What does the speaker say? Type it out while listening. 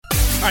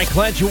All right,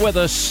 glad you're with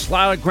us. A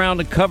lot of ground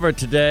to cover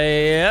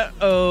today.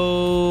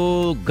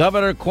 Uh-oh,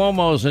 Governor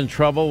Cuomo's in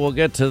trouble. We'll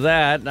get to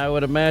that. I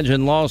would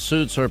imagine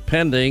lawsuits are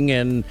pending,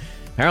 and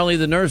apparently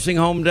the nursing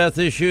home death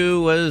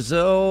issue was,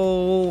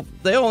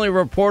 they only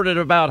reported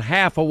about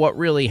half of what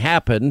really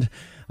happened.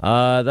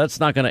 That's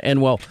not going to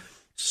end well.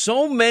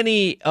 So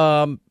many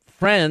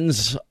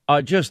friends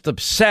are just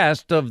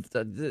obsessed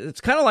it's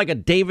kind of like a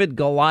David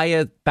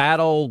Goliath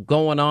battle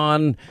going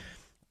on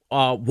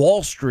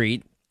Wall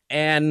Street,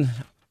 and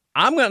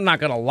I'm not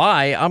going to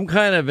lie. I'm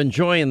kind of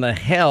enjoying the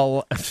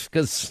hell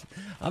because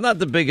I'm not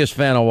the biggest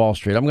fan of Wall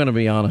Street. I'm going to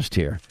be honest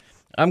here.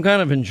 I'm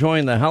kind of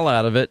enjoying the hell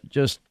out of it,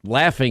 just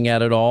laughing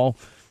at it all,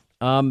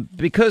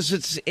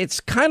 because it's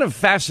kind of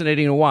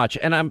fascinating to watch.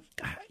 And I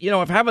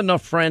have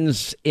enough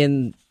friends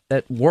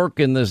that work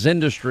in this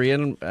industry,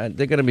 and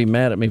they're going to be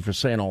mad at me for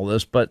saying all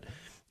this,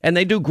 and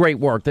they do great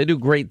work. They do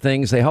great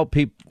things. They help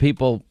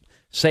people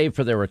save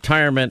for their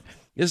retirement.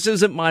 This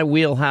isn't my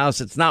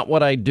wheelhouse. It's not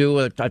what I do.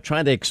 I've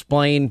tried to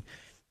explain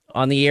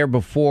on the air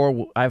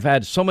before. I've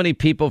had so many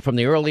people from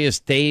the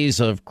earliest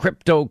days of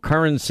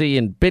cryptocurrency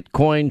and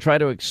Bitcoin try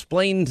to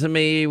explain to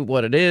me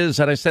what it is.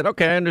 And I said,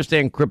 okay, I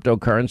understand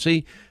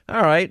cryptocurrency.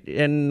 All right.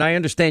 And I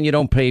understand you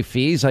don't pay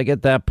fees. I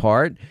get that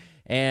part.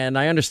 And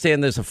I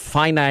understand there's a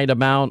finite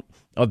amount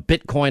of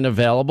Bitcoin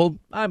available.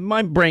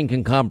 My brain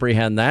can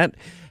comprehend that.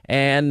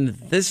 And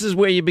this is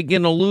where you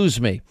begin to lose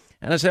me.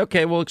 And I say,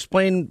 okay, well,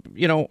 explain,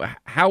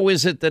 how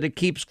is it that it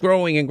keeps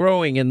growing and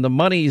growing and the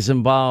money's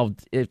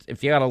involved?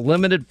 If you got a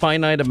limited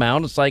finite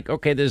amount, it's like,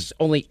 okay, there's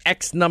only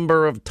X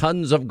number of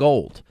tons of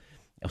gold,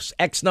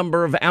 X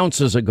number of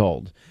ounces of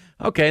gold.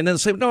 Okay, and then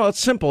say, no, it's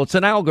simple. It's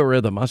an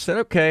algorithm. I said,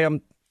 okay,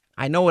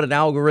 I know what an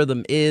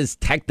algorithm is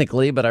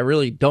technically, but I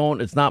really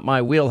don't. It's not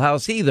my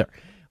wheelhouse either.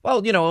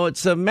 Well,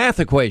 it's a math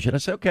equation. I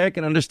said, okay, I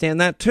can understand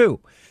that too.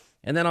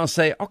 And then I'll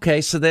say, okay,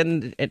 so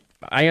then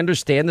I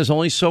understand there's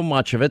only so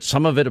much of it.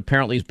 Some of it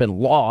apparently has been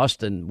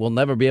lost and we'll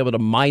never be able to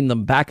mine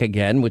them back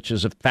again, which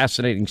is a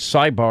fascinating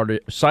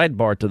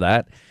sidebar to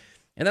that.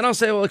 And then I'll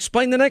say, well,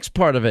 explain the next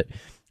part of it.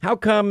 How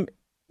come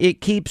you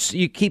keep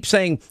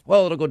saying,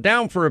 well, it'll go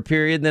down for a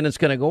period and then it's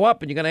going to go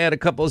up and you're going to add a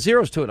couple of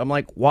zeros to it? I'm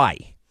like,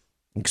 why?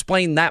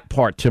 Explain that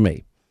part to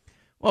me.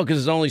 Well, because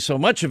there's only so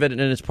much of it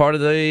and it's part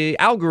of the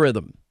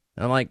algorithm.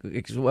 I'm like,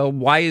 well,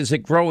 why is it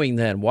growing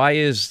then? Why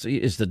is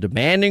the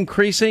demand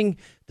increasing?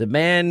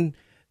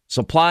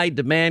 Supply,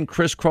 demand,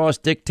 crisscross,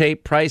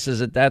 dictate price. Is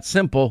it that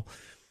simple?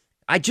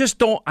 I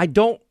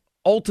don't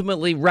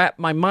ultimately wrap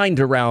my mind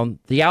around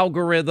the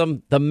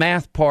algorithm, the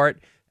math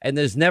part, and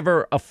there's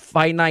never a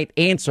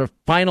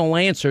final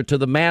answer to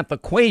the math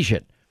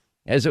equation.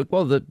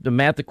 The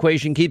math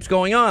equation keeps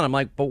going on. I'm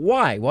like, but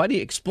why? Why do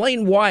you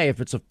explain why? If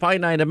it's a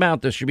finite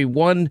amount, there should be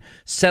one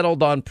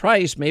settled on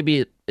price.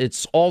 Maybe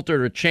it's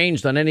altered or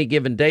changed on any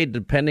given day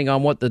depending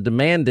on what the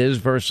demand is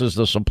versus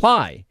the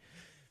supply.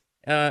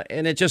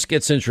 And it just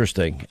gets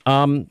interesting.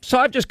 So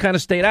I've just kind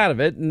of stayed out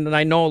of it. And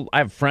I know I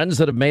have friends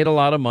that have made a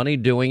lot of money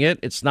doing it.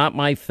 It's not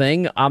my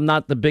thing. I'm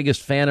not the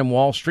biggest fan in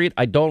Wall Street.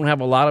 I don't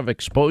have a lot of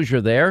exposure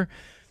there.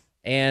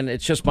 And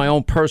it's just my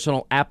own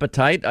personal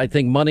appetite. I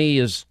think money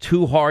is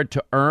too hard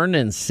to earn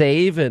and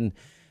save. And,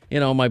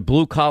 my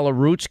blue collar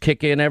roots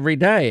kick in every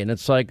day. And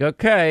it's like,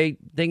 okay,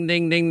 ding,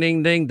 ding, ding,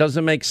 ding, ding.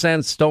 Doesn't make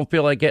sense. Don't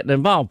feel like getting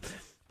involved.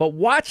 But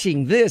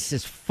watching this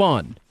is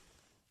fun.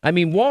 I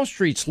mean, Wall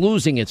Street's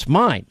losing its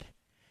mind.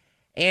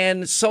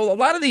 And so a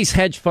lot of these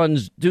hedge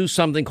funds do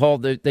something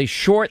called they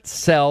short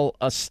sell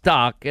a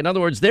stock. In other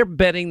words, they're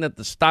betting that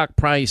the stock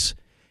price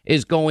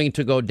is going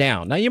to go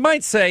down. Now, you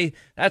might say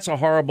that's a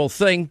horrible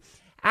thing.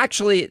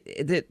 Actually,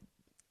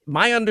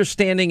 my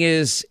understanding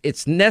is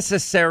it's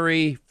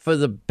necessary for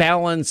the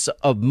balance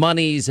of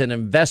monies and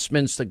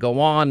investments that go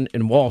on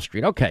in Wall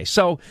Street. Okay,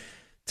 so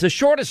to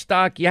short a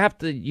stock,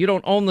 you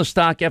don't own the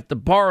stock, you have to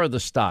borrow the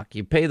stock.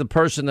 You pay the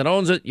person that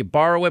owns it, you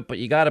borrow it, but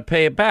you got to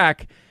pay it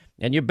back.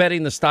 And you're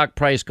betting the stock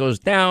price goes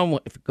down.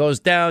 If it goes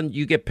down,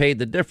 you get paid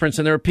the difference.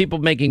 And there are people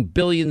making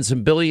billions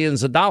and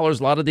billions of dollars.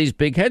 A lot of these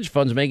big hedge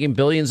funds making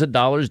billions of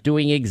dollars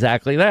doing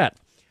exactly that.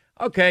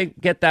 Okay,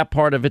 get that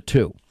part of it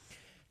too.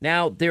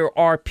 Now, there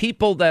are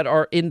people that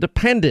are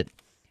independent.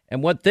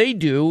 And what they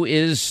do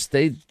is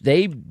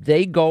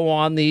they go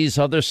on these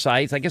other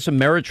sites. I guess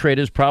Ameritrade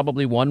is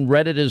probably one.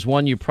 Reddit is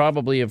one you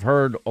probably have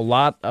heard a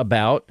lot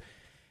about.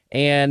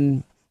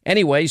 And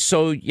anyway,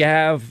 so you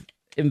have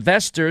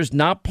investors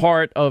not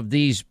part of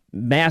these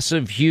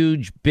massive,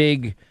 huge,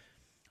 big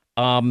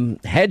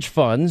hedge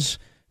funds.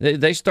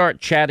 They start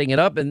chatting it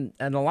up. And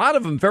a lot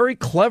of them very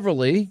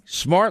cleverly,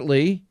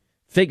 smartly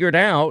figured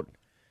out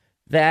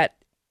that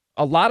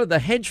a lot of the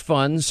hedge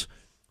funds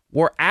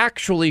were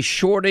actually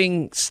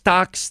shorting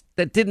stocks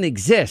that didn't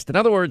exist. In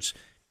other words,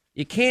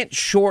 you can't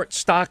short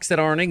stocks that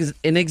aren't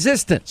in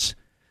existence.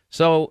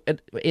 So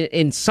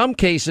in some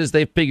cases,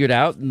 they figured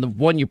out, and the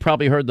one you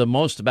probably heard the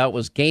most about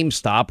was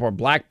GameStop or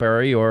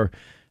BlackBerry, or,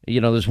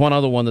 there's one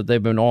other one that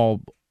they've been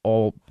all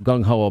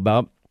gung-ho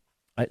about.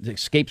 It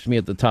escapes me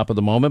at the top of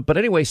the moment. But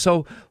anyway,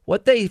 so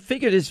what they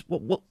figured is,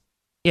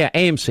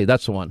 AMC,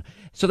 that's the one.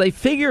 So they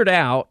figured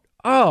out,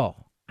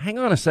 hang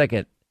on a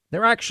second.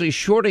 They're actually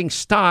shorting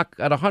stock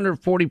at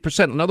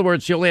 140%. In other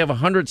words, you only have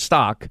 100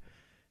 stock.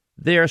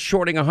 They're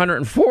shorting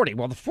 140.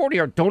 Well, the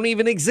 40 don't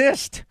even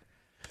exist.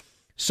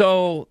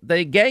 So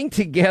they got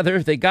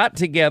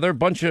together, a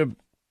bunch of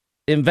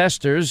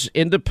investors,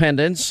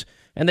 independents,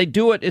 and they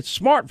do it. It's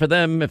smart for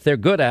them if they're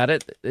good at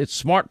it. It's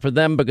smart for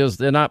them because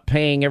they're not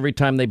paying every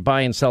time they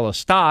buy and sell a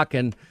stock.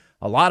 And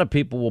a lot of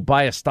people will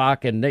buy a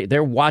stock and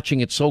they're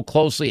watching it so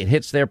closely. It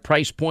hits their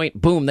price point.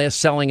 Boom, they're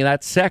selling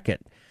that second.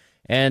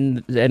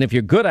 And if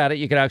you're good at it,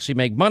 you can actually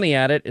make money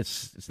at it.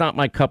 It's not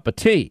my cup of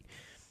tea.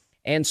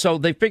 And so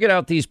they figured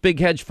out these big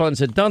hedge funds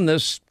had done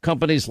this,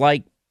 companies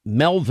like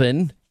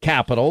Melvin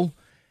Capital,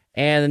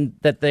 and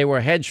that they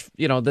were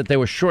that they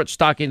were short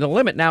stocking the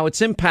limit. Now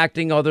it's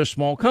impacting other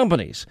small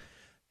companies.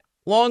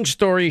 Long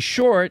story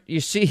short,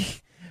 you see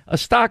a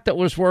stock that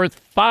was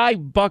worth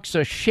 $5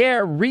 a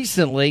share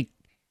recently,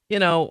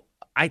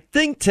 I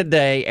think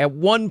today at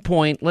one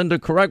point, Linda,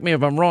 correct me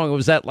if I'm wrong, it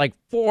was at like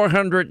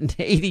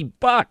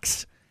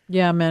 $480.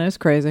 Yeah, man, it's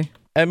crazy.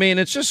 I mean,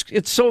 it's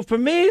so for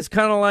me, it's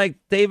kind of like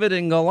David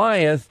and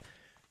Goliath.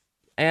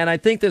 And I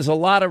think there's a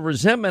lot of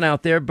resentment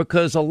out there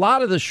because a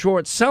lot of the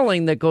short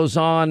selling that goes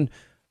on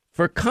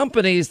for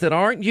companies that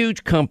aren't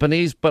huge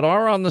companies, but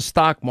are on the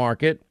stock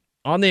market,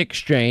 on the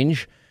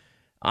exchange,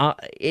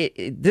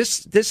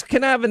 this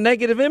can have a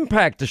negative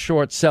impact to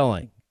short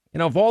selling.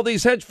 If all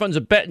these hedge funds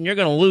are betting you're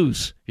going to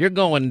lose, you're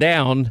going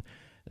down,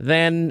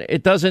 then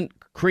it doesn't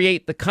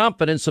create the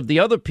confidence of the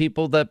other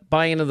people that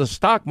buy into the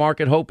stock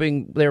market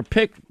hoping their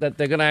pick that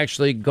they're going to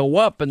actually go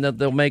up and that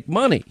they'll make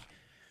money.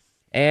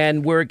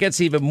 And where it gets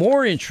even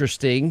more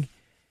interesting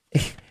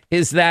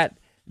is that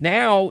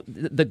now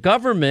the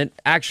government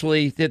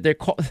actually,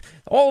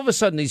 all of a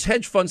sudden these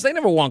hedge funds, they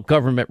never want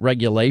government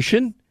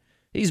regulation.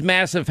 These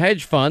massive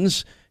hedge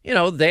funds,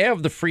 they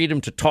have the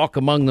freedom to talk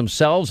among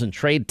themselves and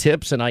trade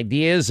tips and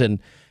ideas. And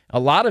a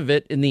lot of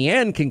it in the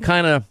end can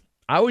kind of,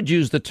 I would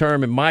use the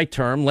term in my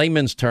term,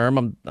 layman's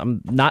term.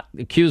 I'm not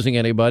accusing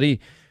anybody.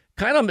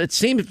 Kind of, it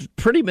seems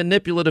pretty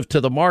manipulative to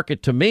the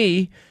market to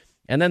me.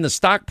 And then the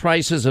stock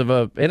prices of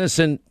an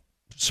innocent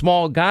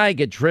small guy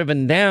get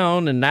driven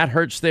down, and that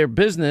hurts their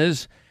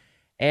business.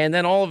 And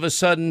then all of a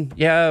sudden,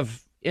 you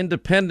have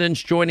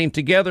independents joining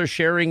together,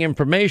 sharing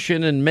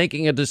information, and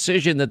making a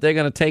decision that they're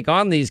going to take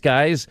on these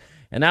guys.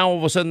 And now all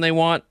of a sudden, they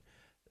want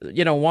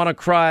to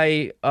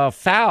cry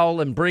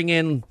foul and bring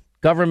in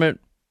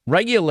government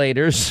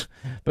regulators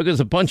because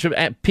a bunch of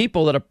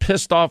people that are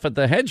pissed off at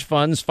the hedge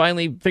funds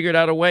finally figured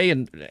out a way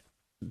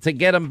to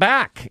get them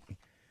back.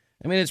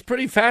 I mean, it's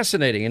pretty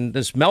fascinating. And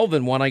this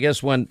Melvin one, I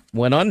guess, went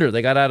under.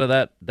 They got out of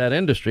that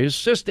industry.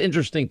 It's just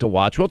interesting to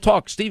watch. We'll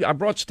talk. Steve, I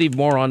brought Steve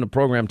Moore on the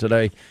program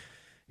today.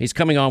 He's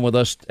coming on with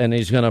us, and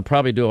he's going to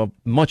probably do a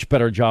much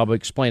better job of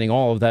explaining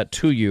all of that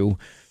to you.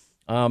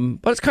 But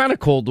it's kind of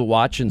cool to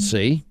watch and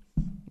see.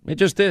 It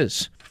just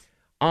is.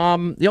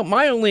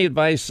 My only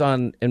advice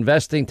on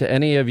investing to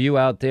any of you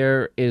out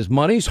there is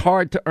money's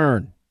hard to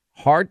earn,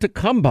 hard to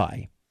come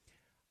by.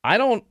 I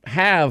don't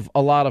have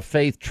a lot of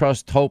faith,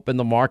 trust, hope in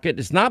the market.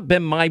 It's not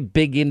been my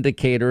big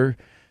indicator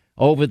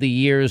over the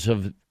years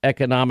of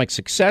economic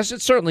success. It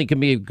certainly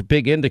can be a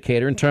big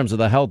indicator in terms of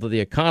the health of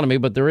the economy,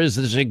 but there is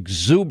this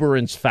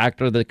exuberance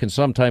factor that can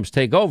sometimes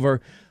take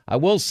over. I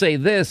will say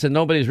this, and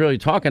nobody's really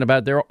talking about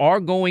it, there are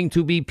going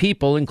to be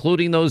people,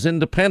 including those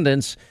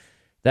independents,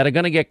 that are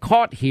going to get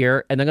caught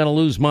here and they're going to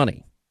lose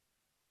money.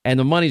 And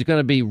the money's going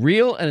to be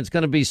real and it's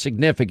going to be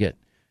significant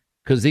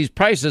because these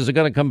prices are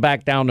going to come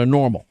back down to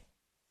normal.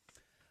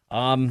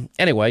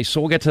 Anyway,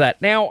 so we'll get to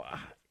that. Now,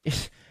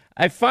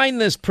 I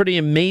find this pretty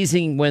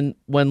amazing when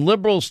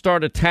liberals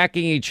start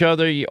attacking each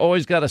other. You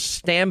always got to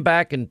stand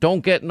back and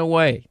don't get in the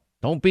way.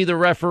 Don't be the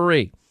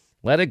referee.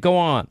 Let it go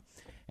on.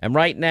 And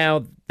right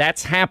now,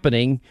 that's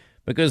happening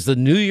because the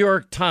New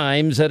York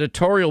Times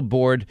editorial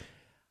board,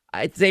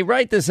 they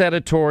write this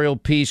editorial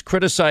piece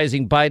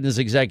criticizing Biden's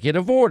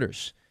executive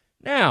orders.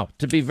 Now,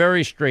 to be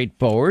very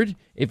straightforward,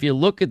 if you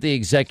look at the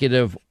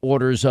executive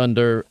orders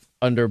under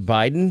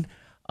Biden,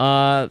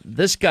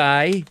 this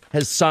guy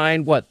has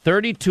signed,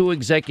 32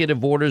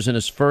 executive orders in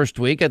his first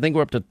week. I think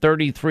we're up to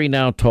 33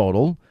 now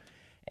total.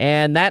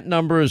 And that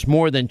number is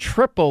more than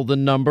triple the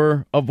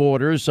number of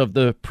orders of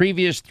the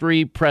previous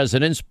three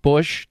presidents,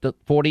 Bush, the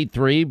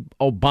 43,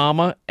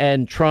 Obama,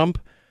 and Trump,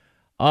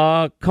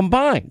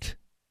 combined.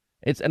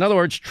 It's, in other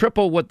words,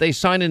 triple what they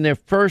signed in their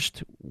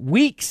first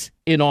weeks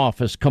in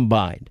office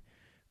combined,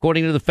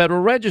 according to the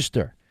Federal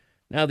Register.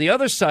 Now, the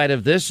other side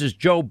of this is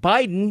Joe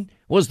Biden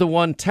was the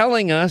one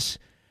telling us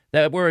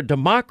that we're a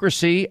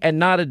democracy and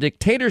not a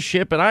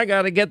dictatorship, and I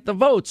got to get the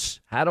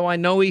votes. How do I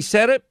know he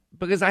said it?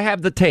 Because I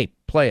have the tape.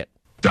 Play it.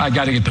 I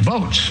got to get the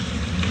votes.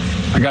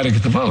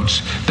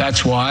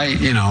 That's why,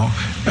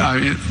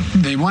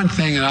 the one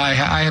thing that I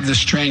have this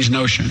strange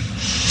notion.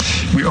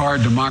 We are a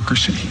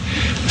democracy.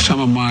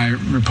 Some of my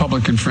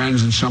Republican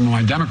friends and some of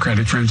my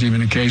Democratic friends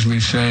even occasionally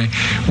say,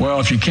 well,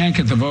 if you can't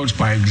get the votes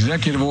by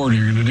executive order,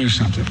 you're going to do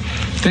something.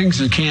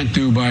 Things you can't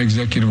do by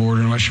executive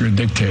order unless you're a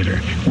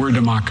dictator. We're a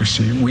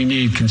democracy. We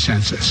need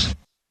consensus.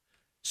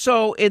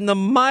 So in the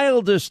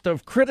mildest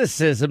of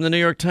criticism, the New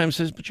York Times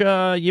says,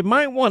 you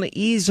might want to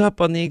ease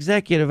up on the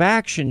executive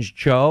actions,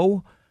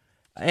 Joe.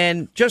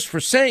 And just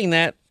for saying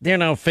that, they're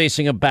now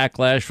facing a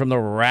backlash from the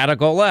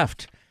radical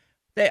left.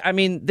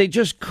 They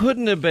just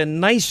couldn't have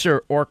been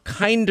nicer or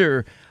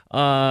kinder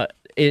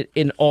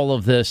in all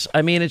of this.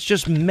 I mean, it's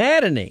just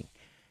maddening.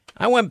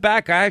 I went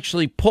back. I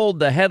actually pulled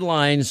the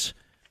headlines,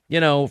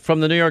 from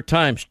the New York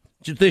Times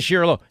this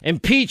year alone.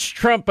 Impeach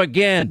Trump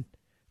again.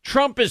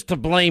 Trump is to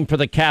blame for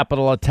the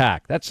Capitol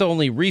attack. That's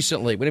only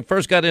recently. When he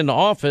first got into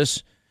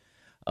office,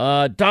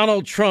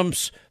 Donald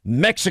Trump's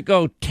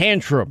Mexico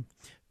tantrum,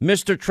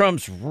 Mr.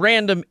 Trump's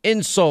random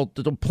insult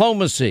to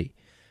diplomacy,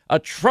 a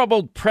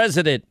troubled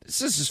president.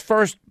 This is his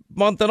first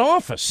month in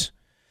office.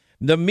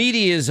 The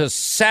media is a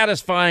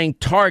satisfying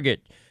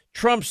target.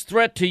 Trump's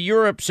threat to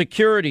Europe's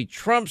security,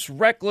 Trump's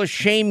reckless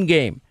shame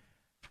game.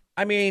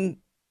 I mean,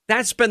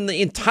 that's been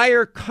the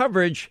entire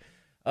coverage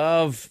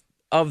of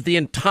the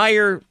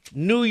entire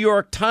New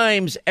York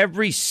Times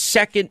every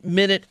second,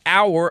 minute,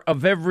 hour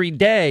of every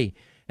day.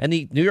 And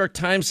the New York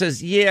Times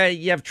says, yeah,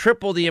 you have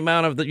triple the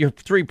amount of your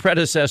three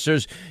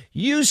predecessors.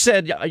 You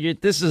said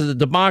this is a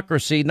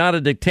democracy, not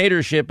a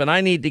dictatorship, and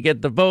I need to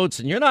get the votes.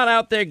 And you're not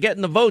out there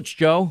getting the votes,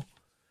 Joe.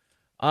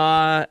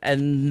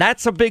 And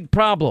that's a big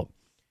problem.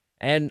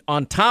 And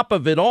on top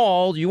of it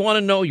all, you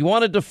want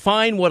to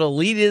define what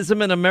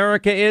elitism in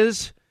America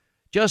is?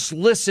 Just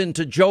listen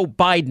to Joe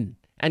Biden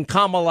and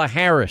Kamala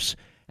Harris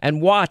and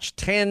watch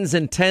tens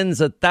and tens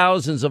of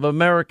thousands of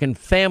American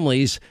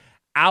families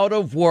out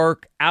of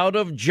work, out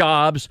of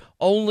jobs,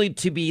 only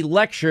to be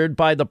lectured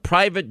by the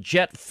private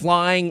jet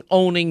flying,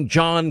 owning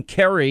John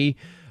Kerry.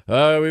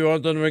 We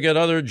want them to get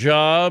other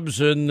jobs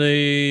in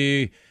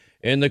the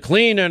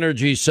clean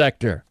energy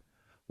sector.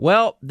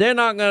 Well, they're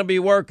not going to be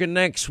working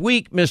next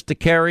week, Mr.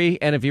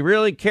 Kerry. And if you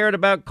really cared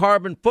about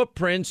carbon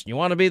footprints, you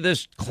want to be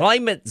this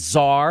climate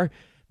czar,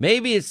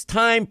 maybe it's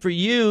time for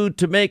you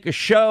to make a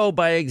show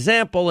by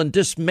example and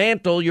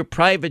dismantle your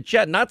private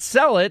jet, not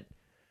sell it.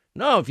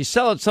 No, if you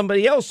sell it,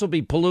 somebody else will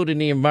be polluting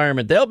the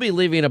environment. They'll be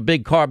leaving a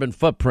big carbon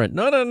footprint.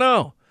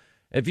 No.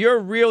 If you're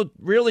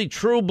really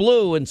true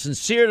blue and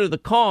sincere to the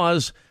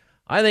cause,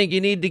 I think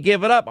you need to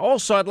give it up.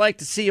 Also, I'd like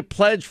to see a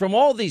pledge from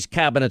all these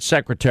cabinet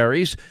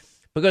secretaries,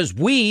 because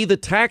we, the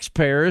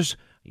taxpayers,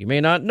 you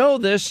may not know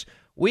this,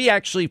 we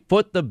actually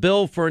foot the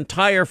bill for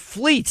entire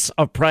fleets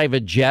of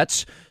private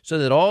jets so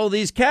that all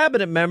these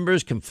cabinet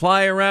members can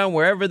fly around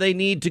wherever they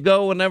need to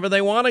go whenever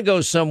they want to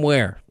go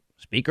somewhere.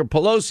 Speaker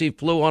Pelosi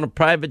flew on a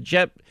private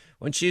jet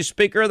when she was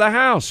Speaker of the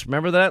House.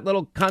 Remember that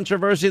little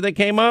controversy that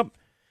came up?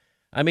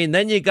 I mean,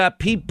 then you got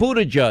Pete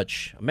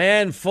Buttigieg, a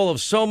man full of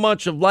so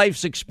much of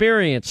life's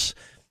experience,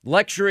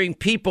 lecturing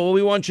people.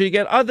 We want you to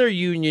get other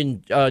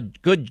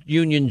good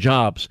union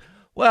jobs.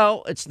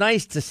 Well, it's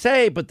nice to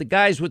say, but the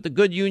guys with the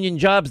good union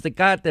jobs that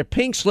got their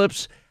pink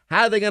slips,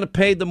 how are they going to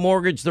pay the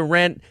mortgage, the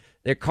rent,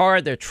 their car,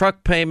 their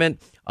truck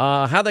payment?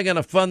 How are they going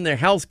to fund their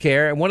health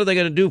care? And what are they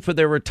going to do for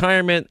their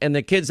retirement and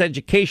their kids'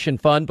 education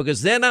fund?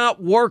 Because they're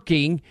not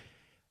working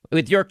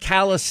with your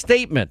callous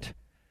statement.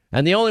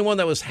 And the only one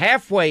that was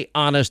halfway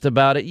honest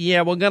about it,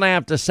 yeah, we're going to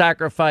have to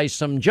sacrifice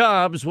some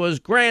jobs, was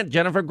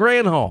Jennifer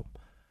Granholm.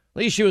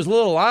 At least she was a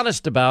little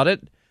honest about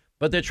it.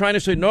 But they're trying to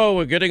say, no,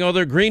 we're getting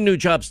other green new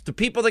jobs. The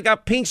people that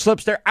got pink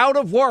slips, they're out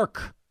of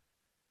work.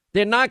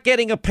 They're not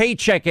getting a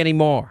paycheck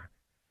anymore.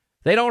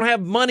 They don't have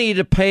money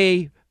to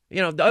pay.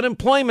 The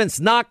unemployment's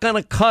not going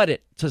to cut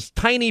it. It's a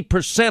tiny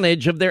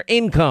percentage of their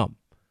income.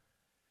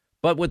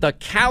 But with a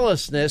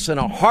callousness and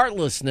a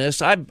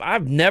heartlessness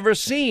I've never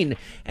seen,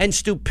 and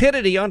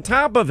stupidity on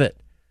top of it.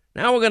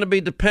 Now we're going to be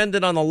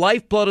dependent on the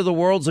lifeblood of the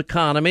world's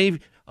economy.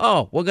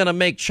 Oh, we're going to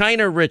make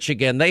China rich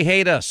again. They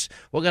hate us.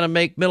 We're going to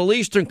make Middle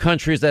Eastern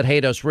countries that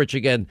hate us rich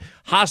again.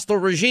 Hostile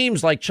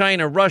regimes like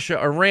China, Russia,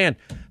 Iran,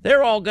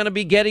 they're all going to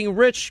be getting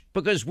rich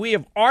because we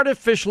have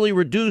artificially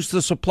reduced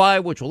the supply,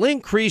 which will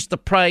increase the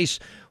price,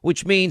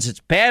 which means it's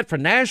bad for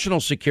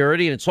national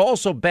security, and it's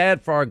also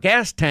bad for our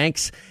gas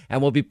tanks,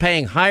 and we'll be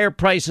paying higher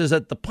prices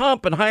at the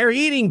pump and higher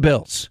heating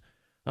bills.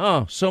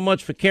 Oh, so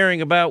much for caring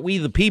about we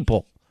the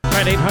people. All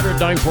right,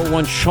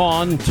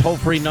 800-941-SEAN,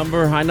 toll-free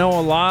number. I know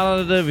a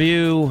lot of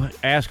you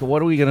ask,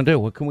 what are we going to do?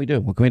 What can we do?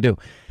 What can we do?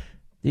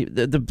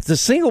 The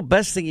single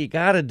best thing you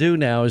got to do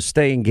now is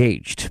stay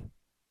engaged.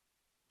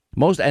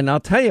 And I'll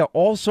tell you,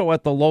 also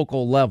at the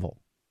local level,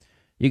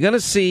 you're going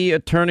to see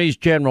attorneys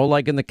general,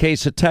 like in the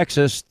case of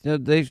Texas,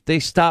 they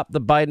stopped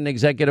the Biden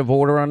executive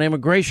order on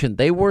immigration.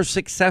 They were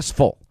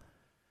successful.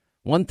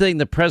 One thing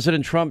that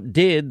President Trump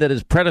did that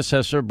his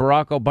predecessor,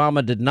 Barack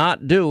Obama, did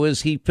not do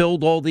is he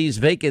filled all these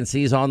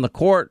vacancies on the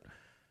court,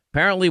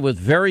 apparently with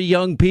very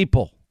young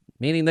people,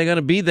 meaning they're going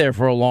to be there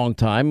for a long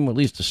time, at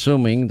least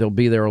assuming they'll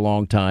be there a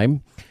long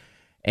time.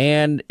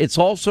 And it's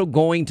also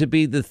going to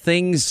be the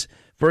things,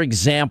 for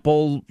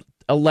example,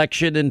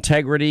 election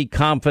integrity,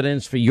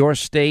 confidence for your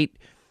state.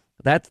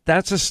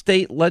 That's a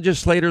state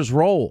legislator's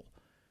role.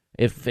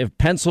 If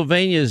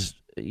Pennsylvania's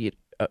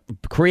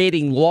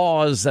creating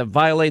laws that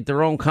violate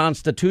their own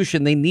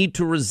constitution, they need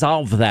to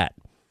resolve that.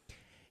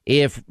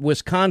 If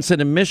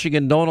Wisconsin and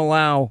Michigan don't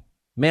allow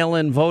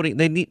mail-in voting,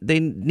 they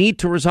need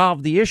to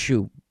resolve the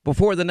issue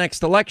before the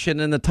next election,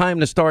 and the time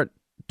to start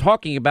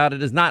talking about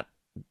it is not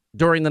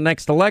during the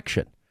next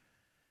election.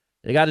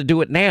 They got to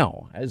do it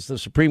now. As the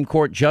Supreme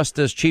Court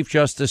Chief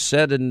Justice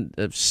said in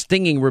a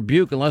stinging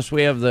rebuke, unless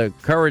we have the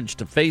courage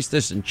to face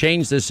this and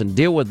change this and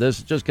deal with this,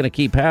 it's just going to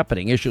keep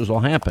happening. Issues will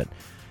happen.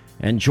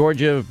 And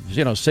Georgia,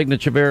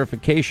 signature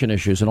verification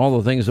issues and all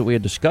the things that we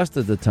had discussed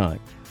at the time.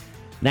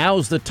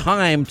 Now's the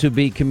time to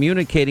be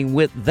communicating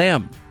with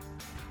them.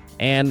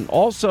 And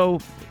also,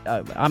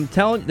 I'm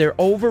telling you, they're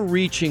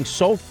overreaching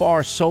so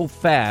far, so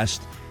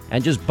fast,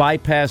 and just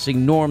bypassing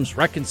norms,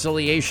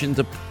 reconciliation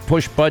to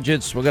push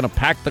budgets. We're going to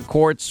pack the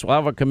courts. We'll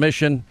have a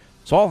commission.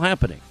 It's all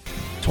happening.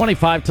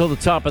 25 till the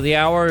top of the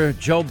hour.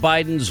 Joe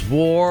Biden's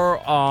war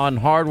on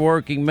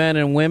hardworking men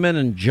and women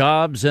and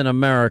jobs in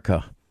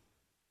America.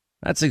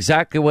 That's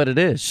exactly what it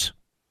is.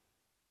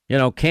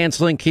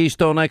 Canceling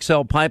Keystone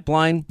XL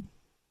pipeline.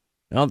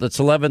 That's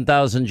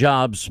 11,000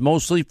 jobs,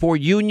 mostly for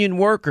union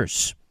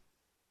workers.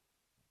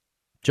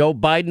 Joe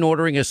Biden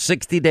ordering a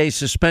 60-day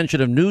suspension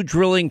of new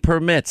drilling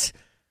permits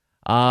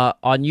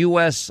on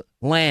U.S.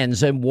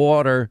 lands and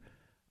water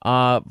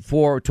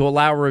to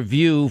allow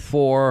review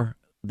for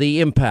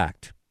the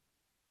impact.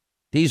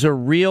 These are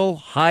real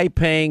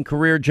high-paying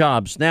career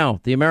jobs. Now,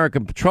 the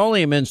American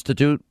Petroleum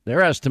Institute,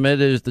 their estimate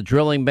is the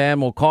drilling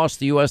ban will cost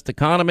the U.S.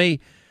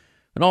 economy,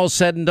 and all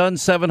said and done,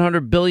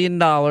 $700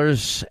 billion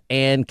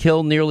and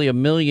kill nearly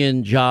 1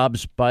 million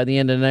jobs by the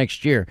end of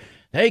next year.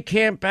 They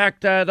can't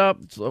back that up.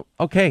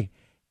 Okay,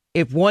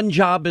 if one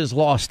job is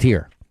lost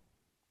here,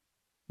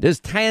 there's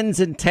tens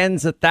and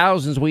tens of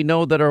thousands we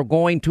know that are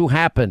going to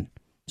happen.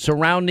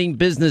 Surrounding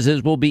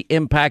businesses will be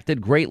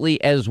impacted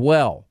greatly as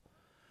well.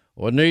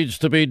 What needs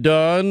to be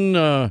done?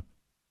 That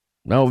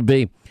would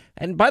be.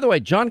 And by the way,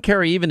 John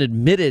Kerry even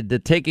admitted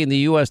that taking the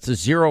U.S. to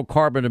zero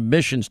carbon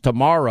emissions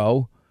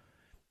tomorrow,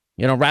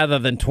 rather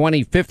than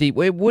 2050,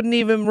 it wouldn't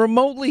even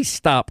remotely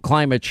stop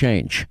climate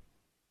change.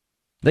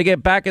 They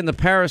get back in the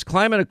Paris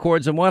Climate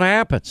Accords, and what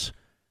happens?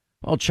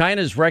 Well,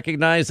 China's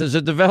recognized as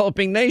a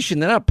developing nation.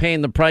 They're not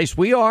paying the price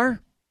we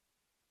are.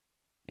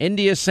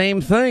 India,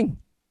 same thing.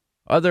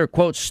 Other,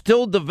 quote,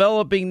 still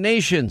developing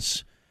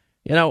nations.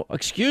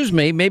 Excuse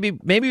me, maybe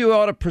we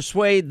ought to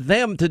persuade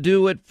them to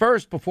do it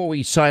first before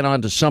we sign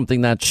on to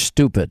something that's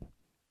stupid.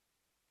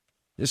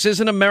 This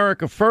isn't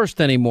America first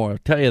anymore, I'll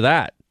tell you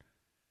that.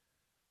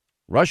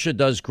 Russia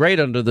does great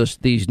under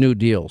these new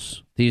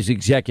deals, these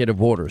executive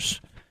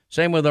orders.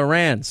 Same with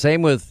Iran,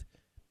 same with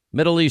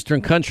Middle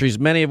Eastern countries,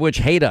 many of which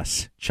hate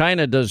us.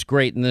 China does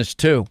great in this,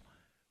 too.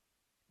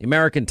 The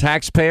American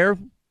taxpayer,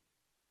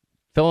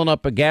 filling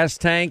up a gas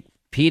tank,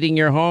 heating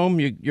your home,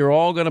 you're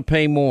all going to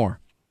pay more.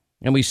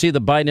 And we see the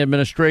Biden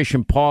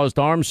administration paused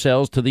arms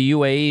sales to the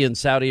UAE and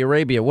Saudi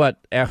Arabia. What?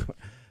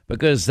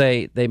 Because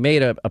they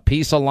made a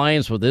peace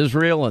alliance with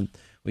Israel, and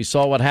we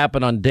saw what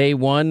happened on day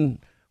one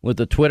with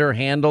the Twitter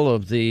handle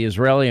of the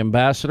Israeli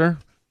ambassador.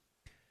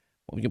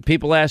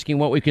 People asking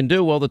what we can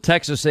do. Well, the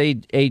Texas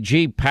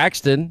AG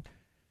Paxton,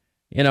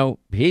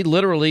 he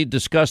literally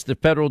discussed the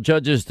federal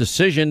judge's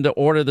decision to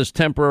order this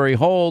temporary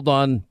hold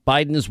on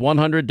Biden's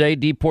 100-day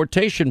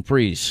deportation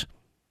freeze.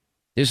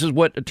 This is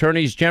what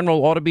attorneys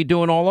general ought to be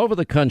doing all over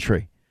the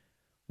country.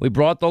 We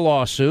brought the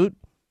lawsuit.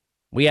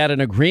 We had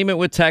an agreement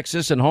with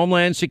Texas and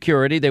Homeland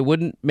Security. They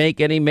wouldn't make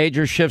any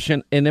major shifts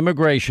in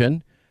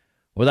immigration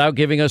without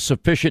giving us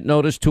sufficient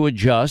notice to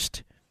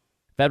adjust.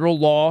 Federal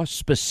law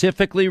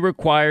specifically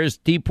requires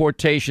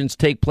deportations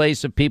take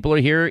place if people are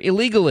here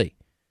illegally.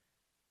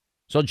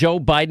 So Joe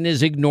Biden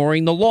is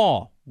ignoring the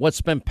law,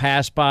 what's been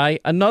passed by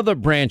another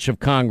branch of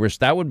Congress.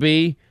 That would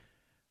be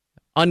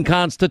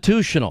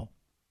unconstitutional.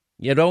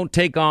 You don't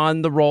take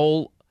on the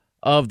role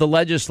of the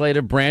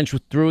legislative branch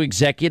through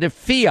executive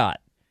fiat.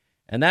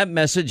 And that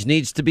message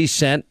needs to be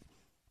sent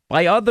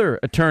by other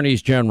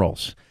attorneys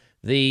generals.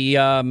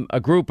 A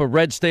group of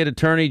red state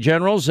attorney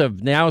generals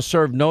have now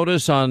served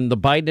notice on the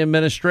Biden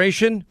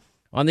administration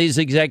on these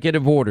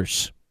executive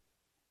orders.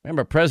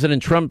 Remember,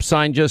 President Trump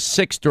signed just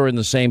 6 during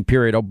the same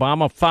period.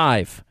 Obama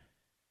 5.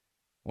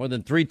 More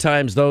than 3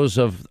 times those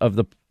of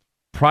the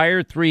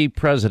prior 3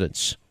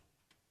 presidents.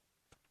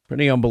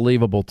 Pretty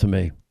unbelievable to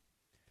me.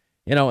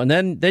 And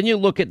then you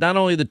look at not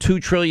only the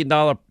 $2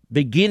 trillion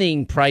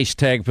beginning price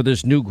tag for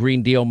this new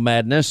Green Deal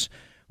madness.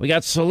 We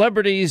got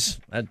celebrities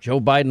that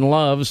Joe Biden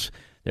loves.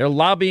 They're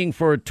lobbying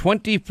for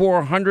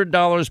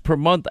 $2,400 per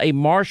month, a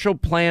Marshall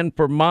Plan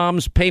for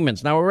moms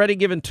payments. Now, we're already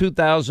given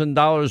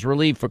 $2,000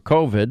 relief for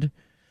COVID,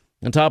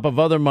 on top of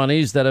other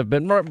monies that have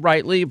been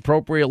rightly,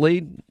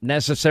 appropriately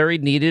necessary,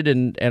 needed,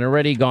 and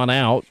already gone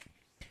out.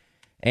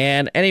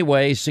 And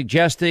anyway,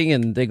 suggesting,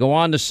 and they go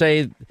on to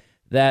say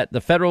that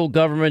the federal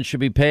government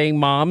should be paying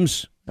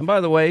moms, and by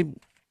the way,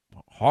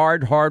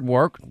 hard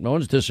work, no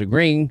one's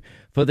disagreeing,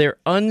 for their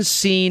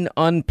unseen,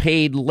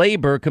 unpaid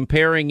labor,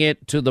 comparing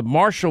it to the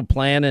Marshall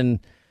Plan in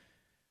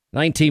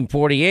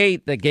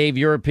 1948 that gave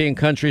European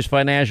countries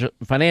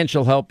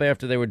financial help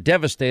after they were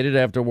devastated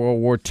after World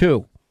War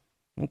II.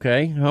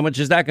 Okay, how much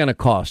is that going to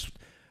cost?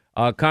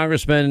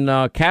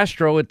 Congressman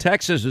Castro in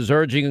Texas is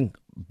urging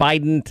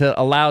Biden to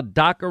allow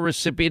DACA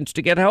recipients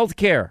to get health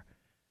care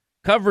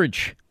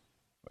coverage.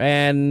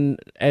 And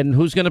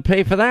who's going to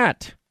pay for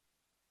that?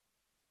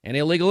 And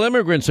illegal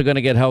immigrants are going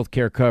to get health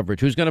care coverage.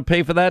 Who's going to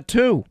pay for that,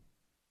 too?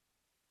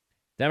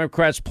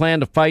 Democrats plan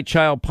to fight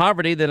child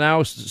poverty. They're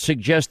now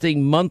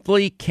suggesting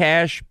monthly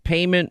cash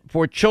payment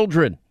for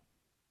children.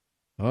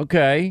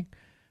 Okay.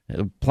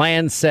 The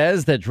plan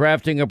says that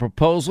drafting a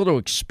proposal to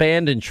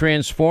expand and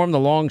transform the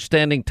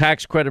long-standing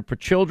tax credit for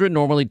children,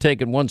 normally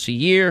taken once a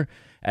year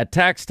at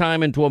tax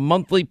time, into a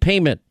monthly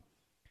payment.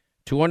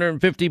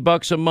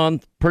 $250 a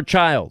month per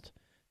child.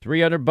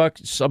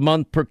 $300 a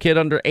month per kid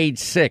under age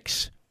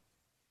 6.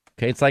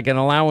 Okay, it's like an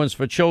allowance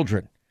for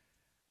children.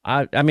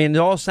 I mean, it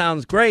all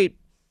sounds great.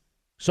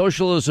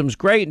 Socialism's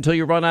great until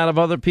you run out of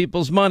other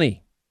people's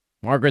money.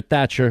 Margaret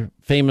Thatcher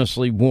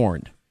famously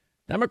warned.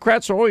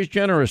 Democrats are always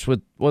generous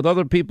with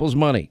other people's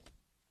money.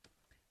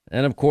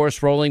 And, of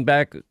course, rolling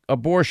back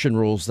abortion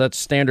rules. That's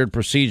standard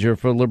procedure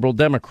for liberal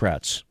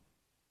Democrats.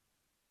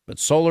 But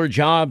solar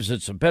jobs,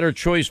 it's a better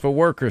choice for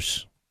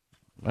workers.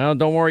 Well,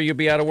 don't worry, you'll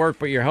be out of work,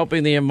 but you're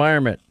helping the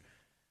environment.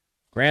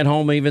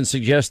 Granholm even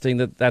suggesting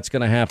that that's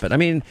going to happen. I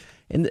mean,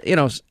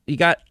 you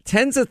got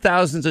tens of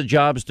thousands of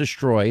jobs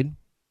destroyed.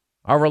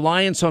 Our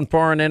reliance on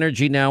foreign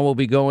energy now will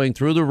be going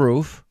through the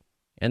roof,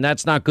 and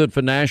that's not good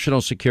for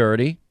national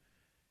security.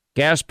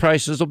 Gas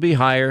prices will be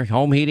higher.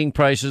 Home heating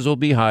prices will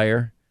be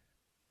higher.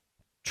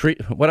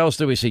 What else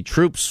do we see?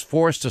 Troops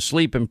forced to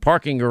sleep in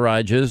parking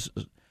garages,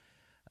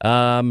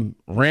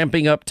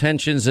 ramping up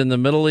tensions in the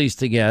Middle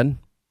East again.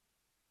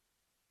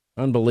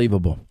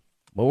 Unbelievable.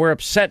 Well, we're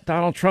upset.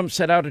 Donald Trump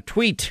sent out a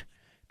tweet,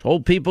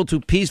 told people to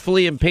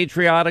peacefully and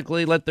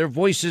patriotically let their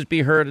voices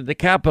be heard at the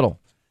Capitol.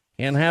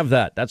 Can't have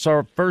that. That's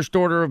our first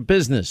order of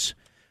business.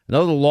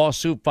 Another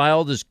lawsuit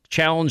filed is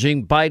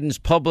challenging Biden's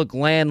public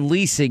land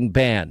leasing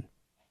ban.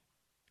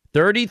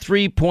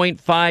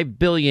 $33.5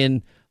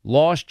 billion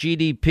lost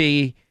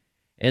GDP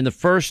in the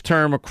first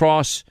term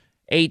across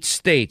 8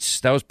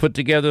 states. That was put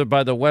together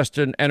by the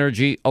Western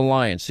Energy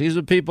Alliance. These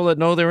are people that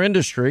know their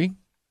industry.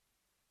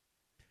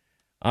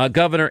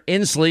 Governor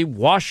Inslee,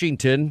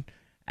 Washington,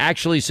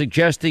 actually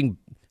suggesting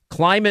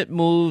climate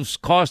moves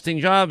costing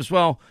jobs.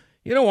 Well,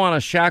 you don't want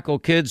to shackle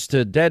kids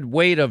to dead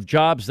weight of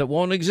jobs that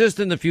won't exist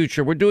in the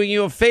future. We're doing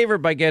you a favor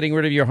by getting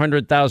rid of your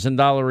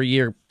 $100,000 a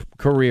year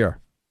career.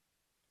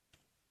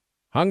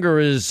 Hunger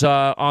is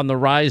on the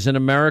rise in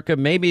America.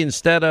 Maybe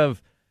instead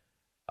of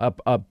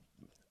a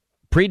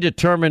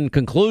predetermined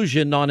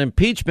conclusion on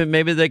impeachment,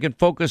 maybe they can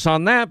focus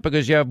on that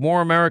because you have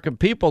more American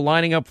people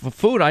lining up for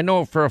food. I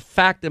know for a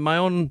fact in my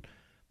own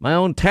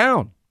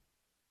town.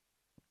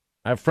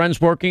 I have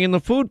friends working in the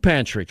food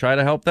pantry. Try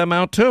to help them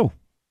out, too.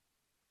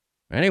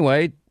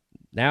 Anyway,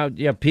 now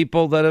you have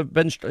people that have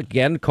been,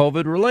 again,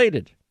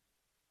 COVID-related.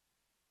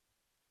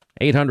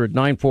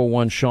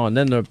 800-941-SEAN.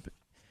 Then the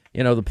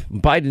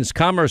Biden's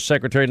Commerce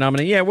Secretary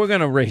nominee, yeah, we're going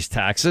to raise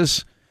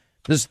taxes.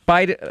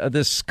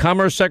 This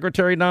Commerce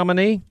Secretary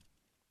nominee,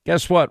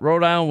 guess what?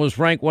 Rhode Island was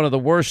ranked one of the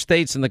worst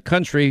states in the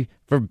country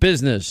for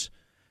business.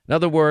 In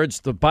other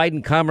words, the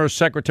Biden Commerce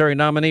Secretary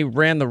nominee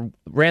ran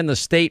the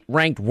state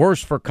ranked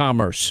worst for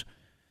commerce.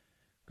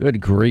 Good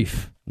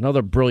grief.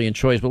 Another brilliant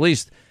choice. But at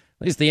least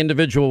the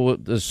individual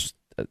is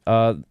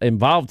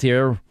involved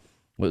here,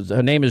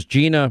 her name is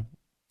Gina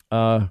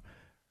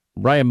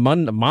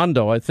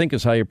Raimondo, I think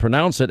is how you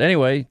pronounce it.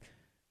 Anyway,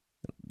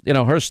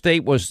 her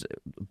state was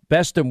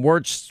best and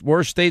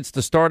worst states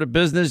to start a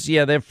business.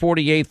 Yeah, they're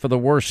 48th for the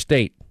worst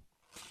state.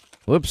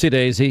 Whoopsie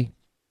daisy.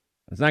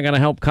 It's not going to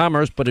help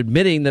commerce, but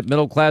admitting that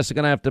middle class are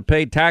going to have to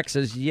pay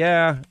taxes,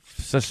 yeah,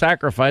 it's a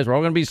sacrifice. We're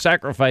all going to be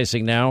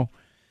sacrificing now.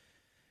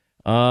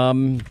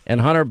 And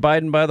Hunter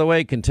Biden, by the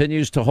way,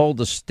 continues to hold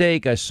the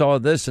stake. I saw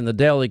this in the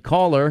Daily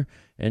Caller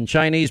in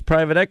Chinese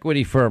private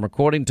equity firm,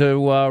 according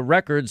to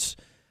records,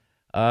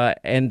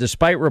 and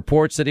despite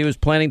reports that he was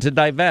planning to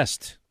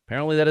divest.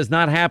 Apparently that has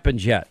not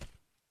happened yet.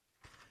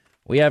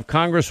 We have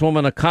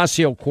Congresswoman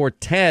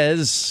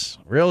Ocasio-Cortez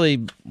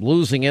really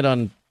losing it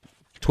on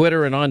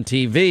Twitter and on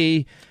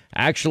TV,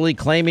 actually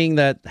claiming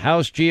that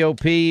House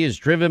GOP is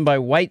driven by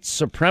white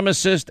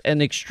supremacists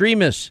and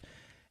extremists,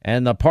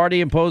 and the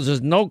party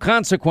imposes no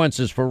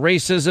consequences for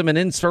racism and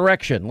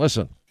insurrection.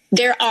 Listen.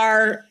 There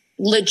are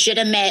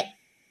legitimate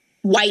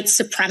white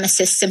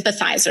supremacist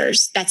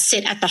sympathizers that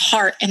sit at the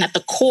heart and at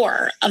the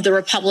core of the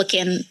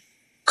Republican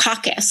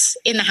caucus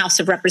in the House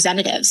of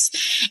Representatives.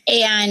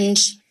 And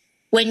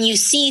when you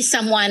see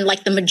someone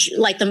like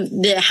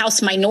the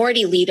House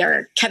Minority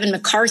Leader, Kevin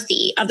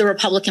McCarthy of the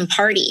Republican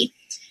Party,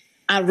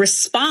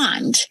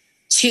 respond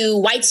to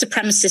white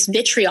supremacist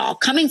vitriol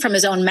coming from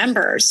his own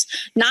members,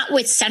 not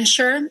with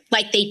censure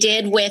like they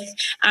did with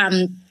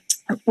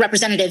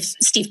Representative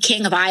Steve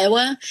King of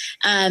Iowa,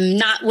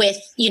 not with,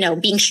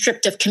 being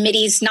stripped of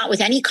committees, not with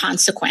any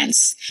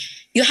consequence.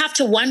 You have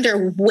to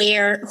wonder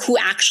who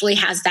actually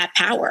has that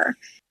power.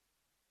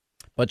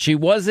 But she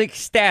was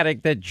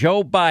ecstatic that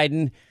Joe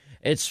Biden,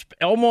 it's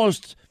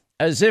almost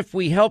as if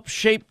we helped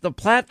shape the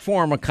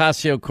platform,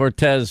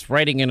 Ocasio-Cortez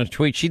writing in a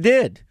tweet. She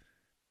did.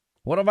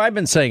 What have I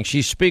been saying?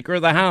 She's Speaker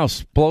of the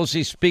House.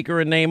 Pelosi's Speaker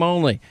in name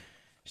only.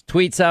 She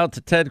tweets out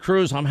to Ted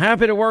Cruz, I'm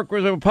happy to work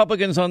with the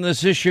Republicans on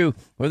this issue,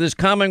 with this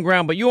common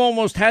ground, but you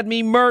almost had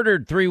me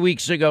murdered 3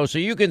 weeks ago, so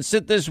you can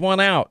sit this one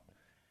out.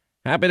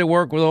 Happy to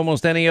work with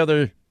almost any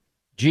other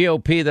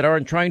GOP that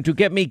aren't trying to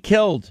get me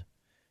killed.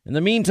 In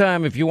the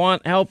meantime, if you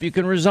want help, you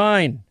can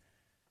resign.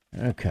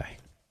 Okay.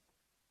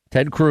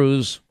 Ted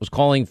Cruz was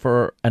calling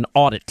for an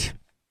audit.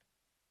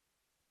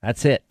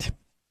 That's it.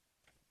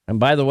 And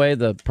by the way,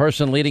 the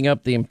person leading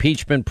up the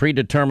impeachment,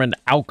 predetermined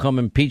outcome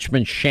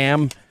impeachment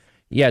sham,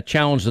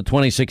 challenged the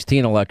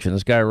 2016 election,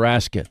 this guy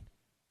Raskin.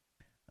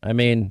 I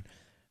mean,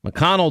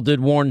 McConnell did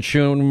warn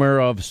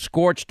Schumer of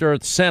scorched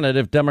earth Senate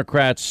if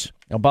Democrats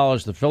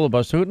abolish the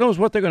filibuster. Who knows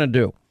what they're going to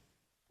do?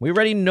 We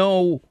already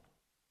know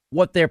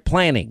what they're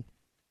planning.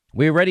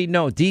 We already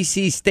know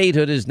D.C.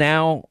 statehood is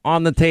now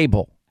on the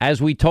table,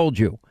 as we told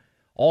you.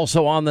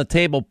 Also on the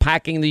table,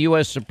 packing the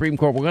U.S. Supreme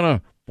Court. We're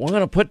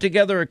going to put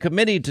together a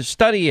committee to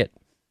study it.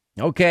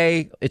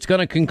 Okay, it's going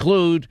to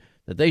conclude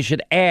that they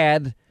should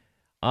add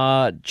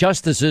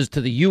justices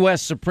to the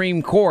U.S.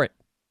 Supreme Court.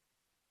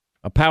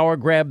 A power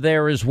grab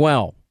there as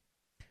well.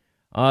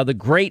 The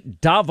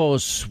great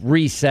Davos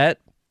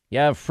reset. You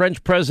have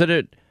French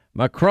President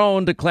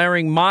Macron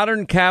declaring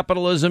modern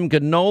capitalism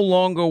can no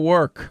longer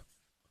work.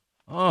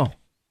 Oh,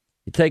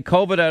 you take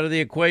COVID out of the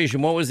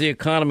equation. What was the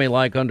economy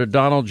like under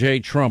Donald J.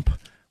 Trump?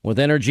 With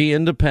energy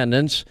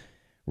independence,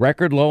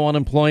 record low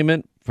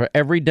unemployment for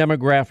every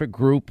demographic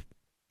group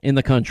in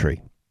the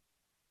country.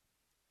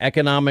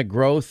 Economic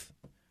growth,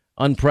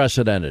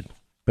 unprecedented.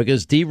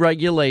 Because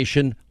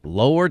deregulation,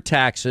 lower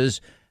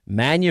taxes,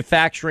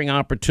 manufacturing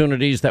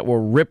opportunities that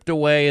were ripped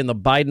away in the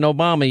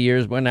Biden-Obama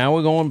years, but now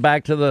we're going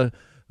back to the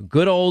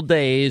good old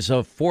days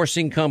of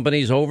forcing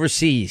companies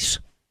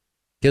overseas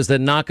because they're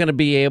not going to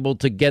be able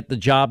to get the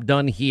job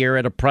done here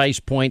at a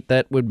price point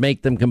that would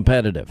make them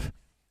competitive.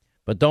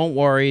 But don't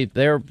worry,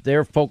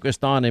 they're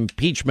focused on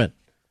impeachment.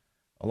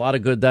 A lot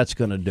of good that's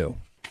going to do.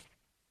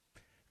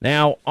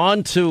 Now,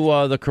 on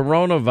to the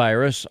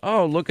coronavirus.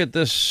 Oh, look at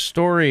this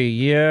story.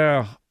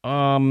 Yeah.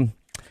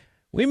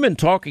 We've been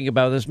talking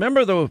about this.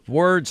 Remember the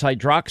words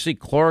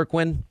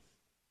hydroxychloroquine?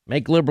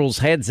 Make liberals'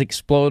 heads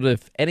explode.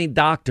 If any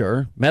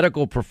doctor,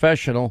 medical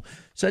professional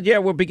said, yeah,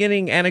 we're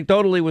beginning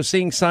anecdotally, we're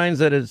seeing signs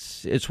that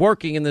it's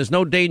working and there's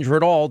no danger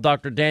at all.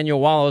 Dr. Daniel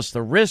Wallace,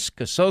 the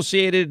risk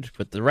associated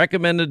with the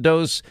recommended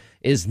dose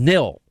is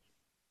nil.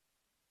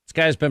 This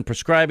guy's been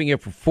prescribing it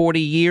for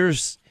 40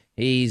 years.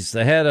 He's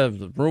the head of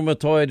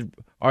rheumatoid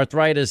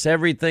arthritis,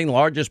 everything,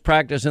 largest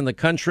practice in the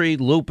country,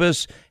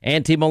 lupus,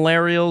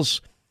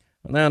 anti-malarials.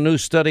 Now, a new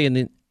study in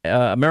the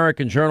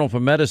American Journal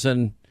of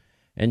Medicine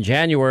in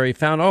January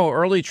found,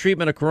 early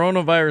treatment of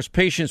coronavirus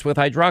patients with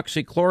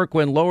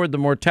hydroxychloroquine lowered the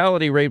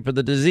mortality rate for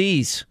the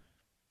disease.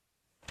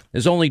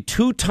 There's only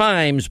 2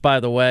 times, by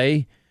the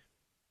way,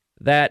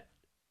 that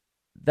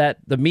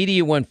the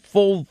media went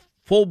full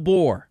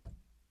bore.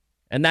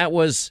 And that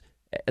was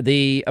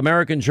the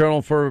American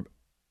Journal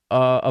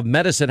of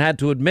Medicine had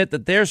to admit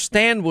that their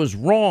stand was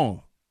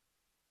wrong.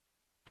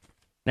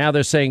 Now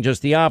they're saying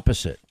just the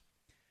opposite.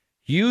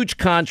 Huge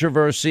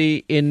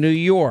controversy in New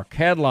York.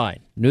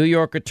 Headline: New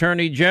York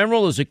Attorney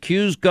General has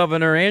accused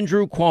Governor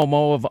Andrew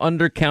Cuomo of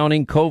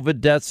undercounting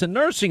COVID deaths in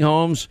nursing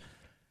homes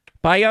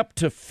by up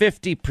to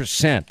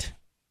 50%.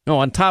 Oh,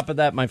 on top of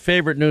that, my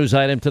favorite news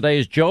item today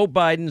is Joe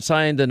Biden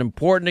signed an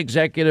important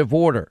executive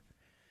order.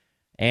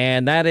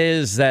 And that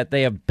is that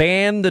they have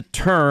banned the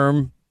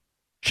term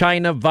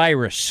China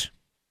virus.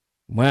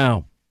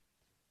 Wow.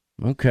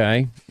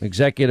 Okay.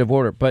 Executive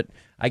order. But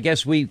I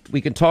guess we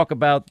can talk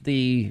about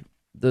the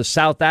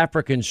South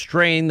African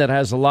strain that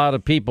has a lot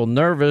of people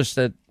nervous,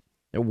 that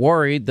they're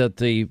worried that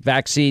the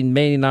vaccine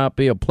may not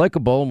be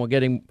applicable.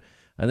 And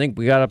I think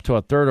we got up to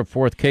a 3rd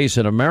or 4th case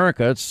in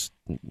America. It's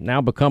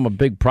now become a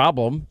big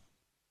problem.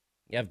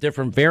 You have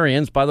different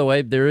variants. By the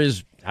way,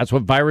 that's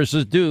what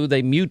viruses do.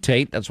 They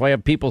mutate. That's why you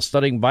have people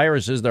studying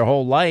viruses their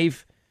whole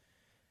life.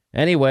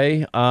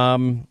 Anyway,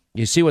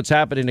 you see what's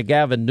happening to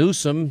Gavin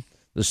Newsom.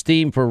 The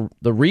steam for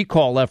the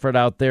recall effort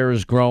out there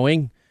is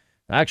growing.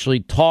 Actually,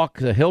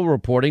 the Hill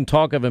reporting,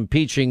 talk of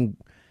impeaching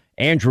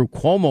Andrew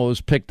Cuomo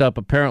has picked up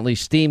apparently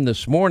steam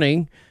this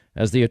morning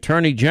as the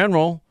Attorney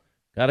General,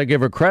 got to give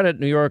her credit,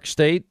 New York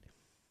State,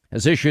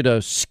 has issued a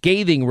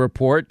scathing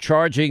report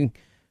charging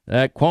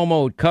that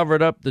Cuomo had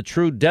covered up the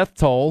true death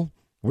toll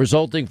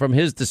resulting from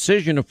his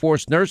decision to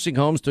force nursing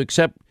homes to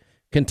accept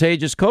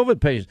contagious COVID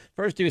patients.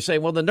 First, you say,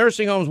 well, the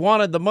nursing homes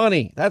wanted the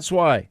money. That's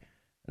why.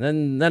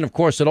 And then, of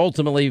course, it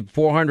ultimately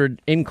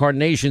 400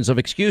 incarnations of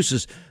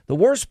excuses. The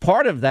worst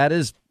part of that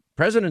is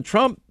President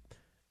Trump,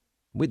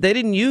 they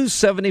didn't use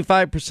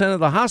 75% of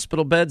the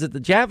hospital beds at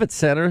the Javits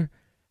Center,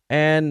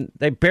 and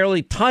they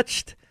barely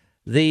touched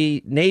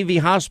the Navy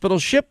hospital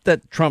ship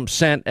that Trump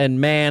sent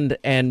and manned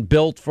and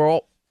built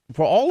for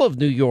all of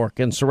New York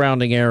and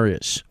surrounding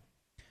areas.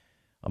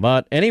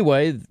 But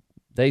anyway,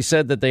 they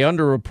said that they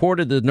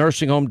underreported the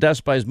nursing home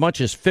deaths by as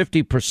much as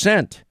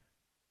 50%.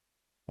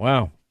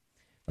 Wow.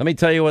 Let me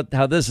tell you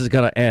how this is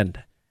going to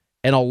end.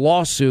 In a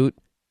lawsuit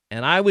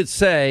And I would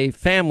say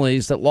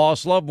families that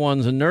lost loved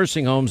ones in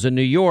nursing homes in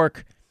New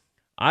York,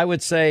 I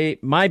would say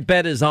my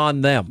bet is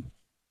on them.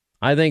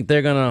 I think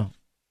they're going to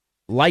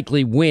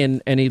likely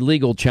win any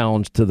legal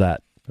challenge to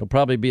that. There'll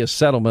probably be a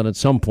settlement at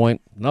some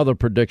point. Another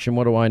prediction.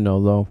 What do I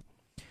know, though?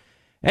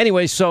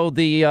 Anyway, so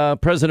the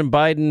President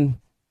Biden,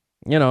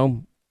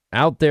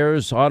 out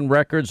there's on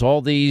records,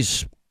 all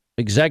these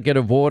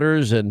executive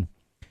orders. And,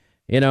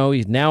 he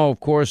now, of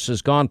course,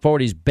 has gone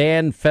forward. He's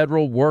banned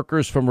federal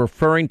workers from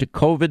referring to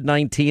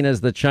COVID-19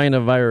 as the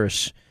China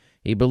virus.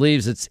 He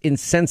believes it's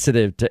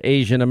insensitive to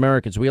Asian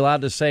Americans. Are we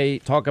allowed to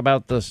talk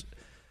about the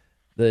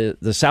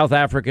South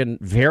African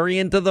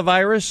variant of the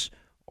virus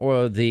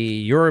or the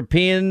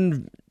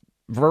European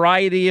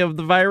variety of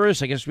the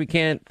virus? I guess we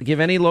can't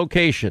give any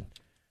location.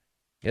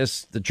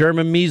 Yes, the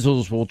German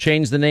measles will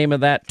change the name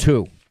of that,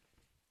 too.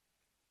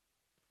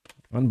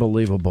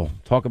 Unbelievable.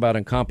 Talk about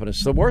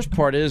incompetence. The worst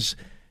part is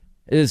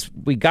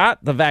we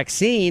got the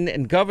vaccine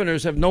and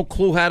governors have no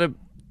clue how to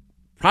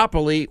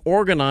properly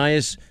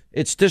organize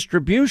its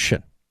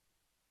distribution.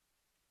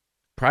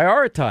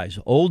 Prioritize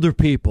older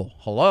people.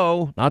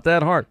 Hello, not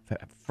that hard.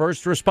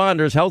 First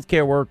responders,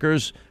 healthcare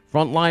workers,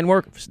 frontline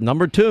workers.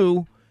 Number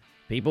 2,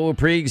 people with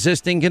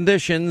pre-existing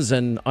conditions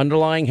and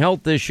underlying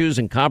health issues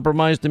and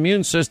compromised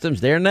immune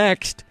systems. They're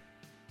next.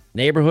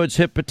 Neighborhoods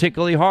hit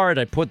particularly hard.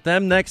 I put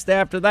them next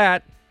after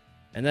that.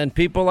 And then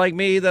people like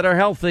me that are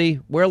healthy,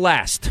 we're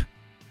last.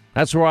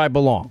 That's where I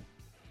belong.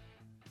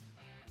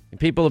 And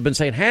people have been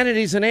saying,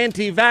 Hannity's an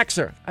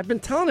anti-vaxxer. I've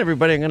been telling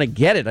everybody I'm going to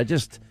get it.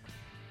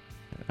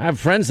 I have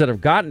friends that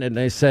have gotten it, and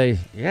they say,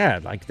 yeah,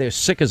 like they're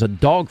sick as a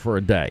dog for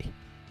a day.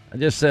 I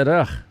just said,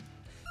 ugh.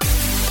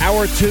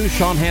 Hour 2,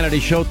 Sean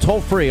Hannity Show. Toll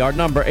free, our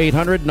number,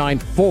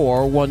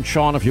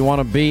 800-941-SEAN, if you want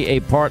to be a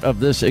part of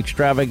this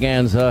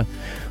extravaganza.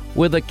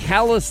 With a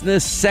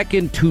callousness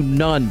second to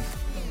none.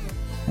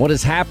 What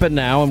has happened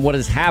now and what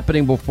is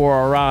happening before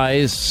our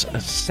eyes,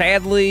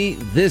 sadly,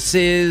 this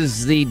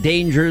is the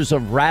dangers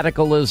of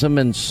radicalism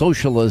and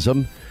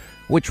socialism,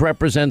 which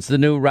represents the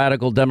new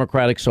radical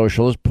Democratic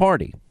Socialist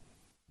Party.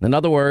 In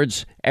other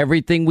words,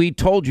 everything we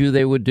told you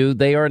they would do,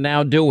 they are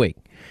now doing.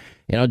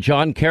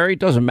 John Kerry, it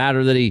doesn't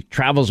matter that he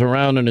travels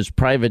around in his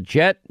private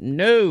jet.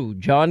 No,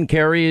 John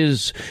Kerry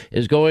is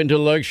going to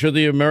lecture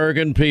the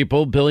American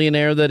people,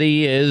 billionaire that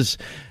he is,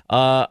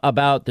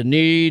 about the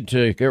need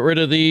to get rid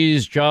of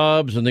these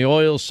jobs in the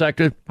oil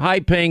sector,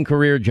 high-paying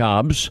career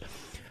jobs,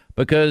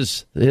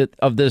 because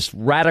of this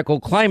radical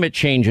climate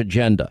change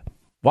agenda.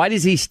 Why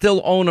does he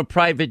still own a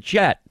private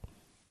jet?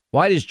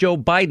 Why does Joe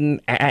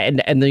Biden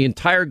and the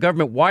entire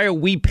government, why are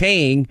we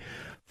paying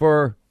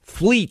for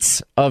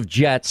fleets of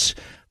jets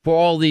for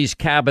all these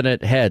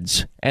cabinet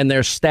heads and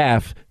their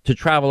staff to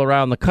travel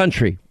around the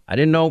country? I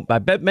didn't know. I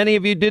bet many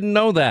of you didn't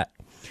know that.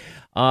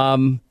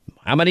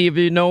 How many of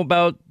you know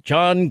about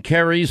John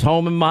Kerry's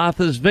home in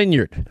Martha's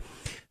Vineyard?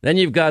 Then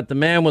you've got the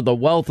man with a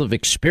wealth of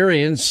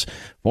experience,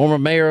 former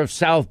mayor of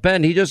South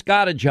Bend. He just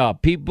got a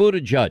job, Pete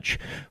Buttigieg.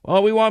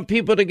 Well, we want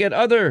people to get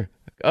other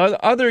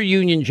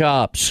union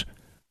jobs.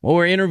 Well,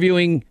 we're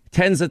interviewing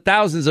tens of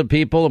thousands of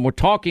people, and we're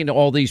talking to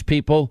all these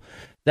people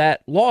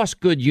that lost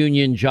good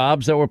union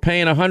jobs that were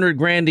paying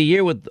 $100,000 a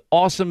year with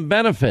awesome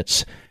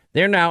benefits.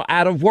 They're now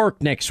out of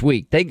work next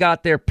week. They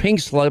got their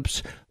pink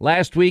slips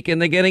last week,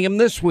 and they're getting them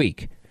this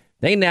week.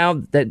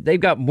 They've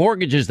got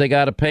mortgages they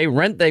got to pay,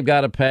 rent they've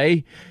got to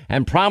pay,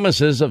 and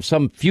promises of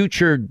some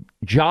future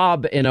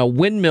job in a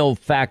windmill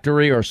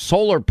factory or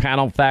solar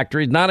panel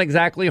factory. Not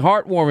exactly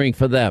heartwarming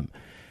for them.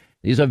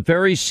 These are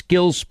very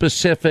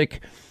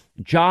skill-specific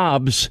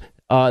jobs.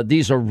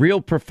 These are real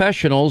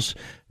professionals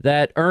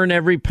that earn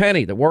every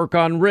penny, that work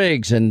on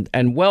rigs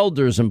and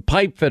welders and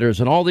pipe fitters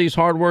and all these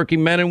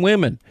hardworking men and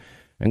women.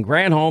 And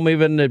Granholm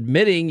even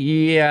admitting,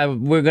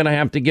 we're going to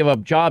have to give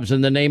up jobs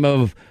in the name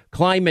of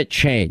climate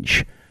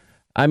change.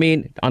 I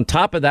mean, on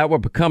top of that, we're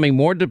becoming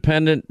more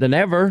dependent than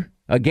ever.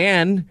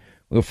 Again,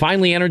 we're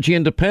finally energy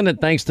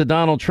independent thanks to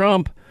Donald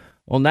Trump.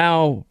 Well,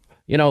 now,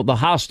 the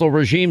hostile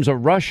regimes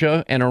of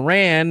Russia and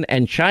Iran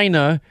and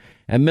China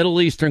and Middle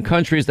Eastern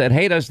countries that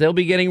hate us, they'll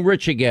be getting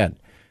rich again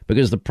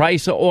because the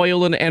price of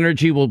oil and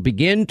energy will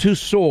begin to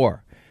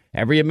soar.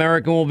 Every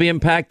American will be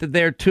impacted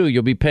there, too.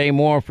 You'll be paying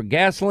more for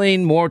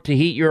gasoline, more to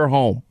heat your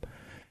home.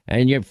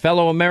 And your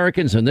fellow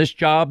Americans in this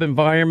job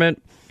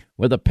environment,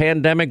 with a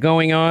pandemic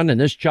going on, in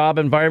this job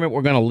environment,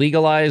 we're going to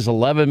legalize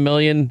 11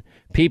 million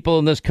people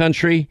in this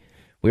country.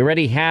 We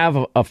already have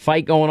a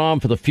fight going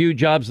on for the few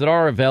jobs that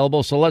are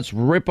available, so let's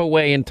rip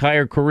away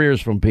entire careers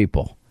from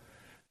people.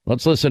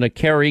 Let's listen to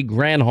Kerry,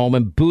 Granholm,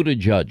 and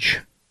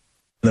Buttigieg.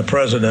 The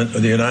President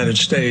of the United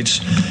States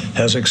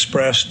has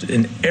expressed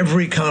in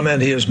every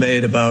comment he has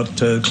made about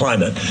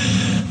climate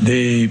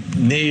the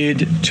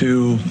need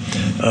to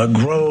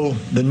grow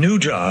the new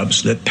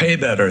jobs that pay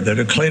better, that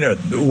are cleaner.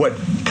 What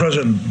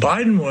President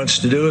Biden wants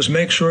to do is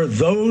make sure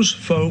those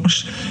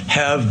folks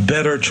have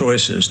better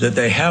choices, that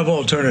they have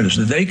alternatives,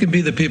 that they can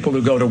be the people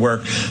who go to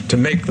work to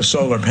make the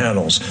solar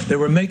panels. They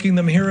were making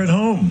them here at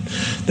home.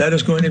 That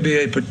is going to be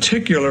a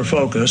particular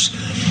focus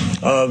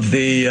of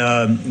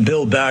the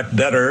Build Back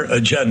Better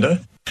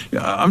agenda.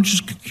 I'm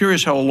just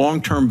curious how a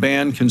long-term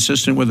ban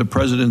consistent with the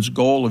president's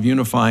goal of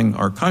unifying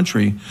our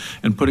country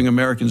and putting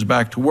Americans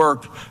back to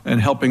work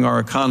and helping our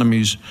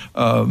economies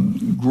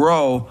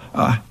grow,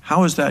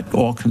 how is that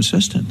all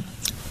consistent?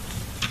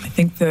 I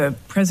think the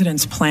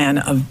president's plan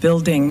of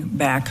building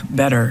back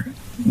better,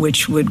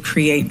 which would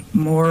create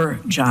more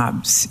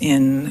jobs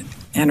in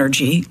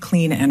energy,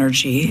 clean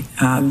energy,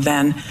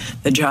 than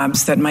the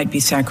jobs that might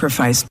be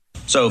sacrificed.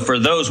 So for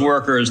those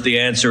workers, the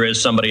answer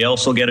is somebody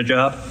else will get a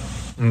job?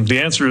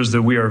 The answer is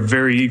that we are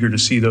very eager to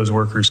see those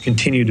workers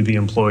continue to be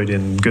employed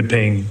in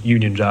good-paying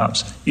union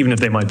jobs, even if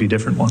they might be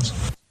different ones.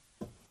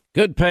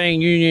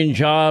 Good-paying union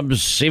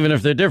jobs, even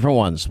if they're different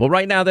ones. Well,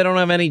 right now they don't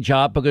have any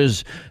job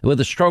because with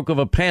a stroke of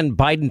a pen,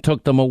 Biden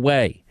took them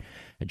away.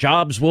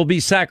 Jobs will be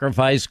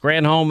sacrificed.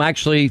 Granholm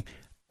actually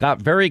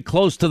got very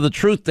close to the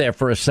truth there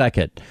for a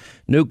second.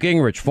 Newt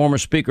Gingrich, former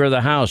Speaker of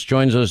the House,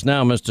 joins us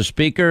now. Mr.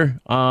 Speaker,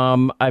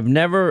 I've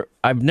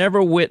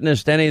never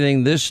witnessed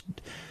anything this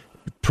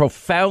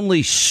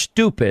profoundly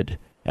stupid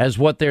as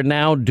what they're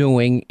now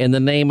doing in the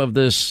name of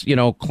this,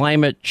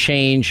 climate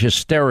change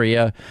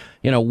hysteria,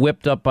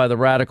 whipped up by the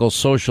radical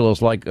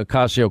socialists like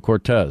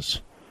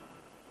Ocasio-Cortez.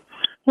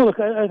 Well,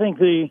 look, I think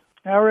the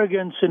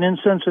arrogance and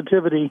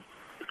insensitivity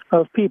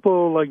of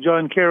people like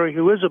John Kerry,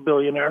 who is a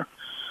billionaire,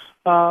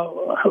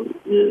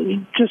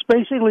 just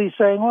basically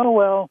saying, oh,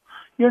 well,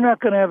 you're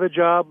not going to have a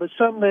job, but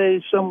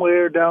someday,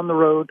 somewhere down the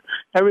road,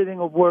 everything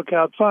will work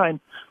out fine.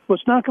 Well,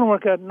 it's not going to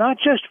work out, not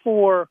just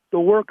for the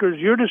workers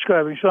you're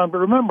describing, Sean, but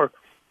remember,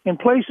 in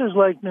places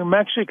like New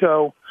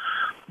Mexico,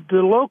 the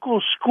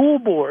local school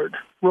board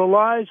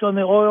relies on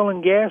the oil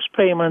and gas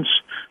payments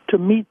to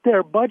meet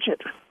their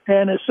budget.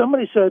 And as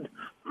somebody said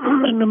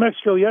in New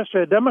Mexico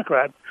yesterday, a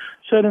Democrat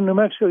said in New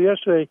Mexico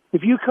yesterday,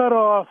 if you cut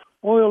off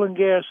oil and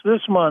gas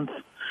this month,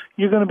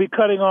 you're going to be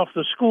cutting off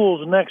the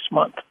schools next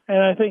month.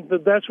 And I think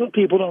that that's what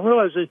people don't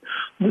realize.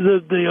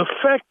 The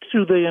effect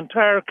to the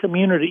entire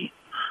community,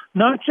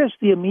 not just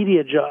the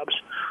immediate jobs,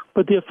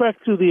 but the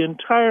effect to the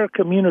entire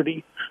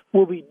community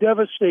will be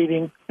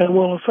devastating and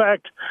will, in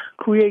fact,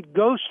 create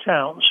ghost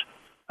towns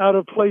out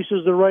of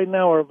places that right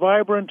now are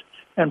vibrant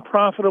and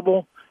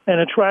profitable and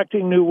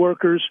attracting new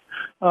workers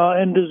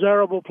and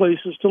desirable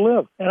places to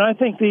live. And I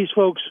think these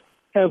folks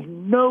have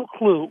no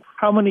clue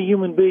how many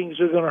human beings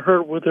are going to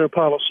hurt with their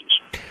policies.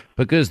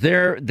 Because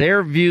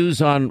their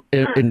views on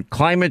in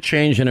climate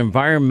change and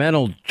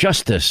environmental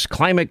justice,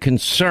 climate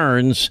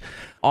concerns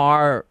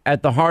are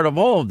at the heart of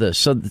all of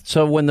this.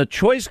 So when the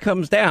choice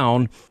comes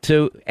down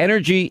to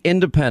energy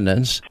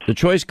independence, the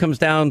choice comes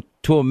down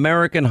to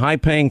American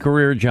high-paying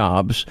career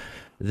jobs,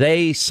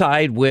 they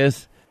side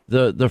with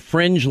the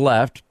fringe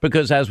left,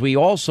 because as we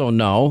also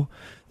know,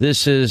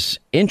 this is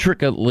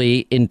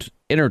intricately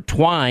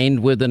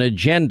intertwined with an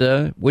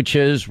agenda, which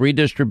is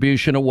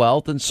redistribution of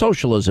wealth and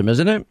socialism,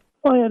 isn't it?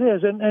 Well, it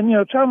is. And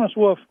Thomas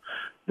Wolfe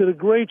did a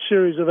great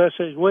series of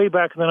essays way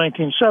back in the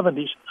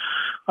 1970s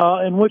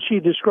in which he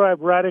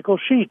described radical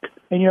chic.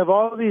 And you have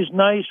all of these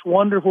nice,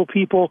 wonderful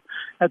people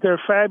at their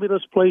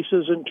fabulous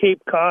places in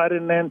Cape Cod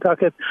and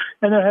Nantucket,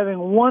 and they're having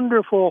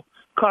wonderful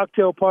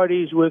cocktail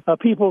parties with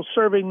people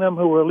serving them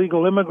who are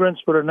illegal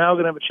immigrants but are now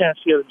going to have a chance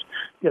to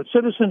get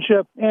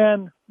citizenship.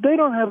 And they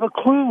don't have a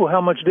clue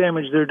how much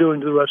damage they're doing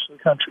to the rest of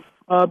the country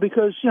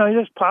because, you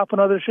just pop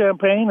another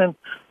champagne and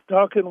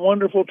talk in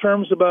wonderful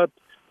terms about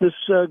this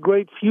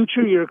great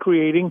future you're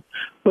creating,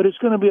 but it's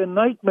going to be a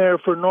nightmare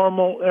for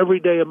normal,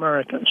 everyday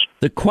Americans.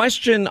 The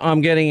question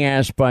I'm getting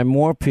asked by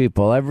more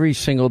people every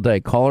single day,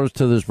 callers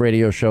to this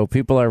radio show,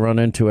 people I run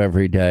into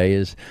every day,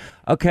 is,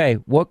 okay,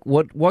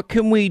 what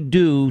can we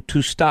do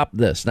to stop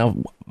this? Now,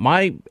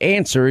 my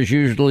answer is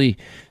usually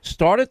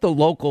start at the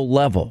local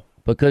level,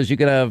 because you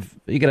could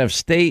have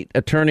state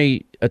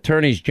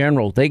attorneys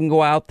general. They can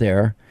go out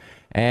there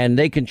and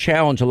they can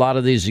challenge a lot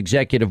of these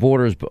executive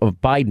orders of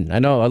Biden. I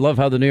love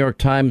how the New York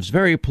Times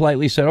very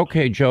politely said,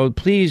 okay, Joe,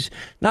 please,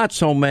 not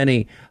so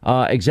many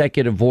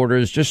executive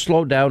orders. Just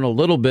slow down a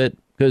little bit,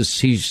 because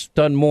he's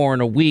done more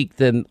in a week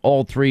than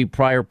all three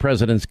prior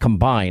presidents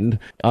combined.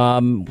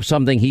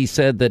 Something he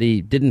said that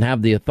he didn't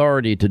have the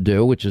authority to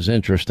do, which is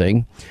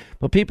interesting.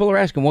 But people are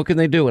asking, what can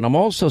they do? And I'm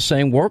also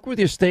saying, work with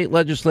your state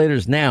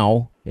legislators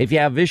now if you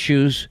have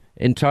issues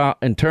in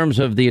terms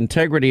of the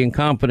integrity and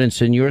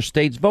competence in your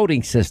state's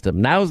voting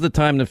system. Now's the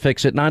time to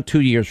fix it, not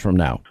 2 years from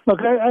now. Look,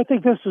 I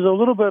think this is a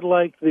little bit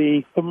like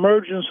the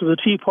emergence of the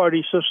Tea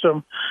Party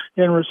system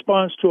in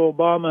response to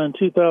Obama in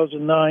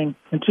 2009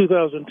 and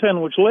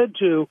 2010, which led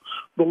to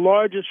the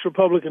largest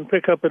Republican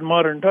pickup in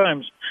modern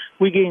times.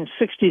 We gained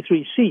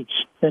 63 seats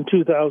in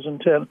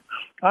 2010.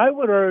 I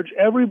would urge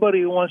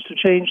everybody who wants to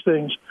change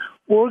things,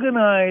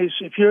 organize.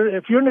 If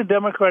you're in a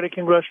Democratic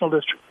congressional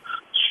district,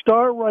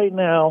 start right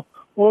now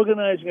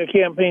organizing a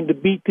campaign to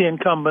beat the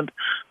incumbent,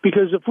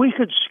 because if we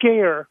could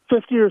scare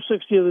 50 or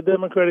 60 of the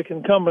Democratic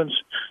incumbents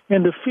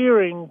into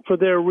fearing for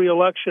their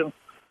reelection,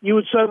 you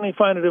would suddenly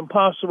find it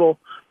impossible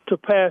to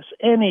pass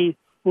any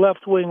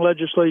left-wing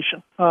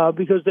legislation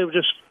because they would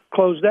just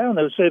close down.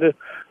 They would say to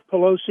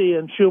Pelosi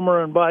and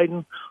Schumer and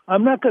Biden.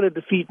 I'm not going to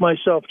defeat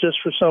myself just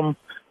for some,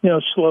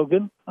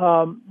 slogan.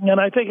 And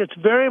I think it's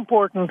very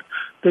important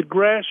that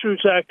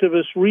grassroots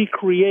activists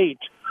recreate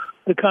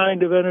the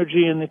kind of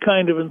energy and the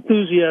kind of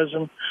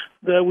enthusiasm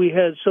that we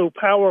had so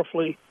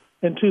powerfully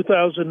in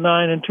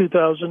 2009 and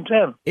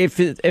 2010.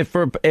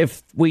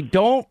 If we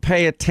don't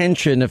pay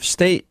attention,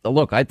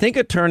 I think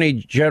Attorney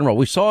General,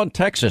 we saw in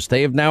Texas,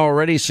 they have now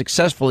already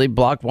successfully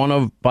blocked one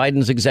of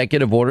Biden's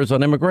executive orders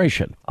on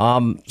immigration.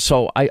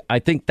 So I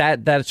think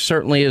that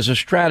certainly is a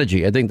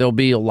strategy. I think there'll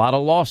be a lot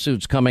of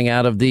lawsuits coming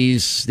out of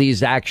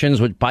these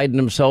actions, which Biden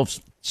himself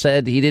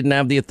said he didn't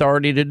have the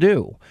authority to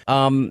do.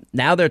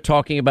 Now they're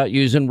talking about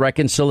using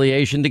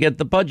reconciliation to get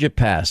the budget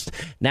passed.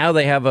 Now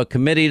they have a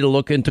committee to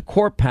look into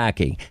court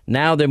packing.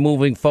 Now they're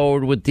moving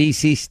forward with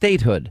D.C.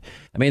 statehood.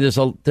 I mean, there's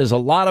a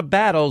lot of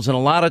battles and a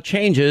lot of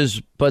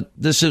changes, but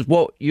this is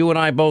what you and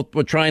I both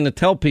were trying to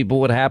tell people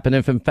would happen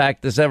if, in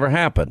fact, this ever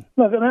happened.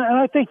 Look, and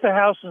I think the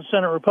House and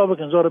Senate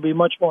Republicans ought to be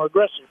much more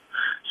aggressive.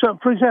 So,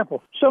 for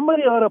example,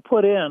 somebody ought to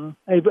put in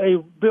a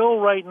bill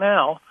right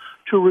now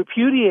to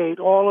repudiate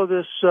all of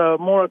this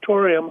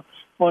moratorium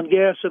on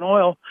gas and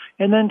oil,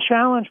 and then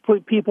challenge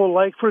people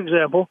like, for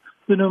example,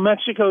 the New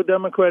Mexico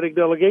Democratic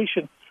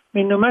delegation. I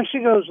mean, New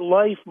Mexico's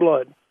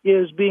lifeblood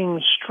is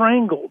being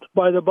strangled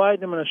by the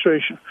Biden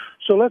administration.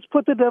 So let's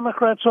put the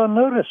Democrats on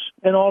notice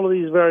in all of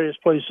these various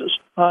places.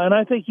 And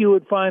I think you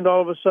would find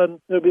all of a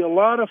sudden there'd be a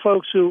lot of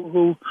folks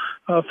who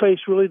face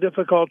really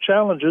difficult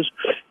challenges.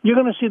 You're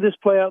going to see this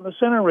play out in the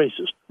Senate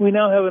races. We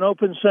now have an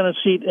open Senate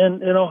seat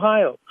in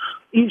Ohio.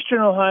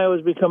 Eastern Ohio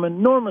has become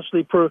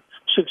enormously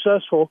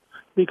successful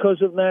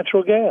because of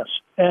natural gas.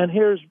 And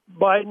here's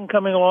Biden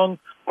coming along,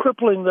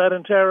 crippling that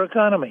entire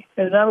economy.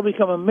 And that'll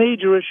become a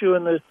major issue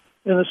in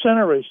the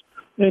Senate race.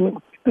 And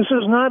this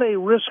is not a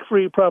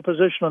risk-free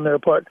proposition on their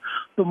part.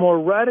 The more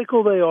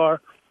radical they are,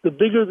 the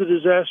bigger the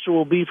disaster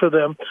will be for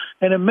them.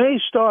 And it may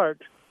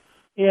start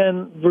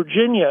in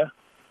Virginia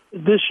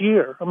this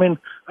year. I mean,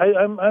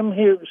 I'm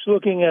here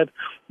looking at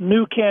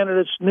new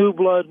candidates, new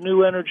blood,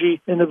 new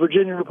energy in the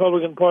Virginia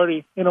Republican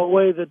Party in a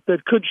way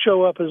that could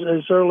show up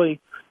as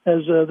early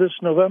as this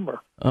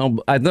November.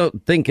 I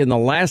don't think in the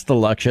last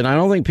election, I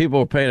don't think people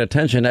were paying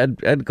attention.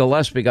 Ed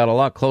Gillespie got a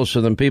lot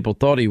closer than people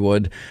thought he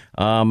would.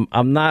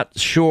 I'm not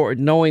sure,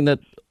 knowing that,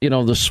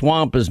 the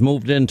swamp has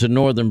moved into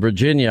Northern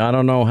Virginia. I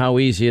don't know how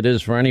easy it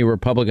is for any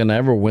Republican to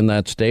ever win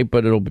that state,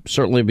 but it'll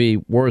certainly be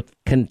worth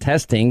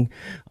contesting.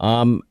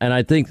 And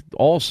I think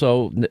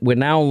also we're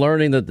now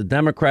learning that the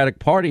Democratic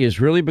Party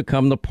has really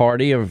become the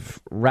party of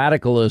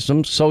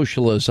radicalism,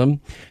 socialism,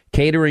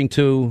 catering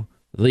to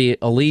the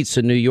elites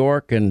in New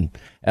York and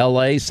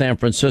L.A., San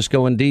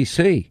Francisco, and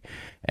D.C.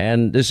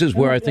 And this is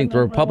where I think the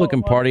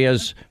Republican Party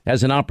has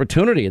an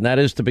opportunity, and that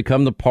is to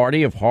become the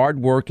party of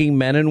hardworking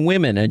men and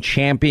women and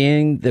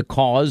championing the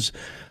cause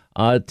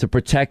to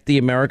protect the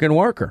American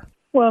worker.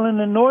 Well, and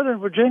in Northern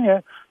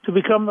Virginia, to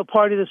become the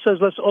party that says,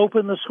 let's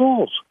open the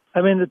schools.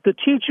 I mean, the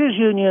teachers'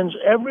 unions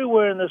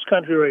everywhere in this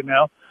country right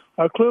now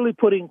are clearly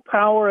putting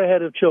power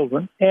ahead of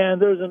children. And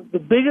there's the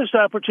biggest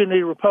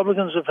opportunity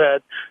Republicans have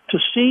had to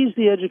seize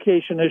the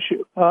education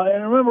issue.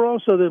 And remember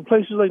also that in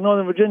places like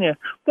Northern Virginia,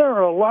 there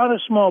are a lot of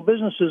small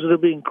businesses that are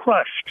being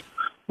crushed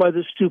by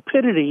the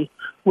stupidity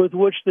with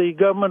which the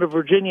government of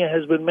Virginia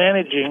has been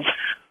managing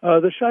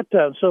the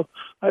shutdown. So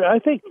I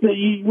think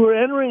that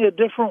we're entering a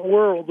different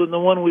world than the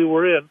one we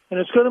were in. And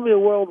it's going to be a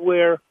world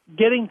where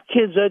getting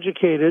kids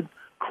educated,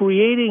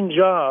 creating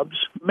jobs,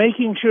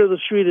 making sure the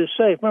street is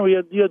safe. Remember,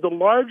 you had the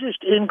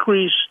largest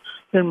increase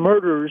in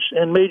murders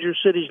in major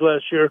cities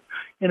last year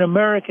in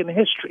American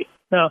history.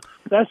 Now,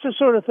 that's the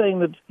sort of thing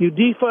that you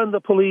defund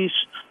the police,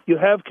 you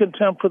have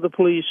contempt for the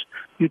police,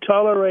 you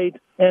tolerate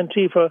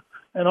Antifa,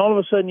 and all of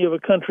a sudden you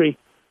have a country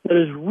that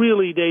is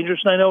really dangerous.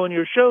 And I know in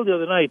your show the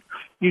other night,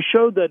 you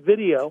showed that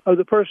video of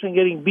the person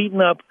getting beaten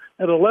up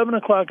at 11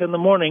 o'clock in the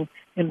morning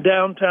in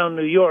downtown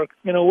New York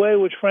in a way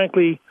which,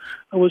 frankly,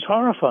 was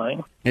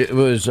horrifying. It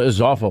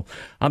was awful.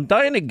 I'm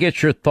dying to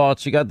get your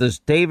thoughts. You got this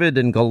David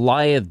and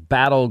Goliath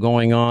battle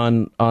going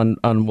on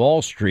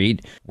Wall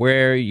Street,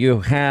 where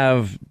you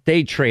have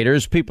day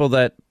traders, people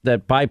that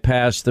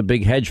bypass the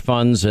big hedge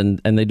funds and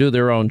they do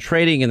their own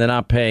trading, and they're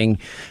not paying.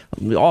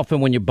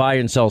 Often when you buy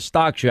and sell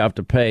stocks, you have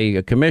to pay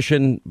a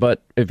commission.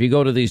 But if you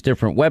go to these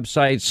different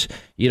websites,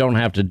 you don't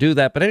have to do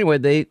that. But anyway,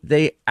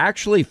 they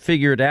actually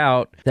figured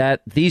out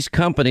that these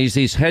companies,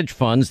 these hedge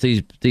funds,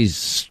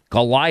 these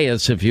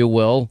Goliaths, if you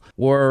will,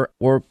 were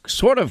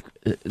sort of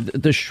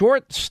the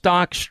short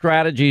stock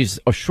strategies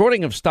or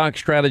shorting of stock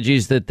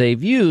strategies that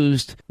they've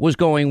used was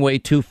going way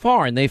too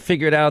far. And they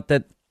figured out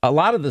that a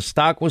lot of the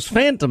stock was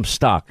phantom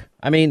stock.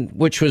 I mean,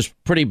 which was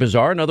pretty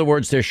bizarre. In other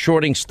words, they're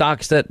shorting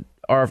stocks that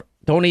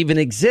don't even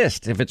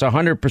exist. If it's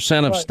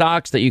 100% of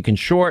stocks that you can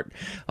short,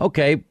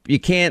 okay, you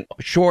can't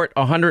short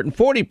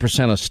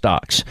 140% of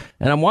stocks.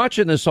 And I'm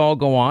watching this all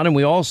go on, and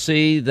we all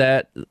see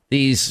that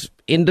these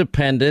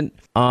independent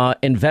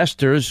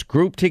investors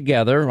group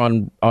together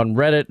on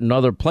Reddit and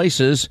other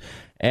places,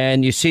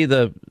 and you see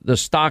the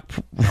stock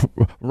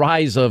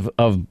rise of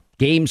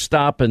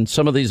GameStop and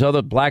some of these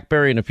other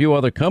BlackBerry and a few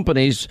other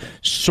companies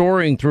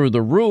soaring through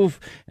the roof.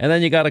 And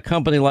then you got a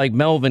company like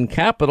Melvin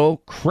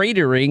Capital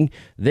cratering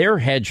their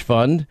hedge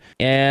fund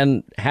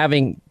and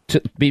having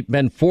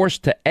been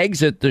forced to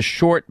exit the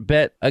short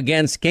bet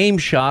against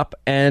GameStop,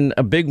 and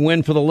a big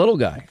win for the little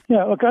guy.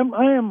 Yeah, look,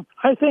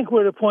 I think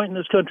we're at a point in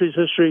this country's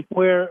history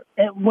where,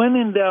 when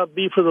in doubt,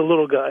 be for the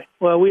little guy.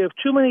 Well, we have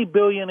too many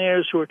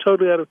billionaires who are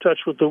totally out of touch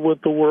with the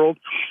world.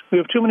 We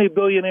have too many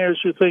billionaires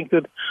who think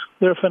that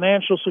their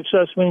financial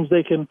success means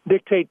they can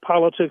dictate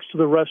politics to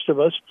the rest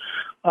of us.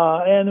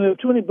 And we have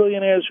too many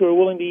billionaires who are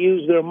willing to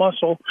use their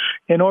muscle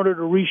in order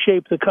to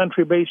reshape the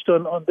country based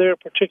on their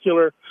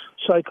particular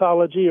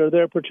psychology or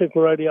their particular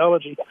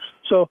ideology.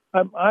 So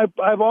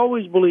I've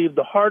always believed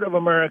the heart of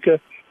America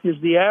is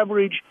the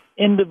average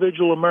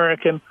individual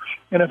American.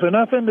 And if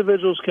enough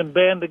individuals can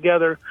band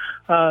together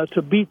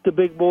to beat the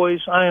big boys,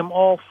 I am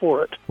all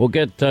for it. We'll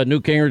get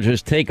Newt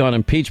Gingrich's take on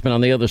impeachment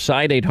on the other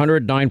side.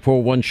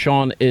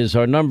 800-941-SEAN is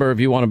our number if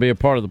you want to be a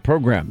part of the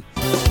program.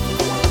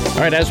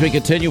 All right, as we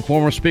continue,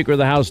 former Speaker of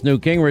the House,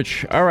 Newt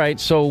Gingrich. All right,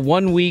 so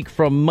 1 week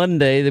from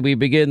Monday that we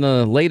begin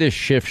the latest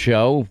shift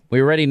show.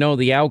 We already know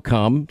the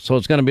outcome, so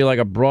it's going to be like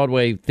a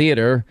Broadway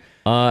theater,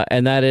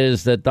 and that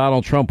is that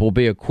Donald Trump will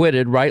be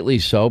acquitted, rightly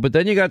so. But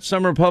then you got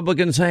some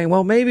Republicans saying,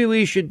 well, maybe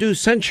we should do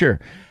censure.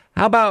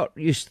 How about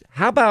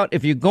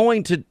if you're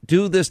going to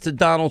do this to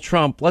Donald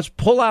Trump, let's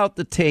pull out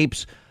the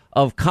tapes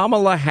of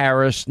Kamala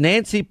Harris,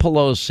 Nancy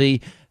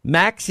Pelosi,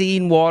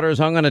 Maxine Waters,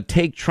 I'm going to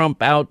take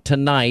Trump out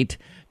tonight,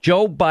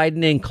 Joe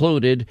Biden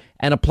included,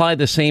 and apply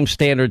the same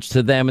standards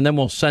to them, and then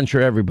we'll censure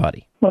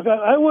everybody. Look,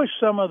 I wish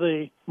some of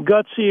the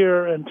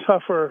gutsier and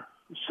tougher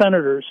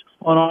senators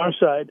on our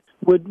side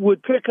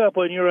would pick up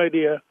on your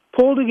idea,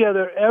 pull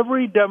together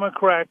every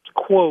Democrat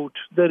quote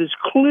that is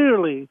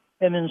clearly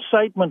an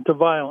incitement to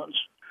violence,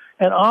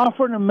 and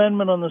offer an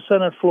amendment on the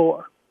Senate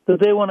floor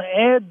that they want to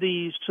add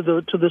these to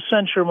the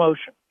censure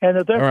motion, and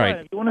that they're fine.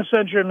 If you want to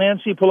censure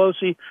Nancy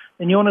Pelosi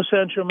and you want to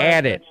censure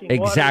add it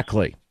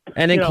exactly.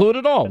 And include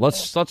it all.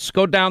 Let's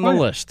go down the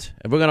list.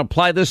 If we're going to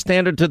apply this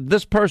standard to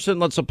this person,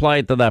 let's apply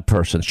it to that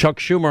person. Chuck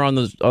Schumer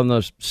on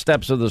the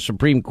steps of the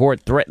Supreme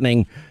Court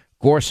threatening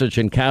Gorsuch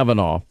and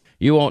Kavanaugh.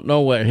 You won't know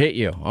what hit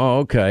you. Oh,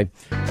 okay.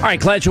 All right,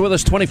 glad you're with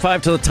us.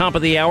 25 to the top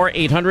of the hour.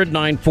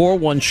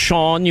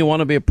 800-941-SEAN. You want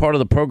to be a part of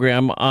the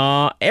program.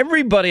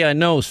 Everybody I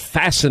know is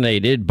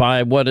fascinated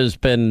by what has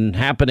been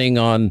happening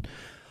on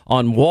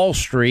Wall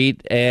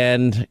Street.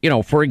 And,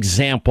 for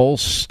example,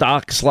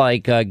 stocks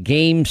like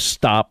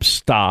GameStop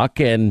stock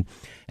and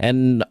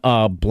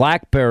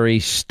BlackBerry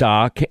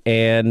stock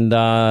and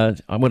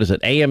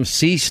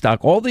AMC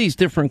stock, all these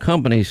different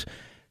companies,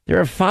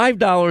 they're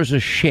 $5 a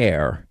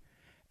share.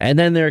 And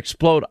then they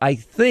explode. I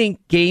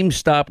think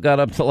GameStop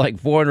got up to like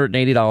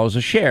 $480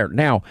 a share.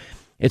 Now,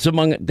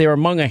 they're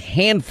among a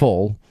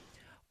handful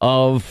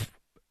of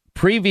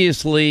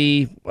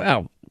previously,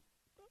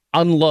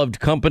 unloved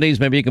companies,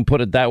 maybe you can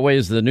put it that way,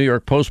 as the New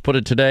York Post put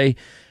it today.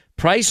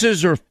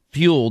 Prices are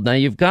fueled. Now,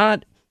 you've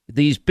got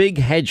these big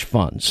hedge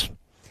funds,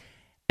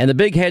 and the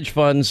big hedge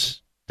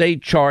funds, they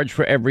charge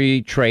for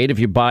every trade. If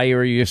you buy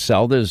or you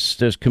sell,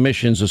 there's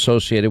commissions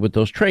associated with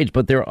those trades.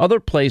 But there are other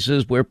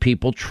places where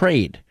people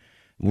trade.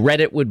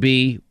 Reddit would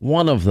be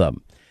one of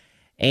them.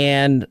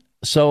 And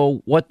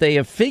so what they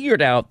have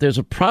figured out, there's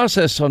a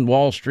process on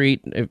Wall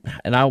Street,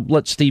 and I'll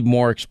let Steve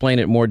Moore explain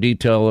it in more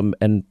detail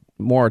and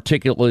more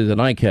articulately than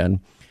I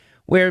can,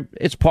 where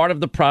it's part of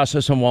the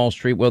process on Wall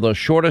Street where they'll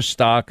short a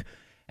stock,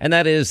 and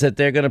that is that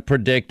they're going to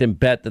predict and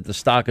bet that the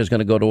stock is going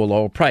to go to a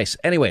lower price.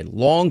 Anyway,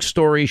 long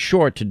story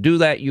short, to do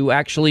that, you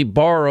actually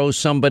borrow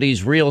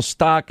somebody's real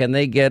stock and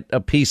they get a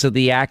piece of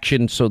the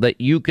action so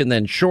that you can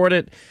then short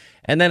it.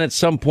 And then at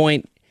some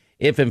point,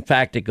 if in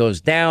fact it goes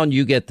down,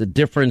 you get the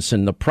difference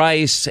in the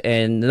price.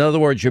 And in other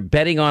words, you're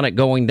betting on it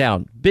going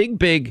down.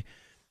 Big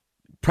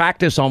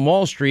practice on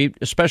Wall Street,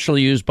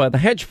 especially used by the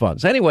hedge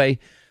funds. Anyway,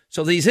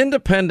 so these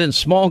independent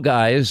small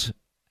guys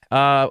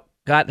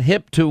got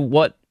hip to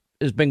what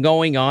has been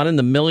going on in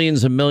the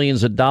millions and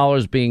millions of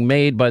dollars being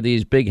made by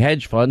these big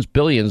hedge funds,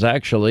 billions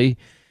actually,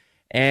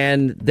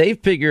 and they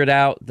figured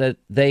out that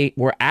they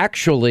were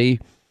actually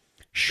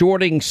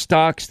shorting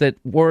stocks that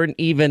weren't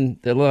even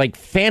like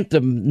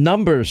phantom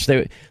numbers.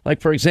 They, like,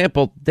 for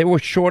example, they were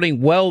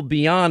shorting well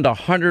beyond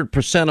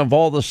 100% of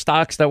all the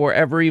stocks that were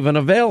ever even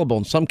available.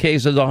 In some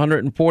cases,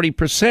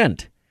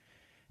 140%.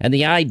 And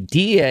the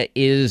idea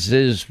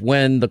is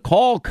when the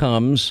call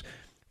comes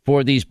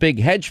for these big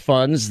hedge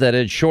funds that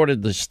had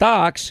shorted the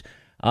stocks,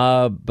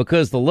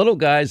 because the little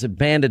guys have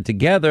banded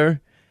together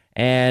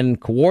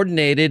and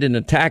coordinated an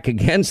attack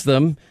against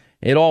them,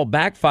 it all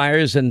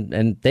backfires,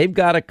 and they've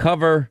got to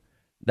cover.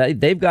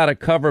 They've got to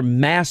cover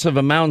massive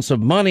amounts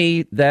of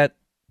money that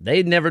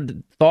they never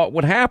thought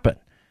would happen.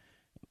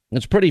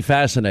 It's pretty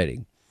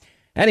fascinating.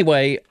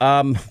 Anyway,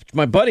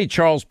 my buddy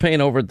Charles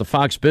Payne over at the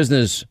Fox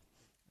Business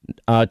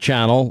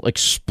channel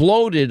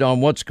exploded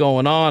on what's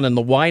going on and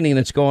the whining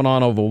that's going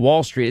on over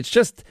Wall Street. It's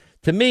just,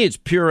 to me, it's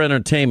pure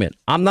entertainment.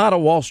 I'm not a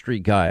Wall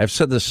Street guy. I've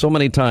said this so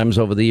many times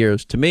over the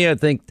years. To me, I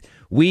think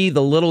we,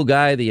 the little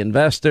guy, the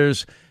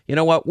investors, you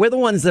know what? We're the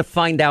ones that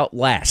find out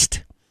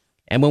last.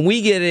 And when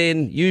we get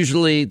in,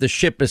 usually the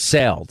ship has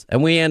sailed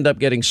and we end up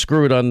getting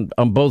screwed on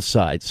both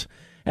sides.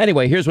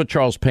 Anyway, here's what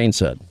Charles Payne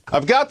said.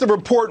 I've got the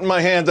report in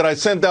my hand that I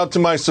sent out to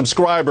my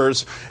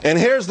subscribers, and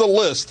here's the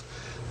list.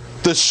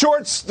 The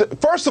shorts,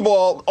 first of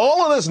all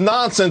of this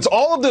nonsense,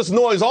 all of this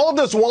noise, all of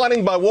this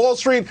whining by Wall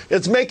Street,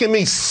 it's making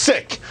me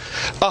sick.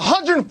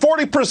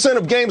 140%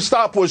 of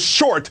GameStop was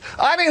short.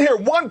 I didn't hear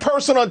one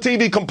person on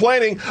TV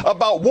complaining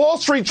about Wall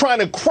Street trying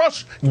to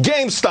crush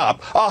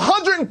GameStop.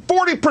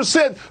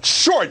 140%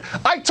 short.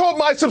 I told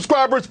my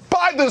subscribers,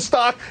 buy this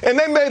stock, and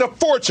they made a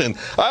fortune.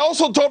 I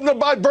also told them to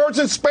buy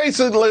Virgin Space,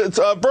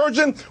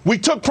 Virgin. We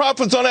took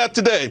profits on that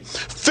today.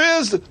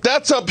 Fizz,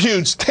 that's up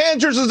huge.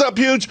 Tangers is up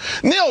huge.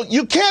 Neil,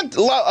 you can't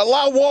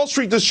allow Wall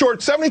Street to short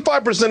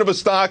 75% of a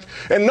stock,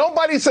 and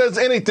nobody says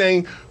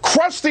anything,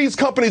 crush these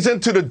companies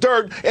into the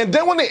dirt, and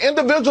then when the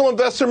individual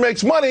investor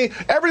makes money,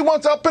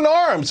 everyone's up in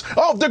arms.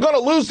 Oh, they're going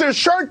to lose their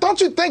shirt? Don't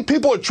you think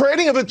people are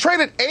trading? If it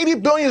traded 80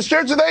 billion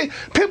shares today,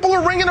 people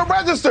are ringing the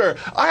register.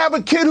 I have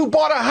a kid who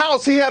bought a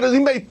house. He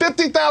made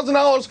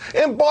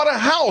 $50,000 and bought a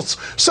house.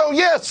 So,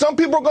 yes, some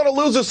people are going to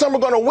lose and some are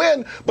going to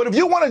win, but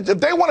if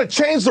they want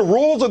to change the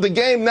rules of the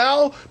game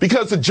now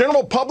because the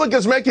general public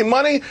is making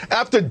money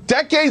after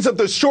decades of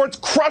the shorts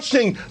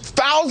crushing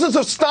thousands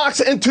of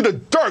stocks into the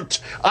dirt.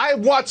 I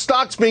have watched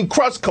stocks being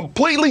crushed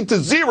completely to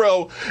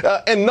zero,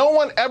 and no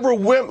one ever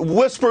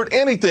whispered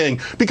anything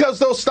because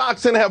those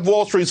stocks didn't have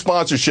Wall Street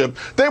sponsorship.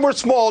 They were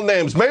small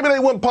names. Maybe they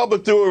went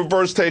public through a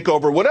reverse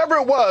takeover. Whatever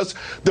it was,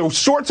 the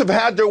shorts have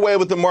had their way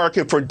with the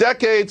market for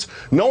decades.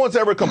 No one's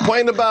ever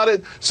complained about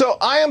it. So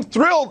I am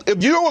thrilled.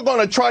 If you were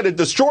going to try to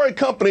destroy a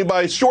company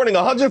by shorting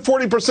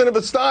 140% of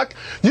its stock,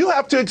 you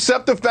have to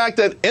accept the fact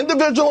that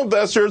individual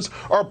investors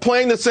are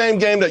playing the same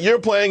game that you're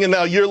playing, and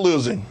now you're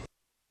losing.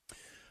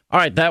 All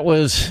right, that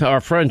was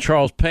our friend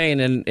Charles Payne,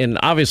 and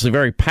obviously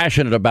very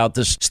passionate about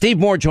this. Steve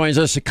Moore joins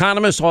us,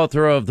 economist,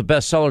 author of the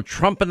bestseller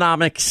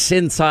Trumponomics,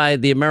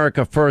 Inside the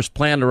America First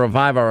Plan to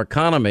Revive Our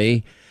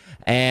Economy.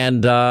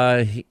 And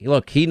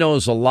look, he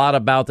knows a lot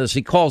about this.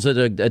 He calls it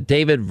a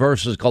David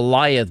versus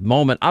Goliath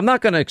moment. I'm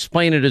not going to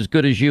explain it as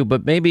good as you,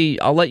 but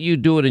maybe I'll let you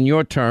do it in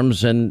your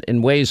terms and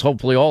in ways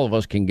hopefully all of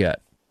us can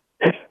get.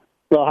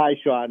 Well, hi,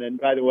 Sean. And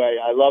by the way,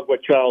 I love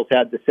what Charles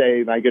had to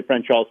say, my good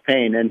friend Charles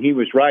Payne, and he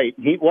was right.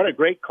 What a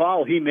great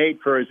call he made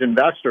for his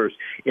investors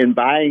in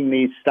buying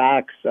these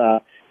stocks,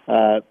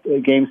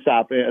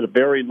 GameStop at a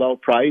very low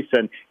price.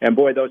 And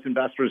boy, those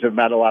investors have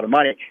made a lot of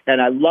money.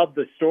 And I love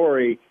the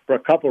story for a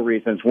couple of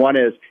reasons. One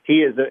is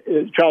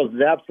Charles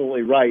is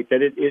absolutely right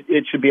that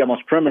it should be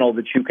almost criminal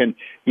that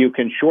you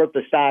can short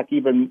the stock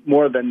even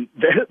more than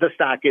the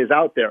stock is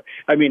out there.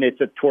 I mean, it's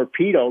a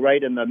torpedo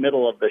right in the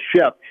middle of the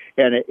ship,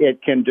 and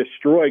it can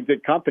destroy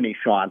good companies,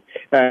 Sean.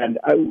 And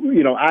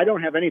I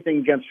don't have anything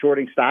against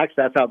shorting stocks.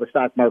 That's how the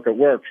stock market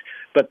works.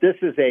 But this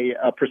is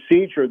a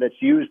procedure that's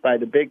used by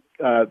the big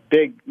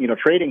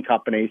trading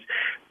companies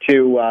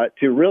to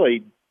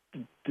really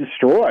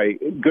destroy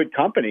good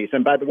companies.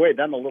 And by the way,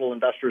 then the little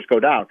investors go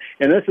down.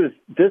 And this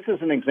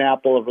is an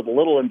example of the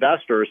little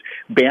investors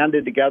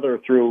banded together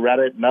through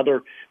Reddit and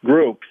other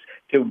groups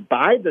to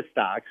buy the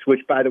stocks, which,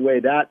 by the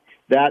way, that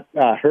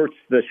hurts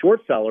the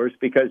short sellers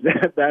because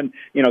then,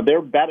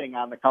 they're betting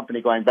on the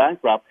company going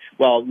bankrupt.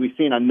 Well, we've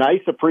seen a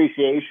nice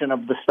appreciation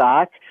of the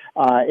stock.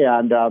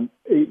 One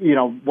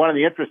of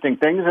the interesting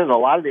things is a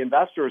lot of the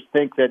investors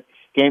think that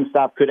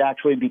GameStop could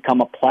actually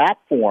become a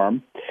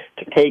platform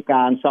to take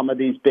on some of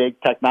these big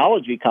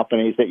technology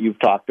companies that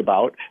you've talked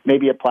about,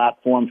 maybe a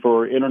platform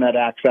for internet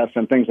access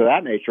and things of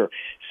that nature.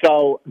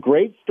 So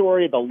great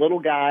story, the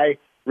little guy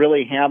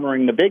really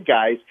hammering the big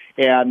guys,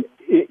 and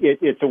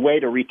it's a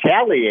way to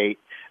retaliate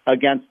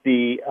against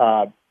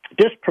the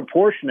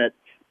disproportionate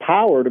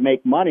power to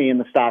make money in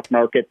the stock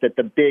market that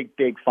the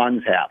big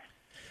funds have.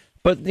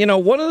 But,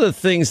 one of the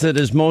things that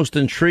is most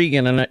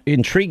intriguing,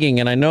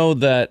 and I know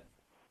that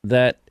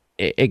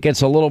it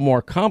gets a little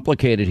more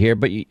complicated here,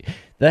 but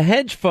the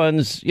hedge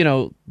funds,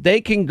 they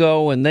can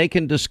go and they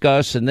can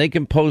discuss and they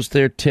can post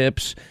their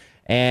tips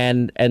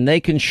and they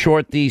can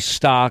short these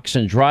stocks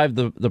and drive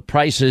the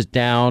prices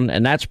down,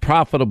 and that's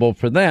profitable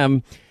for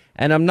them.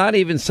 And I'm not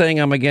even saying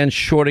I'm against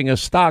shorting of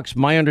stocks.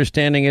 My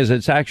understanding is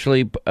it's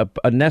actually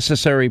a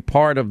necessary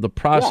part of the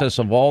process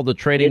of all the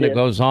trading that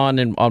goes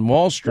on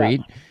Wall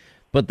Street. Yeah.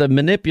 But the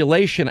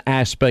manipulation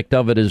aspect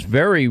of it is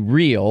very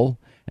real.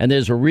 And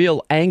there's a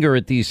real anger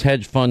at these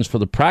hedge funds for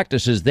the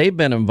practices they've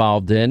been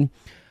involved in.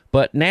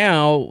 But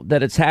now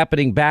that it's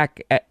happening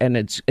back and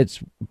it's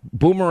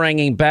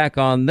boomeranging back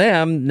on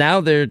them,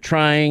 now they're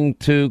trying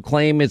to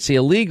claim it's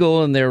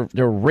illegal, and they're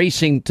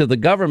racing to the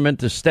government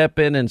to step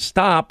in and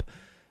stop,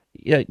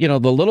 the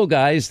little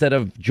guys that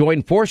have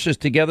joined forces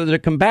together to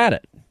combat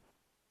it.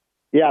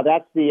 Yeah,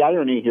 that's the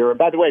irony here. And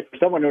by the way, for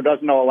someone who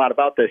doesn't know a lot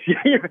about this,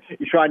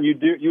 Sean,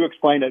 you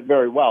explained it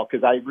very well,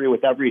 because I agree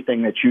with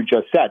everything that you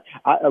just said.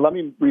 Let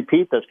me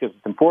repeat this because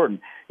it's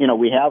important.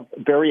 We have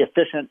very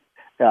efficient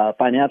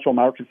financial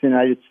markets in the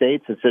United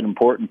States. It's an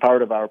important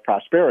part of our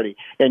prosperity.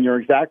 And you're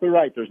exactly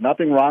right. There's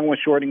nothing wrong with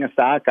shorting a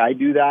stock. I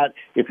do that.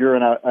 If you're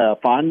in a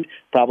fund,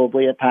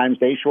 probably at times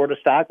they short a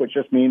stock, which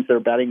just means they're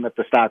betting that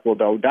the stock will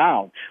go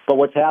down. But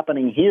what's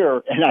happening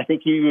here, and I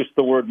think you used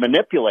the word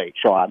manipulate,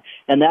 Sean,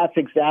 and that's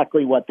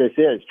exactly what this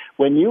is.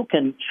 When you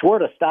can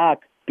short a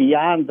stock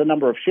beyond the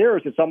number of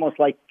shares, it's almost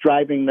like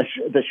driving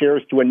the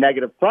shares to a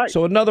negative price.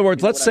 So in other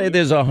words, let's say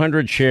there's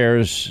 100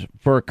 shares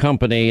for a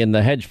company and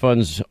the hedge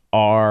funds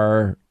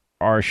are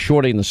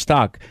shorting the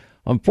stock.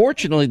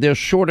 Unfortunately, they're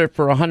shorted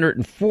for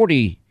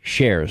 140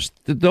 shares.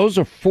 Those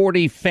are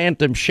 40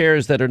 phantom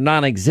shares that are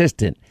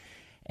non-existent.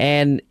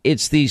 And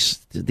it's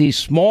these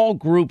small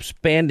groups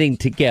banding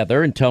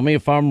together, and tell me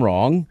if I'm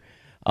wrong,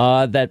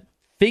 that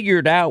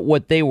figured out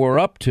what they were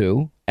up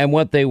to and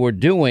what they were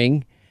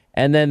doing.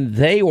 And then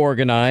they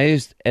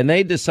organized and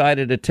they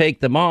decided to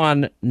take them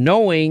on,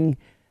 knowing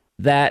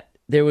that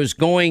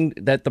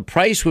that the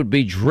price would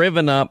be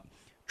driven up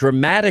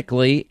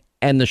dramatically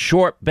and the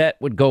short bet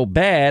would go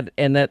bad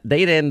and that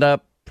they'd end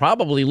up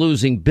probably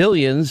losing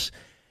billions.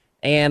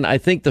 And I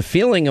think the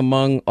feeling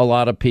among a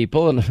lot of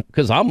people, and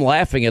because I'm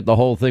laughing at the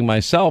whole thing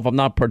myself, I'm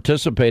not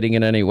participating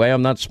in any way.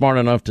 I'm not smart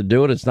enough to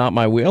do it. It's not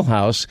my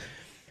wheelhouse.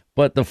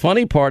 But the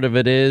funny part of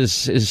it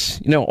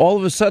is, all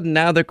of a sudden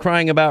now they're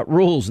crying about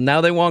rules. Now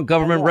they want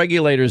government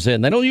regulators in.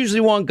 They don't usually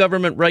want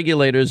government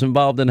regulators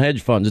involved in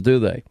hedge funds, do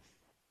they?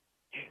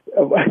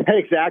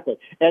 Exactly.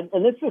 And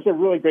this is a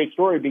really great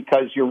story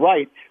because you're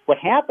right. What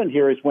happened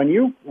here is when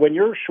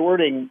you're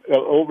shorting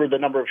over the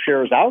number of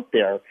shares out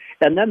there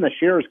and then the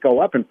shares go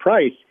up in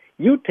price,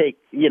 you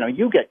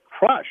get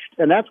crushed.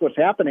 And that's what's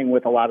happening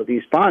with a lot of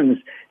these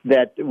funds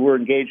that were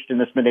engaged in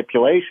this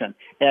manipulation.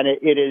 And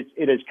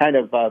it is kind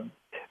of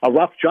a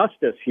rough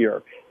justice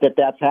here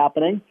that's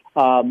happening.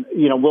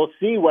 We'll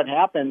see what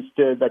happens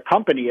to the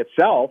company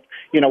itself,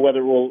 whether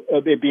it will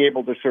be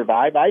able to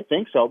survive. I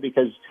think so,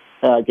 because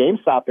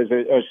GameStop is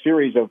a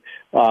series of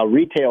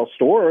retail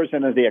stores,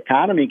 and as the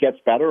economy gets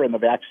better and the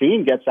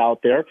vaccine gets out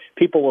there,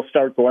 people will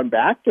start going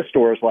back to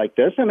stores like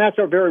this, and that's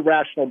a very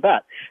rational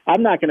bet.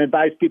 I'm not going to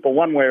advise people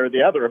one way or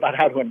the other about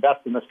how to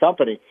invest in this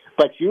company,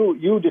 but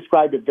you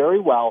described it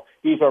very well.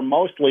 These are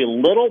mostly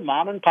little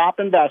mom-and-pop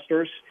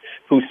investors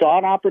who saw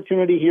an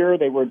opportunity here.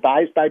 They were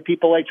advised by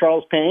people like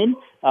Charles Payne,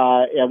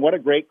 and what a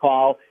great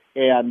call.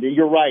 And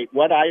you're right.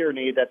 What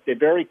irony that the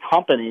very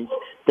companies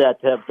that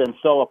have been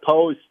so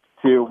opposed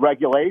to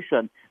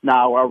regulation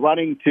now are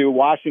running to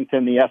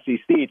Washington, the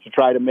SEC, to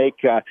try to make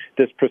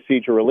this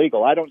procedure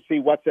illegal. I don't see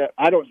what's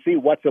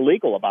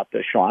illegal about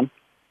this, Sean.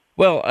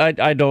 Well,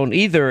 I don't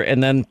either.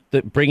 And then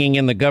bringing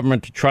in the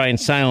government to try and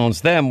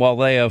silence them while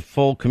they have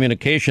full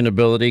communication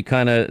ability,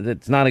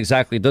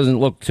 doesn't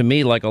look to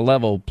me like a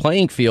level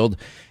playing field.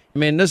 I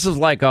mean, this is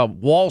like a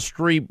Wall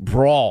Street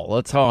brawl.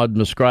 That's how I'm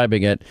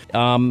describing it.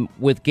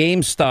 With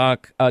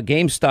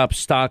GameStop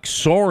stock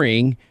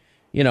soaring,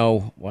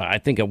 I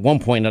think at one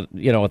point,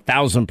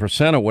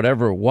 1,000% or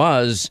whatever it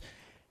was.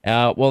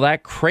 That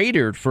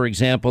cratered, for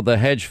example, the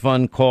hedge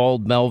fund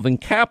called Melvin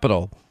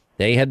Capital.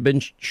 They had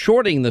been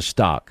shorting the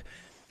stock.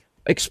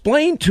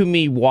 Explain to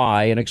me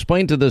why, and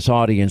explain to this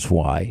audience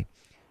why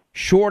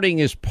shorting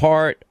is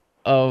part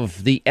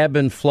of the ebb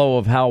and flow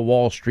of how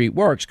Wall Street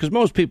works. Because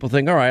most people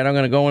think, all right, I'm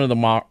going to go into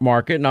the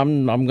market and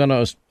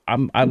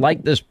I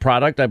like this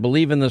product. I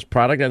believe in this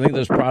product. I think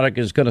this product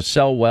is going to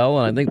sell well,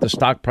 and I think the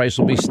stock price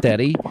will be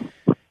steady.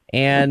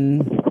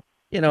 And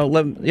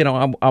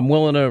I'm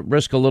willing to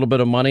risk a little bit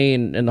of money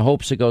in the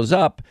hopes it goes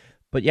up.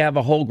 But you have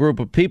a whole group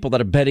of people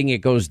that are betting it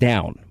goes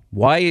down.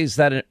 Why is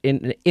that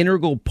an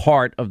integral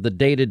part of the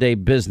day-to-day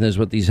business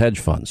with these hedge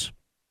funds?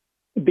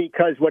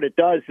 Because what it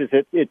does is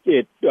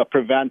it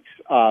prevents,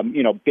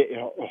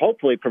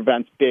 hopefully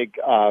prevents big,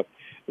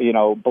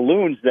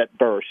 balloons that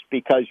burst,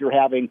 because you're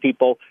having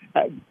people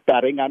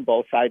betting on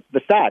both sides of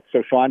the stock.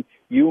 So, Sean,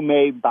 you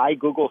may buy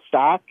Google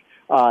stock.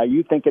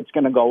 You think it's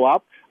going to go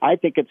up. I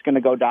think it's going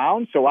to go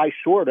down, so I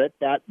short it.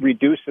 That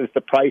reduces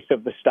the price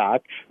of the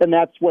stock, and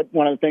that's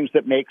one of the things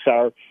that makes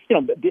our,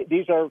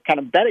 these are kind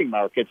of betting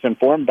markets,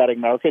 informed betting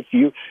markets.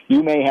 You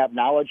may have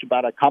knowledge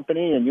about a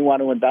company and you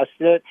want to invest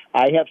in it.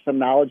 I have some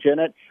knowledge in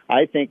it.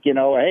 I think,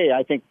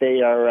 I think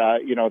they are,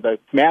 the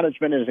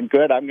management isn't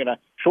good. I'm going to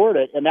short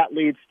it, and that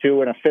leads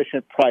to an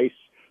efficient price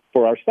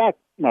for our stock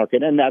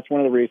market, and that's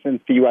one of the reasons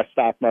the U.S.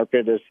 stock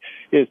market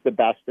is the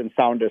best and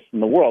soundest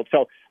in the world.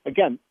 So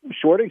again,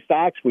 shorting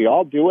stocks, we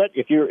all do it.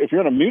 If you're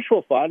in a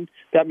mutual fund,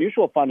 that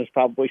mutual fund is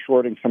probably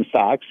shorting some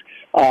stocks.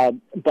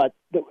 But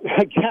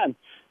again,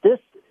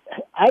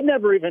 I've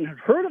never even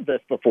heard of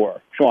this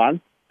before,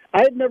 Sean.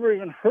 I had never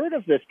even heard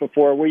of this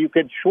before, where you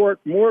could short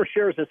more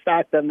shares of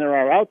stock than there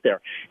are out there,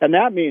 and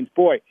that means,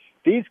 boy,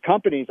 these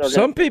companies are.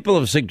 Some people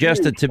have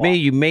suggested to me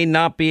you may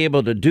not be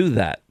able to do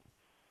that.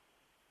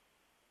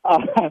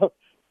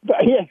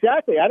 Yeah,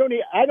 exactly. I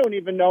don't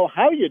even know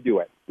how you do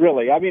it,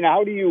 really. I mean,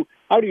 how do you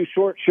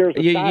short shares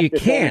of stock? You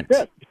can't.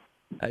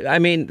 I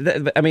mean,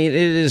 it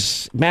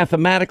is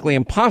mathematically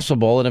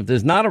impossible, and if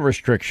there's not a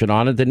restriction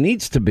on it, there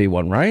needs to be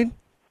one, right?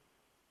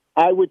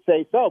 I would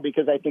say so,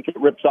 because I think it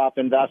rips off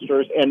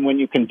investors. And when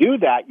you can do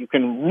that, you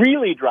can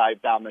really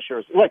drive down the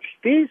shares. Look,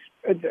 these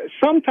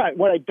sometimes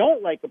what I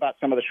don't like about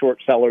some of the short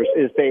sellers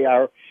is they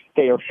are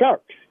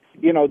sharks.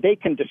 You know, they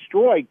can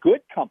destroy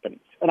good companies.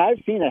 And I've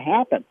seen it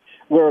happen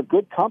where a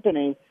good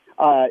company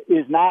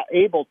is not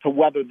able to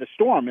weather the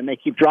storm, and they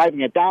keep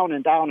driving it down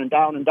and down and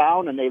down and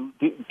down, and they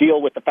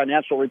deal with the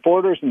financial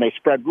reporters, and they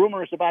spread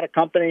rumors about a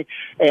company,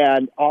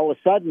 and all of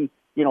a sudden,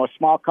 you know, a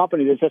small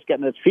company that's just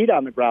getting its feet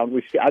on the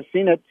ground. I've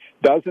seen it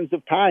dozens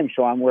of times,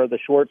 Sean, where the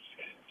short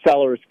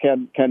sellers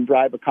can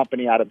drive a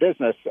company out of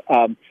business.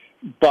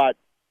 But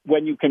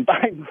when you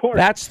combine more,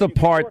 that's the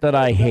part that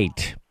I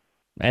hate.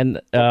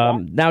 And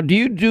now, do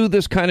you do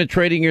this kind of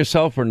trading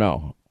yourself or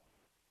no?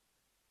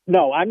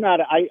 No, I'm not.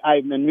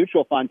 I'm in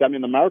mutual funds. I'm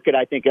in the market.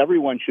 I think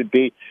everyone should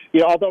be.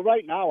 You know, although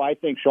right now, I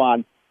think,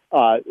 Sean,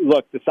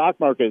 look, the stock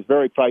market is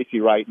very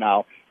pricey right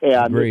now,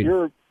 and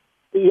Agreed.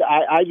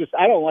 I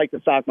don't like the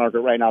stock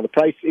market right now. The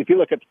price, if you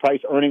look at the price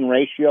earning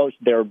ratios,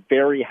 they're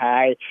very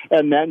high.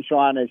 And then,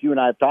 Sean, as you and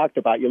I have talked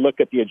about, you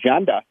look at the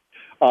agenda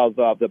of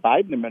the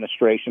Biden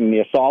administration, the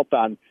assault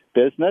on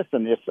business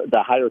and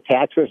the higher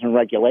taxes and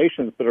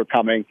regulations that are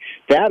coming.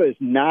 That is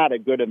not a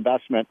good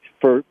investment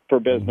for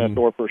business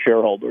or for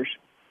shareholders.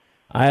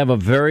 I have a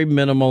very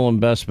minimal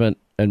investment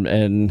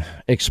and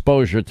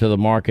exposure to the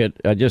market.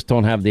 I just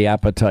don't have the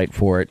appetite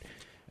for it.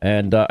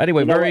 And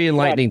anyway, very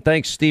enlightening.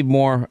 Thanks, Steve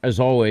Moore, as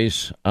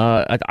always.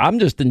 I'm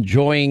just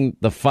enjoying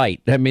the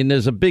fight. I mean,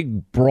 there's a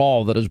big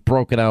brawl that has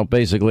broken out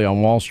basically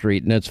on Wall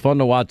Street, and it's fun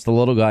to watch the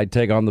little guy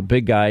take on the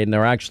big guy, and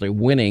they're actually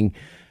winning.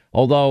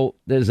 Although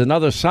there's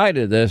another side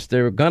of this.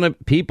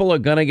 People are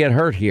gonna get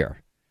hurt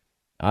here.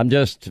 I'm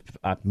just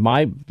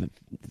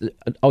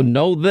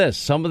know this.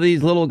 Some of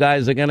these little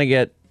guys are gonna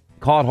get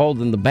caught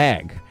holding the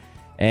bag.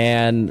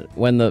 And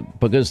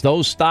because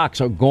those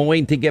stocks are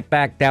going to get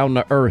back down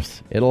to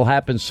earth, it'll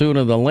happen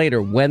sooner than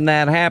later. When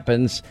that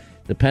happens,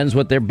 depends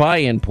what their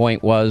buy-in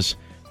point was.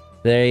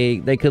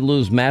 They could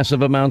lose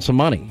massive amounts of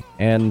money,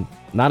 and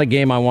not a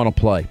game I want to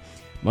play.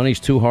 Money's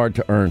too hard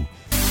to earn.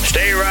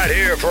 Stay right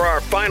here for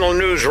our final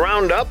news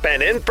roundup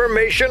and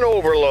information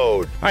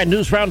overload. All right,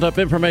 news roundup,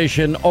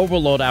 information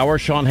overload hour.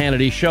 Sean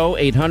Hannity Show,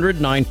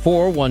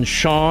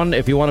 800-941-SEAN.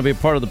 If you want to be a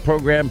part of the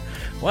program,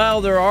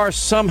 well, there are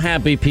some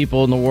happy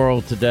people in the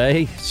world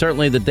today.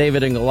 Certainly the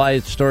David and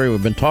Goliath story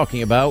we've been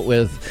talking about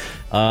with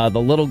the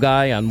little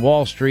guy on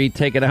Wall Street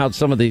taking out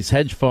some of these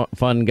hedge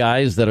fund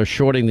guys that are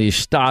shorting these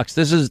stocks.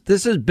 This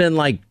has been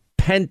like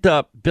pent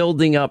up,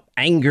 building up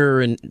anger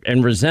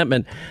and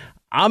resentment.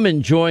 I'm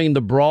enjoying the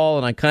brawl,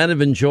 and I kind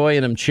of enjoy,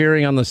 and I'm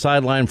cheering on the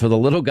sideline for the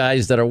little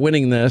guys that are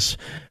winning this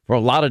for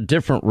a lot of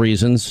different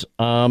reasons.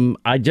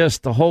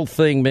 The whole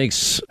thing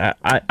makes,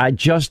 I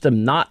just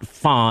am not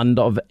fond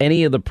of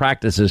any of the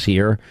practices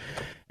here.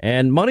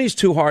 And money's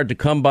too hard to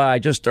come by. I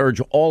just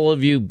urge all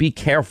of you, be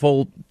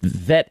careful,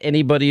 vet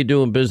anybody you're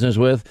doing business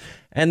with,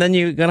 and then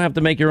you're going to have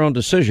to make your own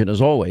decision,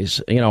 as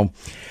always, you know.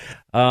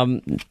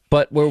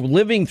 But we're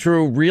living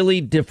through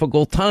really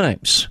difficult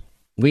times.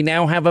 We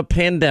now have a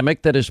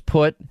pandemic that has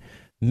put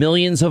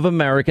millions of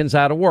Americans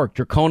out of work.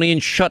 Draconian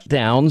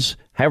shutdowns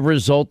have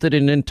resulted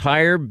in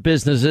entire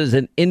businesses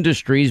and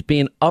industries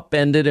being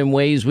upended in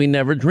ways we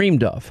never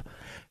dreamed of,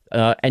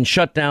 and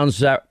shutdowns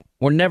that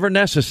were never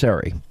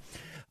necessary.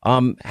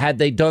 Had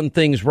they done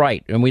things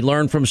right, and we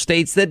learned from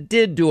states that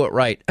did do it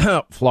right,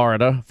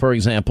 Florida, for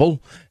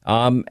example,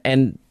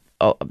 and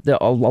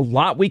a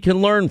lot we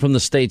can learn from the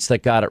states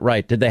that got it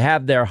right. Did they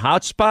have their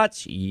hot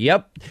spots?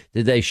 Yep.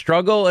 Did they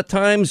struggle at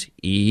times?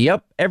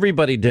 Yep.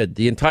 Everybody did.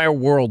 The entire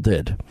world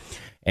did.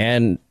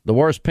 And the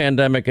worst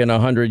pandemic in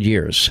 100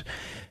 years.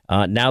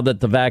 Now that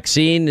the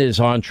vaccine is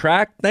on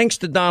track, thanks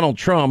to Donald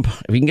Trump,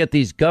 if we can get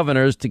these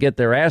governors to get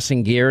their ass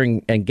in gear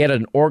and get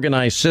an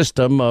organized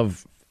system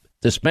of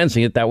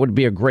dispensing it, that would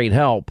be a great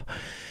help.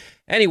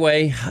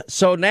 Anyway,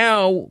 so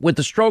now with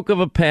the stroke of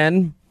a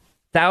pen,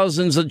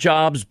 thousands of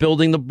jobs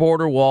building the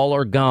border wall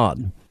are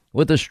gone.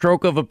 With the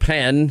stroke of a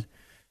pen,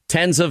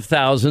 tens of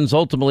thousands,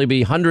 ultimately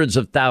be hundreds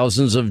of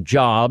thousands of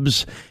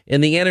jobs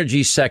in the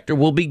energy sector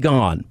will be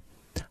gone.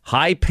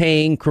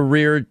 High-paying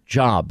career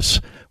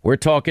jobs. We're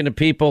talking to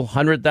people,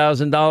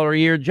 $100,000 a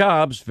year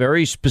jobs,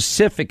 very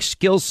specific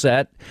skill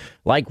set,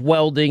 like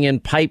welding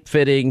and pipe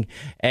fitting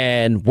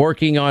and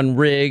working on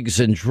rigs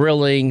and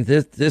drilling.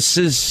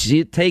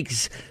 It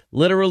takes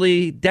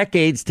literally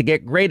decades to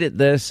get great at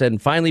this,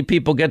 and finally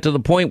people get to the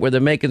point where they're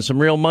making some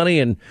real money,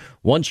 and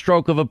one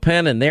stroke of a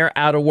pen and they're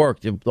out of work.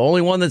 The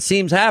only one that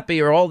seems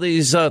happy are all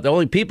these, the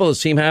only people that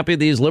seem happy are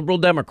these liberal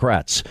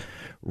Democrats,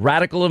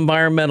 radical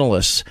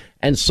environmentalists,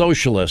 and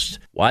socialists.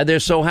 Why they're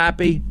so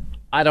happy,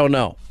 I don't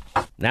know.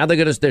 Now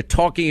they're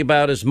talking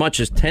about as much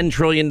as $10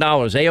 trillion.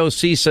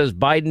 AOC says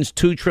Biden's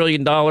 $2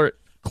 trillion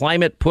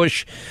climate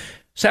push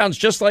sounds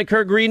just like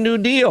her Green New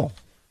Deal.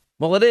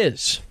 Well, it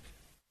is.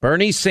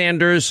 Bernie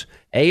Sanders,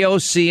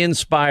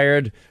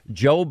 AOC-inspired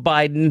Joe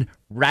Biden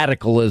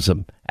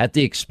radicalism at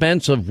the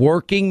expense of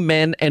working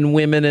men and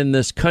women in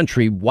this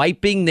country,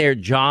 wiping their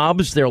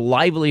jobs, their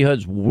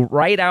livelihoods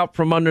right out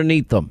from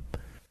underneath them.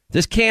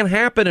 This can't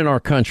happen in our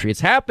country.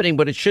 It's happening,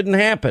 but it shouldn't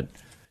happen.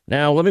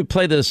 Now, let me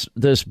play this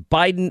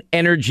Biden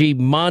energy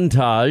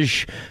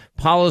montage.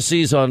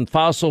 Policies on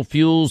fossil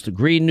fuels, the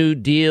Green New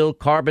Deal,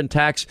 carbon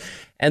tax,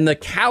 and the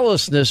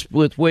callousness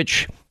with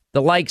which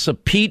the likes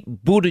of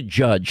Pete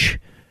Buttigieg.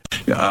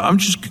 I'm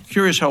just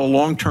curious how a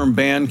long-term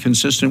ban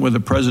consistent with the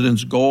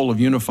president's goal of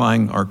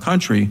unifying our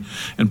country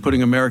and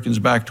putting Americans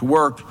back to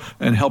work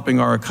and helping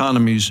our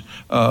economies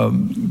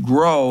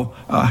grow,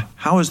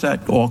 how is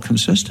that all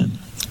consistent?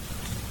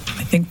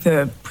 I think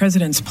the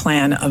president's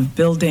plan of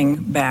building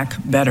back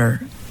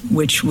better,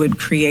 which would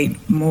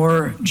create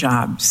more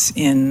jobs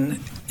in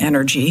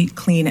energy,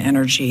 clean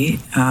energy,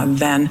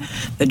 than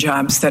the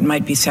jobs that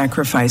might be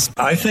sacrificed.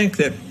 I think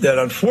that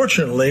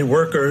unfortunately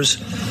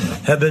workers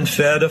have been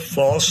fed a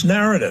false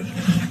narrative.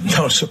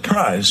 No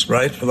surprise,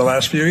 right? For the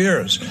last few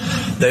years,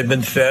 they've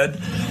been fed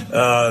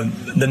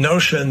the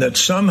notion that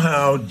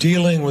somehow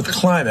dealing with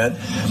climate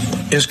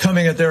is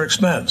coming at their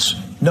expense.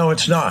 No,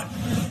 it's not.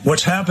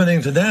 What's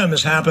happening to them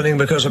is happening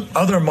because of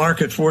other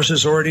market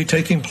forces already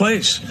taking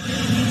place.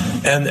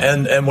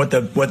 And what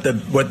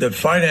the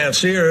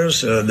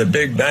financiers, the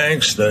big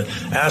banks, the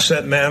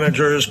asset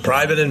managers,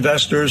 private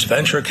investors,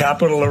 venture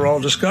capital are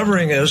all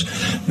discovering is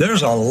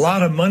there's a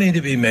lot of money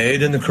to be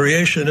made in the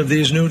creation of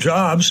these new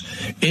jobs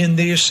in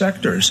these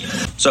sectors.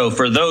 So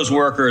for those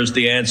workers,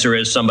 the answer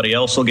is somebody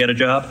else will get a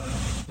job?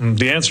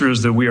 The answer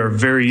is that we are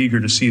very eager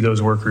to see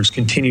those workers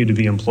continue to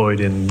be employed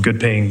in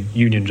good-paying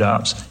union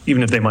jobs,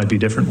 even if they might be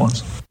different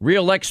ones.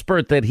 Real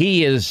expert that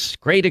he is.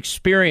 Great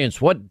experience.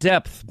 What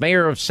depth?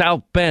 Mayor of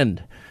South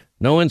Bend.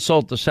 No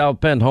insult to South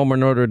Bend, home of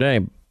Notre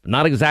Dame.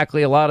 Not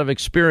exactly a lot of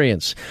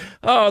experience.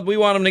 Oh, we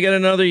want him to get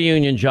another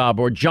union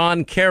job. Or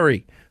John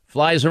Kerry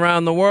flies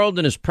around the world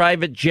in his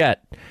private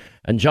jet.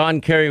 And John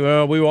Kerry,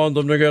 well, we want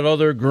them to get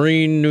other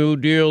Green New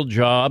Deal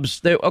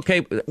jobs.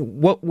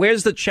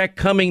 Where's the check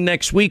coming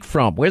next week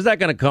from? Where's that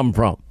going to come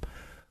from?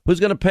 Who's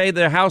going to pay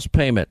their house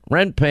payment,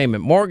 rent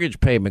payment,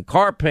 mortgage payment,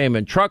 car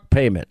payment, truck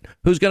payment?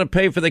 Who's going to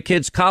pay for the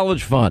kids'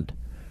 college fund?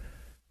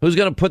 Who's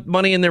going to put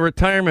money in their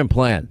retirement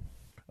plan?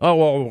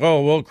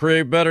 We'll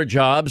create better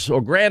jobs. Or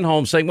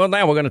Granholm saying, well,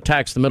 now we're going to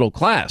tax the middle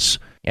class.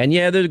 And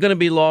yeah, there's going to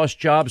be lost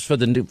jobs for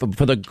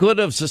the good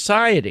of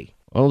society.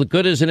 Well, the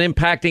good isn't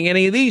impacting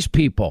any of these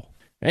people.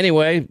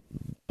 Anyway,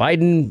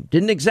 Biden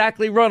didn't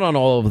exactly run on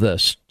all of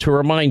this, to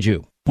remind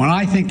you. When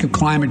I think of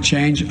climate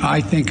change, I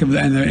think of,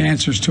 and the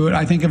answers to it,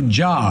 I think of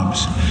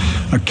jobs.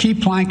 A key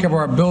plank of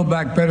our Build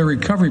Back Better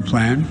recovery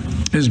plan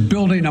is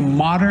building a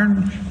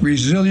modern,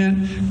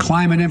 resilient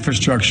climate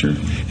infrastructure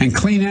and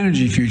clean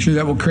energy future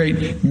that will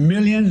create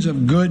millions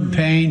of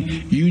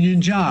good-paying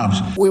union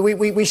jobs.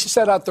 We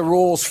set out the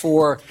rules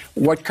for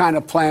what kind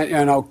of plant,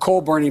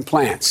 coal-burning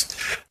plants.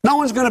 No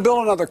one's going to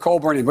build another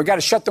coal-burning. We've got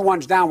to shut the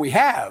ones down we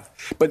have,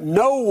 but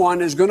no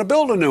one is going to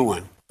build a new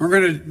one. We're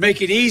going to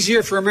make it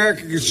easier for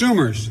American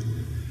consumers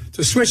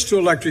to switch to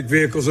electric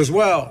vehicles as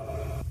well,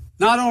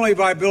 not only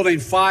by building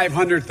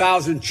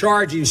 500,000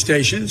 charging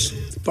stations,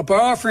 but by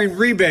offering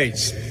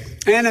rebates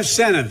and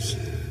incentives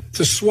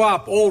to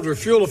swap older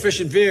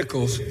fuel-efficient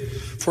vehicles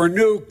for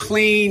new,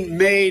 clean,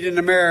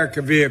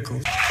 made-in-America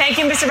vehicles. Thank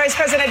you, Mr. Vice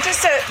President.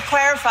 Just to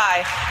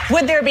clarify,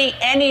 would there be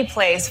any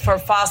place for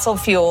fossil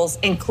fuels,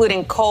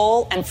 including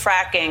coal and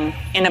fracking,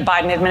 in a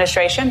Biden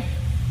administration?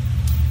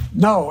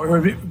 No,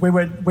 we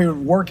would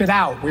work it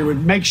out. We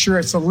would make sure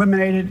it's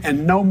eliminated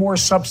and no more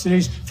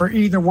subsidies for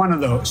either one of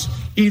those,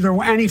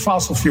 any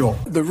fossil fuel.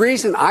 The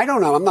reason, I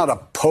don't know, I'm not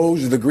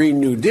opposed to the Green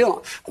New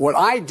Deal. What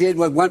I did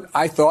was what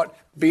I thought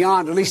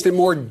beyond, at least in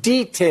more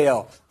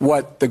detail,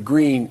 what the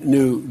Green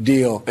New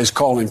Deal is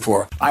calling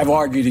for. I've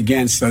argued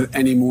against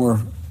any more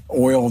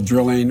oil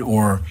drilling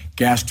or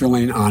gas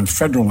drilling on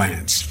federal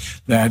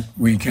lands that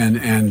we can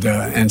and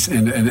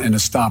to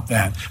stop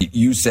that.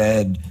 You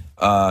said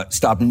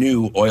stop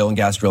new oil and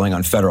gas drilling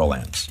on federal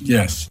lands.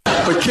 Yes.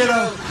 But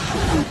kiddo,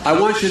 I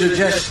want you to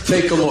just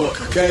take a look,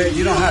 okay?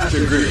 You don't have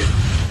to agree,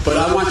 but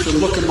I want you to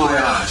look in my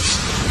eyes.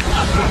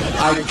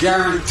 I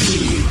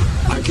guarantee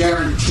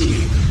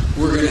you,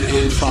 we're going to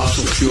end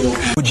fossil fuel.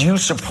 Would you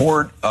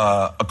support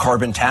a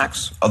carbon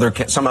tax?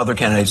 Some other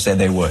candidates say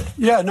they would.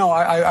 Yeah, no,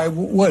 I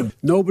would.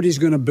 Nobody's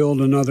going to build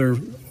another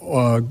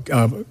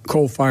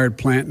coal-fired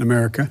plant in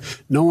America.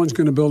 No one's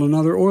going to build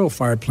another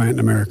oil-fired plant in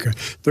America.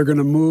 They're going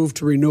to move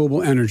to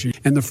renewable energy.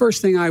 And the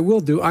first thing I will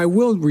do, I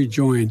will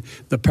rejoin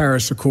the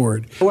Paris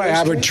Accord.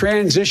 I would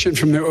transition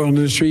from the oil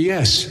industry,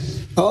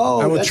 yes. Oh,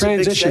 I will that's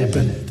transition. A big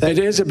statement. It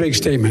is a big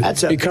statement.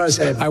 That's a because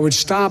big statement. I would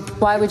stop.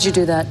 Why would you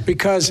do that?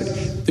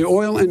 Because the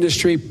oil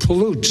industry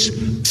pollutes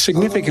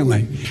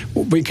significantly.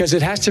 Because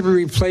it has to be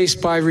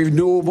replaced by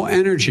renewable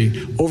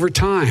energy over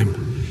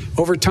time.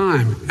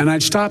 And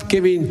I'd stop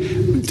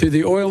giving to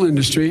the oil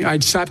industry.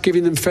 I'd stop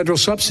giving them federal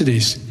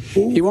subsidies.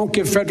 You won't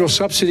give federal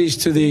subsidies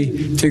to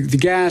the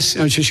gas.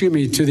 To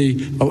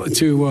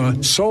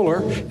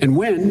solar and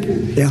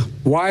wind. Yeah.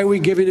 Why are we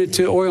giving it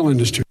to oil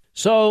industry?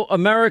 So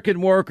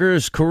American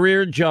workers,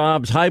 career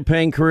jobs,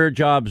 high-paying career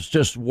jobs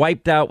just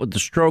wiped out with the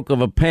stroke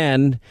of a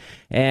pen.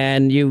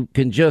 And you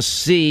can just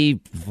see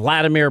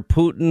Vladimir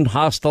Putin,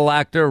 hostile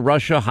actor,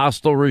 Russia,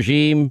 hostile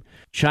regime,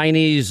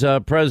 Chinese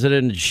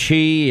President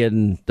Xi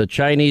and the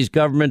Chinese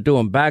government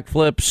doing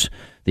backflips.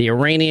 The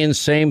Iranians,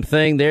 same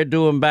thing. They're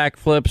doing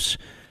backflips.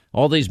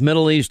 All these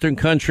Middle Eastern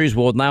countries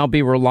will now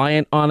be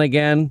reliant on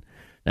again.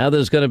 Now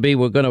we're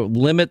going to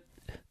limit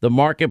the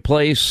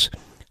marketplace,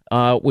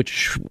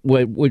 which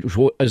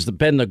has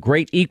been the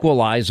great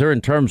equalizer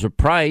in terms of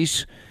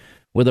price.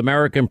 With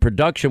American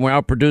production, we're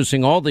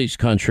outproducing all these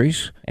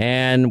countries,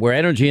 and we're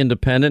energy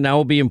independent. Now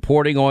we'll be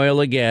importing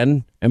oil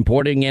again,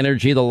 importing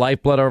energy, the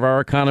lifeblood of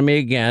our economy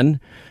again.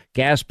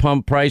 Gas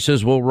pump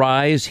prices will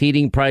rise,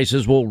 heating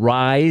prices will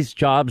rise,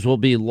 jobs will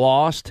be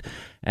lost,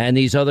 and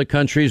these other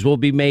countries will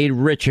be made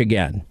rich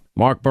again.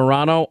 Mark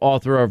Morano,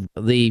 author of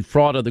The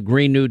Fraud of the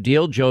Green New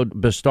Deal. Joe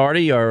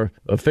Bastardi, our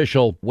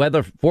official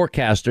weather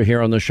forecaster here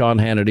on the Sean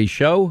Hannity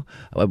Show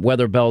at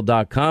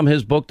weatherbell.com.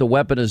 His book, The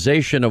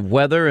Weaponization of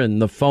Weather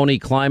and the Phony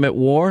Climate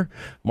War.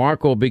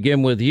 Mark, we'll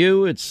begin with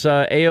you. It's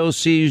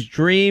AOC's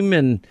dream,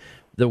 and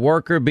the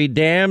worker be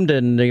damned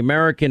and the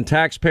American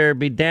taxpayer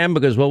be damned,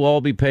 because we'll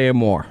all be paying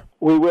more.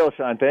 We will,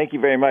 Sean. Thank you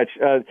very much.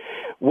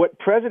 What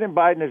President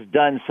Biden has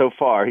done so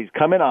far, he's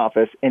come in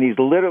office and he's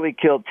literally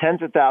killed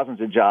tens of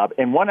thousands of jobs.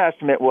 And one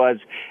estimate was,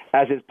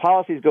 as his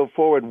policies go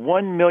forward,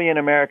 1 million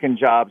American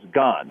jobs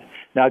gone.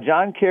 Now,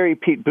 John Kerry,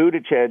 Pete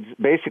Buttigieg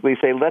basically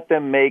say, let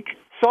them make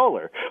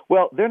solar.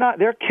 Well, they're not.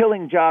 They're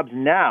killing jobs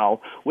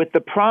now with the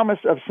promise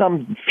of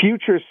some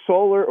future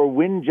solar or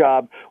wind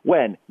job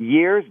when?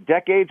 Years,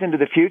 decades into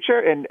the future?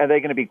 And are they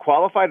going to be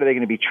qualified? Are they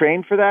going to be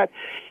trained for that?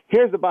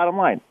 Here's the bottom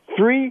line.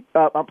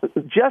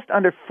 Just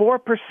under 4%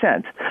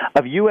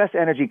 of U.S.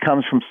 energy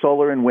comes from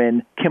solar and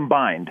wind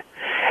combined.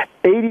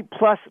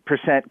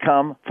 80+%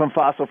 come from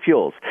fossil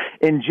fuels.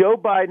 In Joe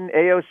Biden,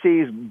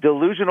 AOC's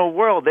delusional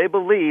world, they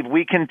believe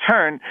we can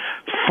turn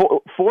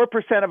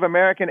 4% of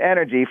American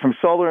energy from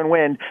solar and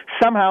wind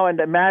somehow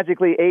into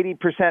magically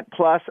 80%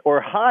 plus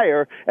or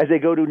higher as they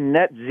go to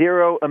net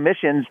zero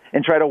emissions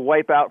and try to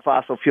wipe out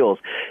fossil fuels.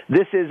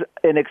 This is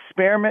an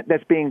experiment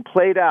that's being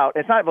played out.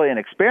 It's not really an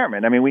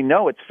experiment. I mean, we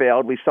know it's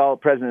failed. We saw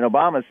President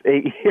Obama's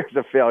 8 years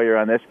of failure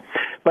on this.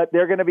 But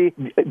they're going to be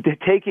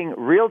taking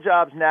real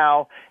jobs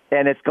now,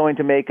 and it's going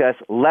to make us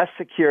less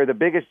secure. The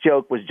biggest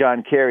joke was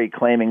John Kerry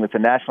claiming it's a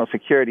national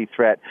security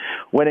threat,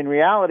 when in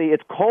reality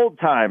it's cold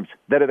times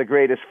that are the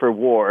greatest for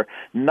war,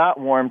 not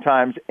warm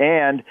times.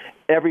 And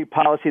every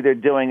policy they're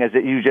doing, as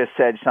you just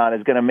said, Sean,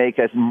 is going to make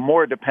us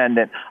more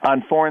dependent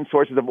on foreign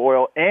sources of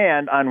oil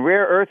and on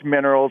rare earth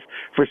minerals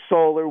for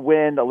solar,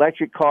 wind,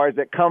 electric cars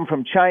that come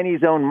from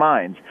Chinese-owned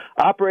mines,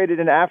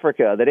 operated in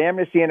Africa, that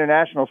Amnesty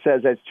International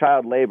says that's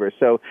child labor.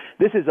 So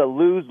this is a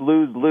lose,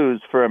 lose,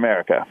 lose for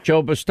America.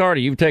 Joe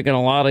Bastardi, you've taken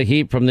a lot of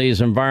heat from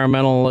these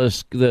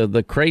environmentalists,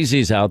 the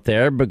crazies out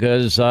there,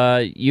 because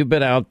you've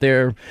been out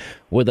there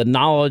with a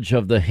knowledge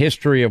of the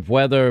history of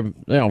weather,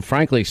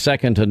 frankly,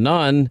 second to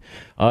none,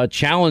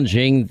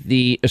 challenging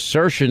the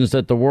assertions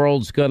that the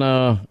world's going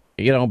to,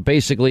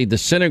 basically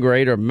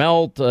disintegrate or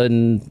melt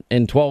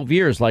in 12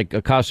 years, like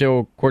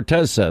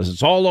Ocasio-Cortez says.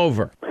 It's all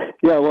over.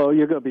 Yeah, well,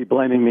 you're going to be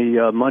blaming me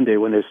Monday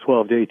when there's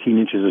 12 to 18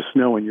 inches of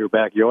snow in your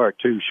backyard,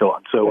 too,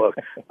 Sean. So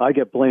I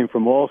get blamed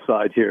from all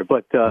sides here.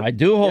 But I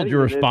do hold you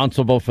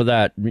responsible for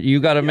that. You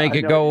got to make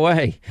it go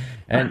away.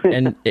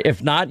 And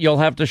if not, you'll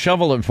have to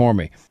shovel it for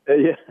me.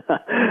 Yeah.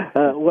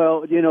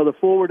 Well, the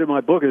foreword of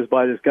my book is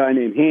by this guy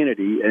named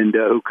Hannity, and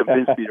who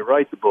convinced me to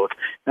write the book.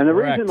 And the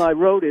reason I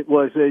wrote it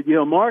was,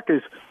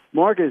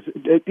 Mark is,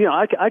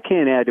 I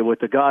can't add to what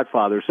the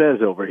Godfather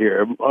says over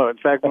here. In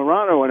fact,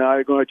 Morano and I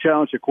are going to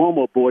challenge the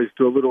Cuomo boys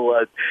to a little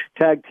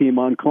tag team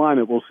on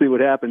climate. We'll see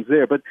what happens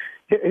there. But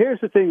here's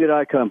the thing that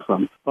I come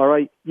from, all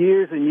right?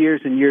 Years and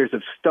years and years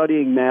of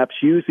studying maps,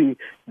 using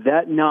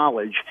that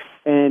knowledge.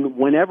 And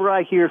whenever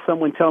I hear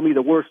someone tell me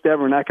the worst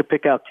ever, and I could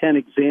pick out 10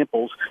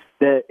 examples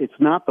that it's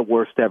not the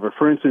worst ever.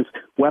 For instance,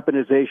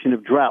 weaponization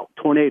of drought,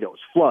 tornadoes,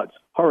 floods,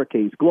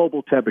 hurricanes,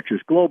 global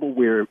temperatures, global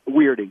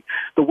weirding,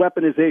 the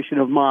weaponization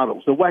of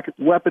models, the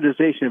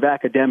weaponization of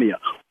academia.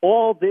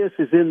 All this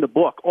is in the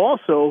book.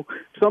 Also,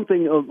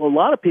 something a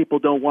lot of people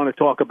don't want to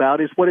talk about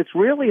is what it's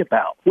really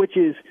about, which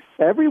is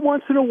every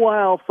once in a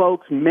while,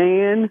 folks,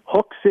 man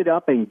hooks it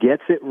up and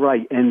gets it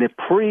right. And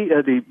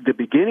the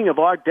beginning of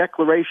our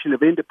Declaration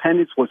of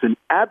Independence was an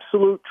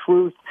absolute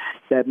truth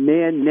that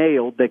man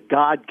nailed, that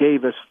God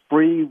gave us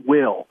free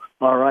will.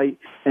 All right.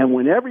 And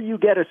whenever you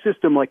get a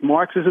system like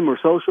Marxism or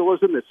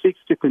socialism that seeks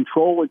to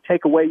control and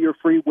take away your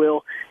free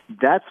will,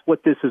 that's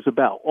what this is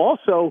about.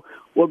 Also,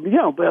 well,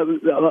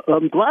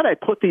 I'm glad I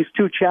put these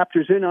 2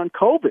 chapters in on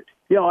COVID.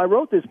 I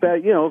wrote this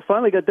back,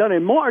 finally got done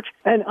in March,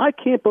 and I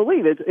can't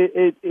believe it.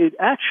 It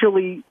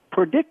actually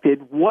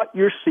predicted what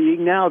you're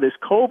seeing now, this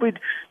COVID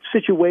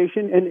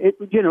situation. And,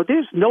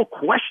 there's no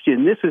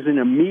question this is an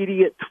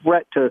immediate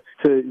threat to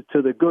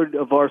the good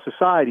of our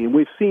society, and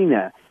we've seen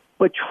that.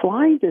 But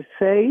trying to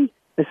say,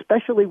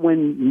 especially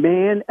when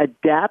man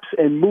adapts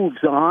and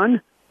moves on,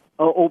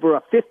 over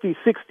a 50,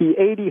 60,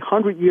 80,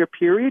 100-year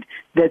period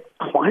that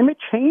climate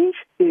change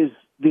is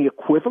the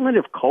equivalent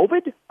of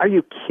COVID? Are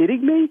you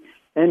kidding me?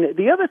 And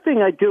the other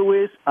thing I do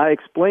is I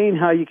explain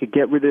how you could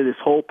get rid of this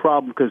whole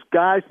problem because,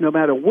 guys, no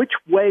matter which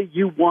way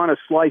you want to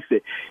slice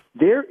it,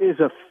 there is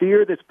a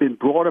fear that's been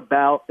brought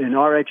about in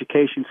our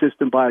education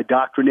system by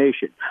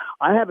indoctrination.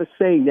 I have a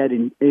saying that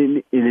in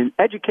an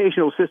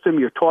educational system,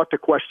 you're taught to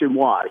question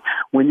why.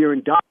 When you're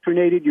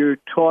indoctrinated, you're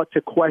taught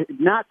to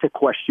not to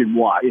question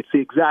why. It's the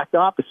exact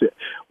opposite.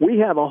 We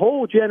have a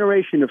whole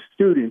generation of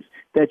students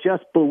that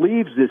just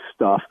believes this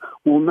stuff,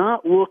 will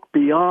not look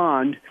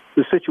beyond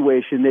the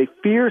situation. They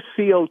fear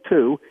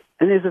CO2,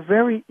 and there's a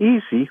very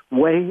easy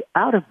way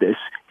out of this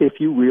if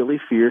you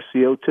really fear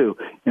CO2.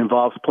 It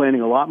involves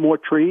planting a lot more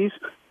trees,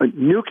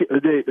 nuclear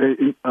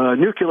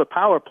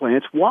power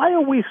plants. Why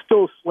are we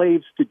still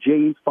slaves to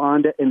Jane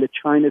Fonda and the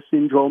China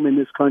syndrome in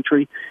this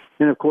country?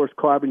 And, of course,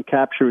 carbon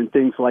capture and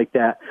things like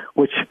that,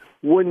 which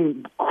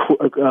wouldn't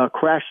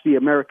crash the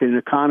American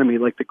economy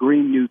like the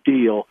Green New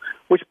Deal,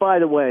 which, by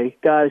the way,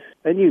 guys,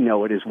 and you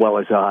know it as well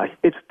as I,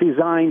 it's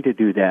designed to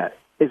do that.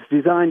 It's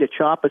designed to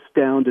chop us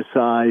down to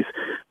size.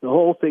 The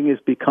whole thing is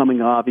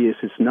becoming obvious.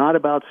 It's not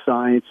about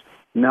science,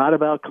 not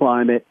about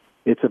climate.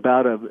 It's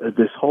about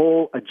this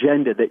whole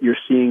agenda that you're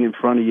seeing in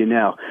front of you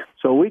now.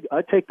 So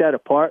I take that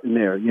apart in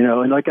there,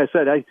 and like I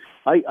said,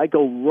 I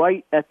go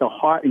right at the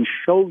heart and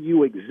show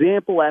you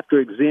example after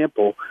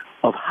example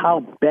of how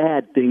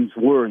bad things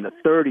were in the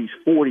 30s,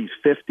 40s,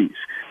 50s,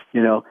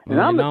 And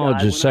well,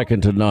 knowledge is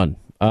second to none.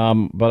 But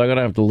I'm going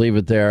to have to leave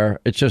it there.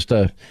 It's just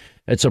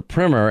it's a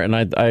primer, and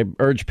I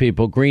urge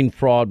people, Green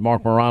Fraud,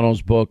 Mark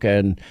Morano's book,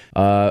 and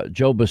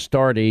Joe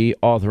Bastardi,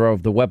 author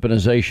of The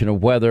Weaponization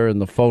of Weather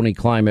and the Phony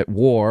Climate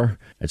War.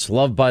 It's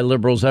loved by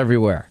liberals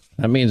everywhere.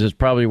 That means it's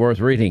probably worth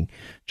reading.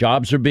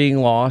 Jobs are being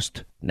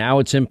lost. Now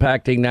it's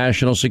impacting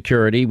national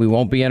security. We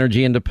won't be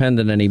energy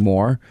independent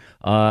anymore.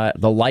 The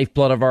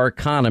lifeblood of our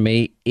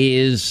economy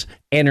is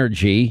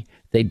energy.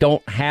 They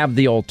don't have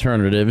the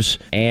alternatives,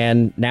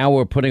 and now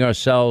we're putting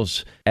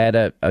ourselves at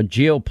a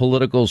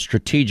geopolitical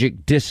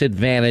strategic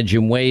disadvantage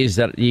in ways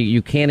that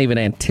you can't even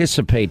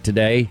anticipate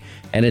today,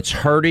 and it's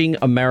hurting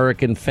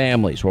American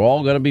families. We're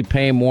all going to be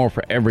paying more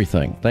for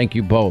everything. Thank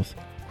you both.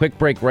 Quick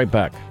break, right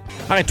back.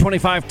 All right,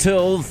 25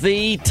 till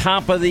the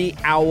top of the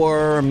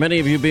hour. Many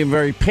of you being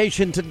very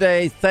patient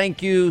today.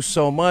 Thank you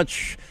so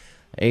much.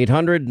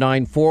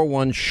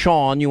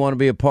 800-941-SEAN. You want to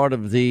be a part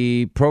of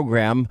the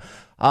program.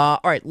 All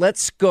right,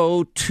 let's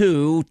go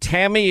to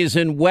Tammy is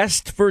in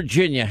West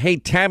Virginia. Hey,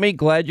 Tammy,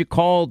 glad you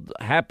called.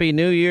 Happy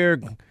New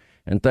Year,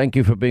 and thank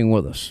you for being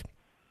with us.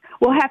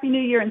 Well, Happy New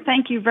Year, and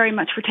thank you very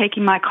much for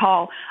taking my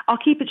call. I'll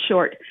keep it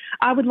short.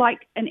 I would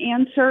like an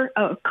answer,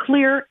 a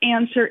clear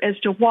answer as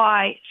to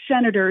why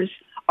senators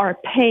are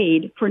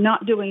paid for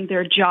not doing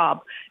their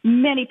job.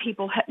 Many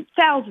people,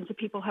 thousands of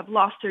people have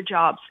lost their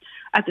jobs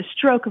at the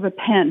stroke of a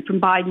pen from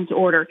Biden's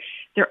order.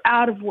 They're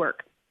out of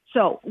work.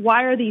 So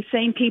why are these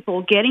same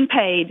people getting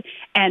paid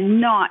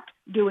and not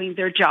doing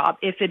their job?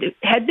 If it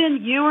had been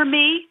you or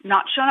me,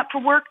 not showing up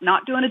for work,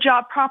 not doing a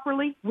job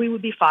properly, we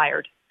would be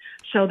fired.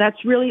 So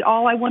that's really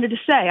all I wanted to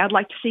say. I'd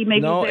like to see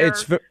maybe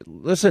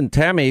listen,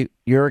 Tammy,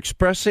 you're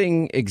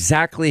expressing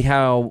exactly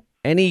how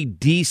any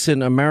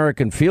decent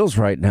American feels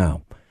right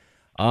now.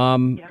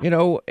 I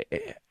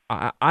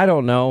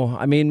don't know.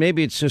 I mean,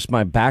 maybe it's just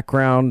my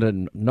background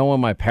and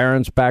knowing my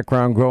parents'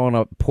 background growing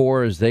up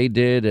poor as they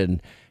did,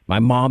 and my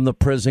mom, the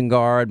prison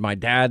guard, my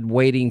dad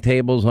waiting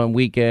tables on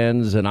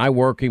weekends, and I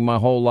working my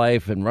whole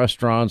life in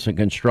restaurants and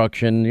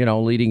construction,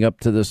 leading up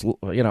to this,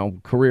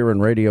 career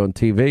in radio and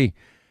TV,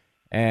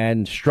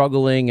 and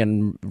struggling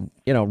and,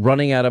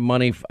 running out of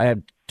money. I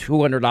had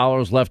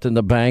 $200 left in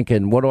the bank,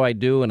 and what do I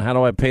do, and how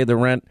do I pay the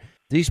rent?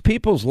 These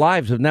people's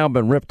lives have now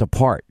been ripped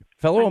apart.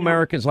 Fellow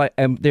Americans,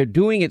 and they're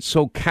doing it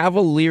so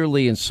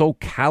cavalierly and so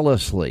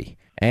callously,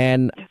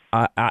 and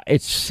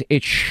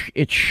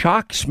it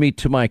shocks me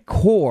to my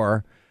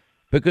core.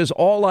 Because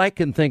all I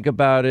can think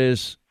about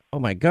is, oh,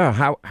 my God,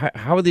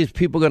 how are these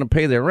people going to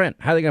pay their rent?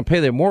 How are they going to pay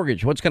their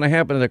mortgage? What's going to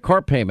happen to their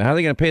car payment? How are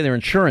they going to pay their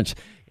insurance?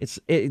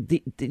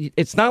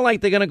 It's not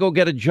like they're going to go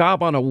get a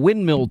job on a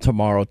windmill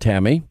tomorrow,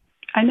 Tammy.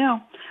 I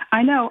know.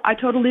 I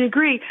totally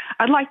agree.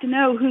 I'd like to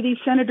know who these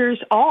senators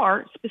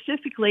are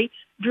specifically,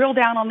 drill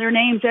down on their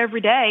names every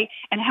day,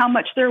 and how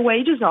much their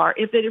wages are.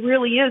 If it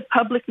really is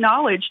public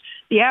knowledge,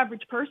 the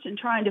average person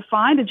trying to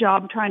find a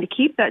job and trying to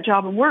keep that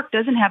job and work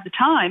doesn't have the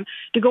time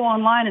to go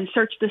online and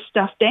search this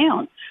stuff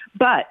down.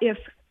 But if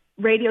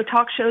radio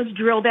talk shows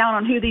drill down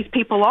on who these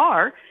people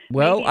are.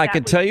 Well, I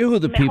can tell you who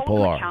the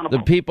people are. The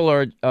people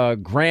are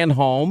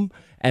Granholm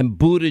and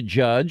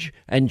Buttigieg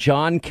and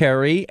John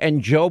Kerry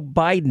and Joe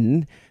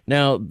Biden.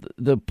 Now,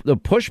 the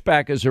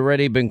pushback has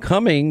already been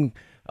coming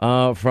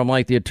from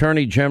like the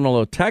Attorney General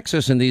of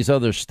Texas and these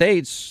other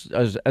states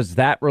as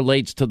that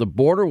relates to the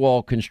border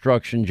wall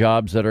construction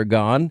jobs that are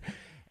gone.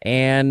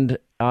 And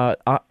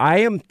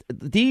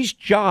these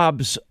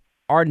jobs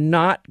are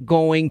not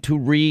going to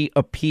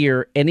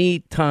reappear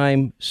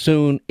anytime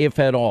soon, if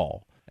at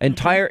all.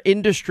 Entire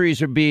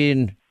industries are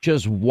being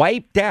just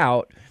wiped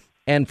out.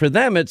 And for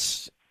them,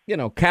 it's,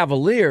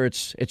 cavalier.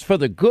 It's for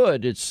the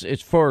good.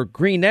 It's for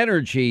green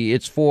energy.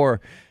 It's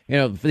for,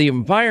 for the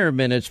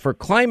environment. It's for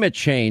climate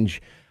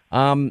change.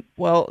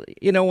 Well,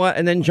 you know what?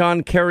 And then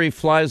John Kerry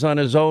flies on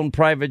his own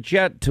private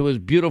jet to his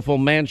beautiful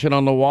mansion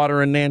on the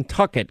water in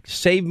Nantucket.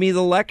 Save me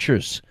the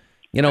lectures.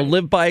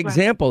 Live by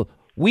example.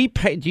 We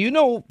pay. Do you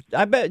know?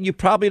 I bet you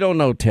probably don't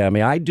know,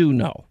 Tammy. I do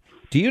know.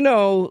 Do you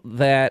know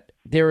that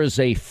there is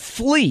a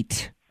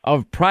fleet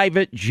of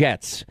private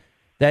jets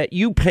that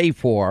you pay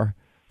for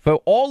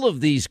all of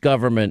these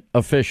government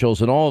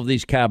officials and all of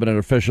these cabinet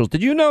officials?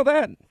 Did you know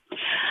that?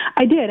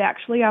 I did,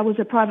 actually. I was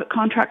a private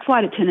contract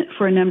flight attendant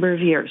for a number of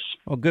years.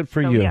 Oh, good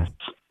for you. Yes.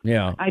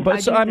 Yeah.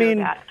 I mean,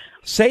 that.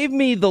 Save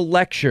me the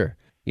lecture.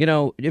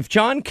 If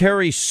John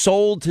Kerry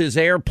sold his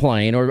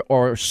airplane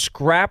or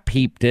scrap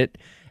heaped it,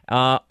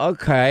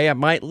 okay, I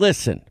might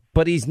listen,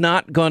 but he's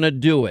not going to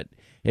do it.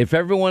 If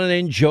everyone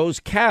in Joe's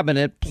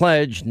cabinet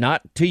pledged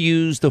not to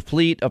use the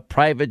fleet of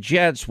private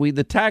jets we,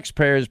 the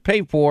taxpayers,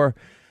 pay for,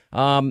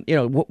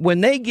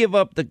 when they give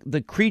up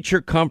the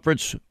creature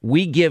comforts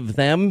we give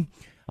them,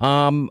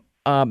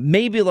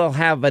 maybe they'll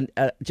have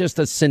just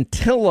a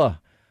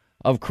scintilla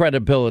of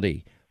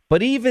credibility.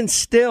 But even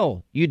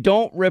still, you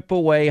don't rip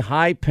away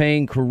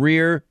high-paying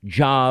career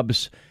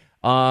jobs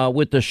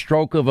with the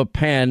stroke of a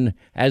pen,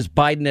 as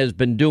Biden has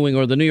been doing,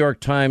 or the New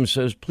York Times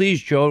says,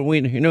 please, Joe,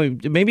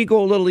 maybe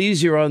go a little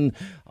easier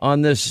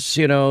on this,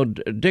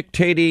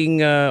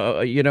 dictating,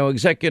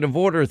 executive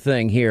order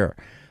thing here.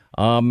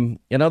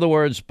 In other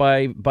words,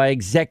 by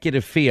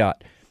executive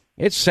fiat.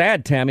 It's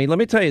sad, Tammy. Let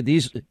me tell you,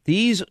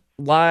 these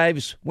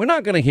lives, we're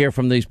not going to hear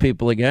from these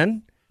people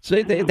again.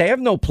 So they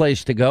have no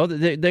place to go.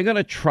 They're going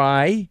to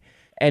try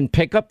and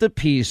pick up the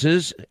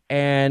pieces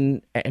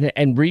and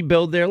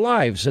rebuild their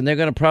lives. And they're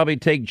going to probably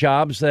take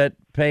jobs that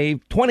pay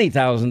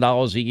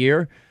 $20,000 a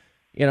year,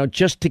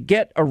 just to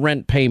get a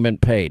rent payment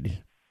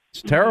paid.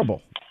 It's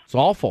terrible. It's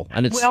awful.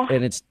 And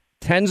it's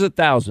tens of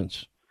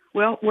thousands.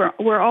 Well,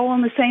 we're all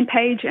on the same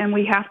page, and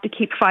we have to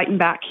keep fighting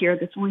back here.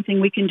 That's the only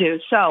thing we can do.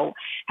 So,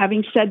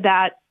 having said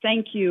that,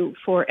 thank you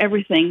for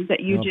everything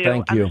that you do.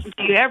 Thank you. I listen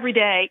to you every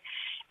day,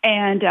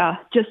 and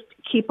just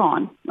keep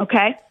on,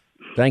 okay?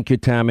 Thank you,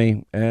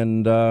 Tammy.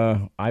 And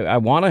I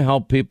want to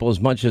help people as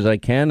much as I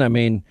can. I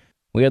mean,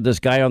 we had this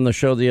guy on the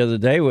show the other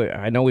day.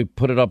 I know we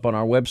put it up on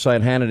our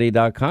website,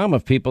 Hannity.com.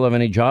 If people have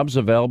any jobs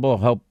available,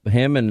 help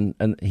him.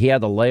 And he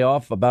had to lay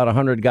off about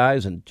 100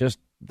 guys and just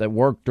that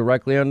work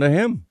directly under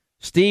him.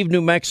 Steve, New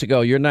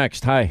Mexico, you're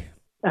next. Hi.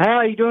 How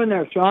are you doing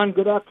there, Sean?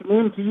 Good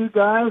afternoon to you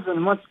guys.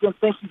 And once again,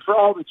 thank you for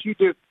all that you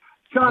do.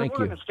 Sean,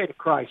 we're in a state of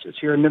crisis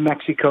here in New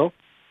Mexico.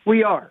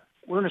 We are.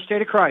 We're in a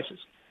state of crisis.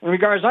 In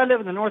regards, I live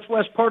in the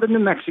northwest part of New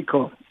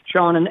Mexico,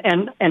 Sean,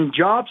 and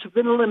jobs have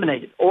been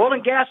eliminated. Oil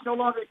and gas no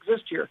longer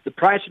exist here. The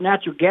price of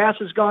natural gas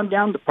has gone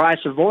down. The price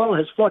of oil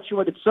has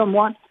fluctuated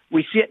somewhat.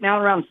 We see it now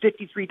around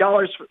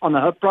 $53 on the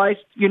hub price,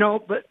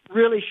 but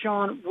really,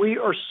 Sean, we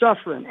are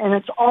suffering. And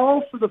it's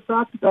all for the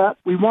fact that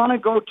we want to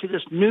go to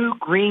this new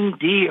Green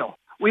Deal.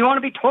 We want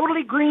to be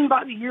totally green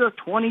by the year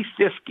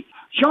 2050.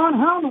 Sean,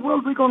 how in the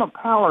world are we going to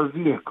power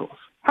vehicles?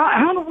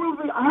 How in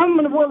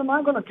the world am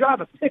I going to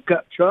drive a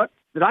pickup truck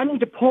that I need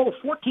to pull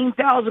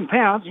 14,000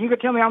 pounds, and you're going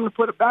to tell me I'm going to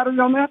put a battery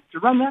on that to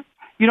run that?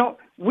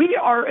 We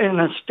are in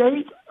a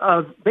state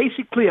of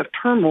basically of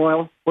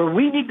turmoil where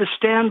we need to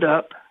stand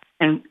up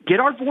and get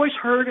our voice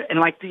heard, and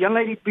like the young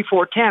lady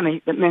before,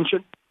 Tammy, that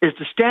mentioned, is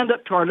to stand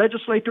up to our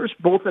legislators,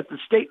 both at the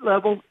state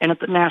level and at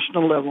the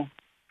national level.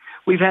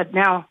 We've had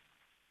now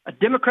a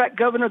Democrat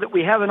governor that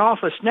we have in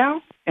office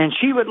now, and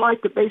she would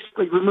like to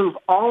basically remove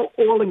all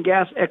oil and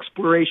gas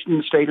exploration in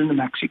the state of New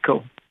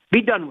Mexico.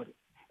 Be done with it.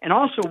 And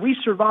also, we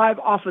survive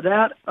off of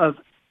that of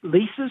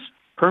leases,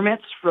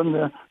 permits from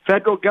the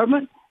federal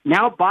government.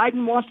 Now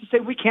Biden wants to say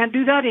we can't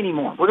do that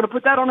anymore. We're going to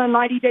put that on a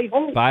 90-day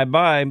hold.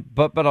 Bye-bye.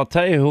 But I'll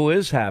tell you who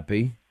is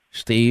happy,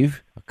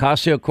 Steve.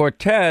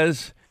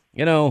 Ocasio-Cortez,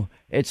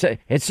 it's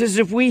as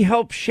if we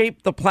help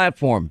shape the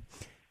platform.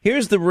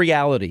 Here's the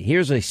reality.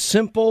 Here's a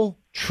simple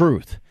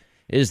truth,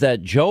 is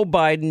that Joe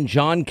Biden,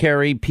 John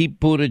Kerry,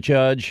 Pete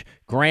Buttigieg,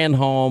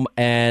 Granholm,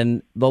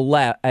 and the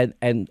left,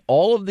 and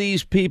all of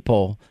these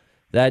people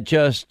that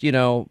just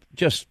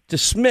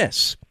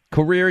dismiss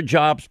career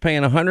jobs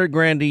paying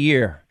 $100,000 a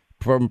year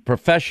from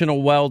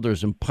professional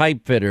welders and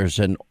pipe fitters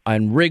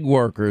and rig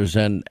workers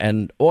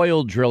and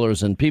oil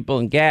drillers and people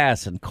in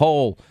gas and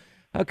coal.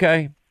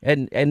 Okay.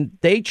 And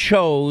they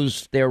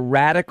chose their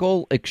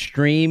radical,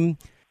 extreme,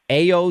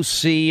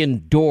 AOC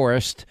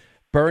endorsed,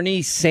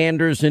 Bernie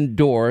Sanders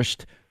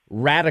endorsed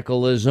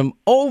radicalism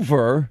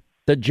over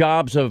the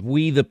jobs of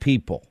we the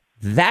people.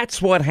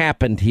 That's what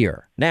happened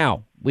here.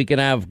 Now, we can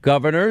have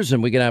governors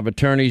and we can have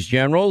attorneys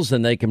generals,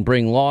 and they can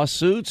bring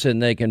lawsuits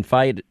and they can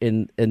fight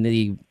in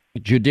the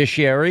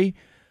judiciary.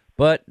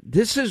 But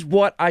this is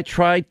what I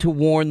tried to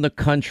warn the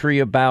country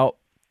about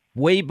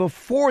way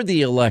before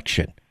the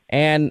election.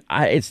 And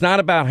it's not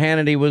about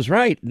Hannity was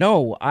right.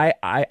 No,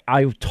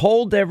 I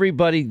told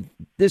everybody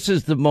this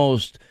is the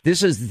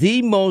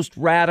most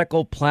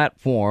radical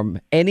platform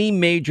any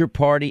major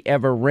party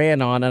ever ran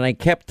on. And I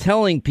kept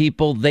telling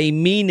people they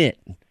mean it.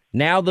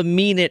 Now the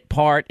mean it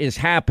part is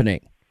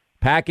happening.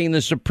 Packing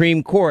the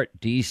Supreme Court,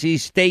 D.C.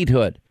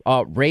 statehood,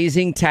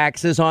 raising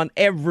taxes on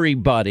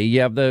everybody.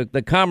 You have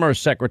the Commerce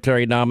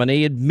Secretary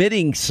nominee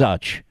admitting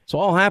such. It's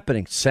all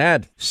happening.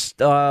 Sad.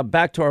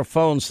 Back to our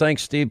phones.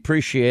 Thanks, Steve.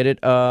 Appreciate it.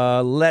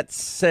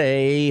 Let's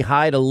say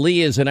hi to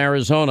Lee is in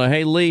Arizona.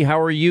 Hey, Lee, how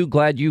are you?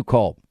 Glad you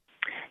called.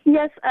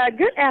 Yes,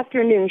 good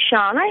afternoon,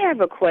 Sean. I have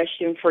a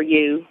question for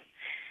you.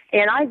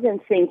 And I've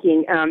been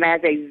thinking, as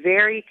a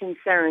very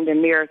concerned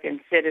American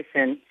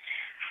citizen,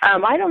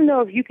 I don't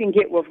know if you can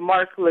get with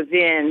Mark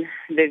Levin,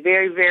 the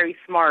very, very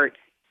smart,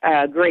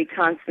 great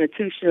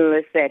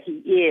constitutionalist that he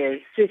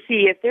is, to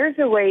see if there's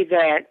a way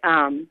that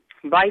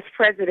Vice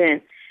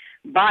President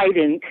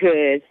Biden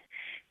could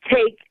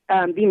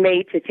be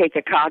made to take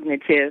a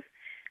cognitive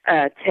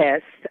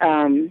test.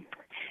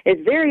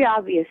 It's very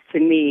obvious to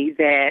me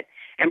that,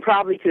 and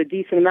probably to a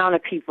decent amount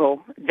of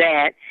people,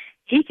 that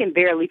he can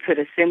barely put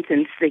a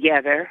sentence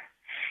together.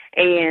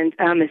 And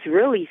it's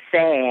really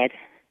sad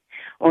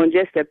on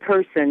just a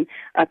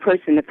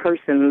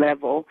person-to-person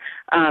level.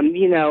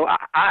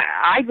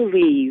 I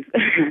believe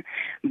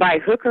by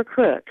hook or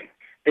crook,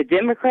 the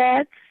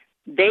Democrats,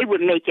 they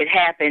would make it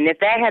happen. If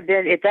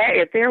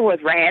there was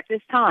right at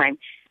this time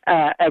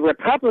a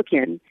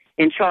Republican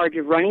in charge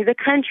of running the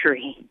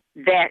country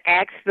that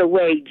acts the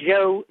way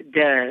Joe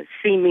does,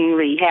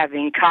 seemingly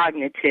having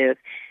cognitive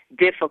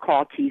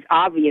difficulties,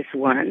 obvious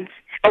ones,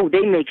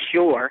 they make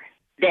sure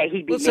that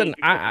he be. Listen,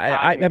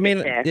 I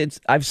mean,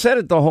 I've said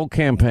it the whole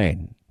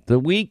campaign. The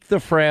weak, the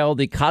frail,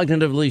 the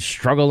cognitively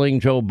struggling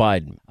Joe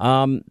Biden.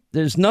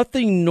 There's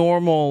nothing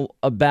normal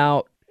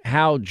about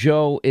how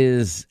Joe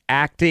is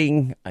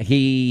acting.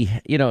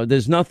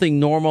 There's nothing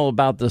normal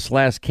about this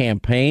last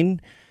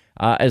campaign.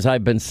 As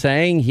I've been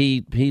saying,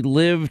 he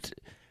lived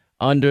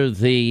under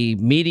the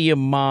media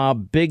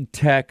mob, big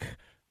tech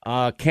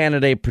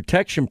candidate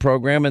protection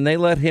program, and they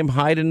let him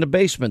hide in the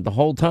basement the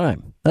whole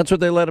time. That's what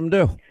they let him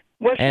do.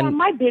 Well, Sean,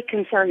 my big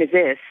concern is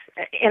this,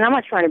 and I'm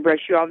not trying to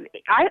brush you off.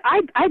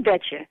 I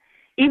bet you,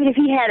 even if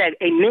he had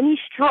a mini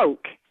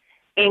stroke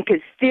and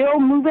could still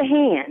move a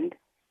hand,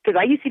 because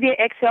I used to be an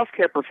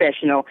ex-healthcare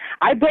professional,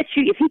 I bet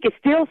you if he could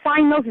still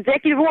sign those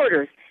executive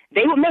orders,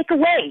 they would make a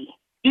way,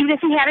 even if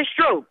he had a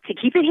stroke, to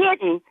keep it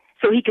hidden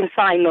so he can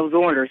sign those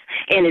orders.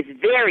 And it's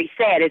very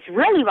sad. It's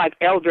really like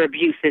elder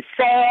abuse. It's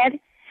sad,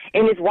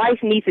 and his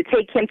wife needs to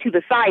take him to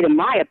the side, in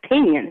my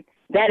opinion.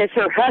 That is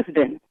her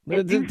husband.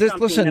 This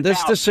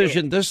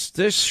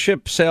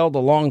ship sailed a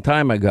long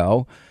time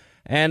ago.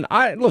 And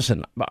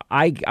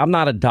I'm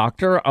not a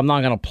doctor. I'm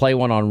not going to play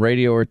one on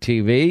radio or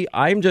TV.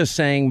 I'm just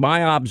saying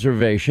my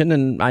observation,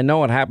 and I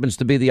know it happens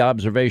to be the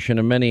observation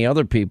of many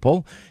other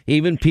people,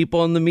 even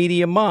people in the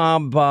media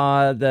mob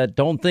that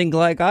don't think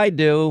like I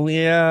do.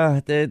 Yeah,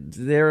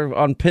 they're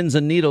on pins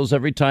and needles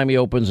every time he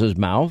opens his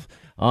mouth.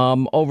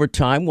 Over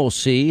time, we'll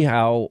see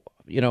how,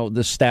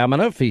 the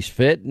stamina, if he's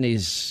fit and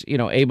he's,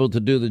 able to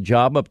do the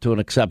job up to an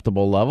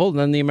acceptable level,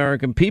 then the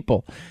American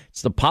people.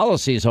 It's the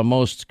policies I'm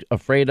most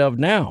afraid of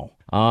now.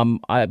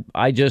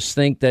 I just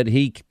think that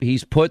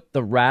he's put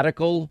the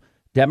radical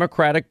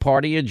Democratic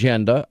Party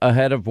agenda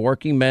ahead of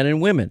working men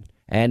and women.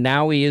 And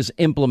now he is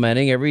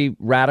implementing every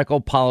radical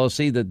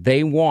policy that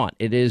they want.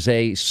 It is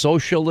a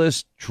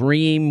socialist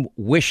dream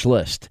wish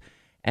list.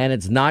 And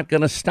it's not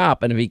going to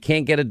stop. And if he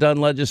can't get it done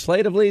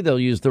legislatively, they'll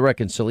use the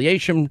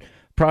reconciliation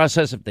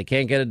process. If they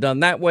can't get it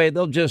done that way,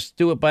 they'll just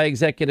do it by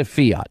executive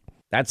fiat.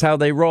 That's how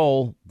they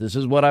roll. This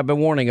is what I've been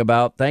warning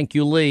about. Thank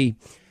you, Lee.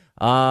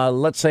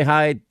 Let's say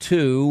hi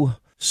to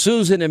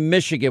Susan in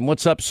Michigan.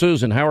 What's up,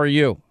 Susan? How are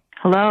you?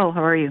 Hello.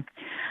 How are you?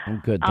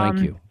 I'm good.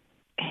 Thank you.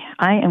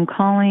 I am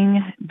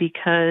calling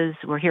because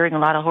we're hearing a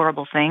lot of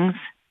horrible things.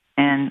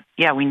 And,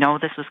 yeah, we know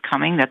this was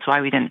coming. That's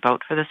why we didn't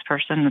vote for this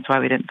person. That's why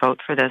we didn't vote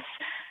for this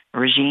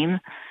regime.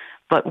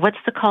 But what's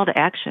the call to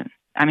action?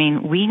 I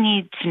mean, we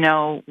need to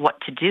know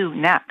what to do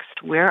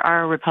next. Where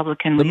are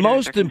Republican leaders? The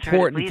most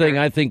important thing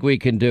I think we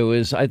can do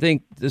is, I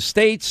think the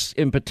states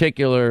in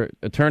particular,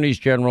 attorneys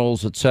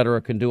generals, et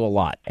cetera, can do a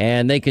lot.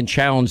 And they can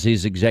challenge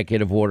these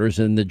executive orders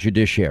in the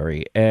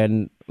judiciary.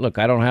 And look,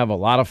 I don't have a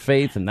lot of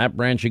faith in that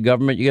branch of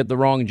government. You get the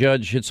wrong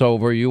judge, it's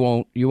over. You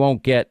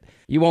won't get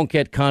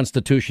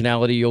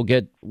constitutionality. You'll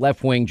get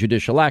left-wing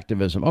judicial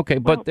activism. Okay,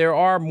 but there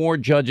are more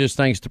judges,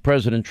 thanks to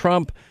President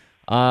Trump,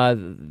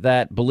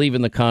 that believe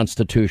in the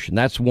Constitution.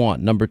 That's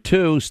one. Number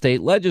two,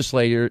 state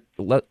legislatures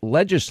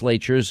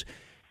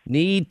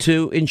need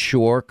to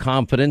ensure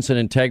confidence and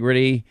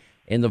integrity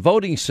in the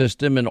voting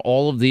system in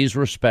all of these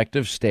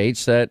respective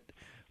states that,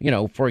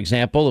 for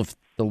example, if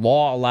the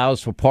law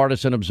allows for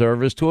partisan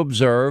observers to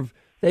observe,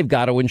 they've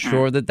got to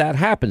ensure that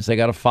happens. They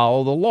got to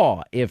follow the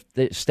law. If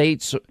a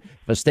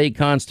state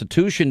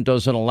constitution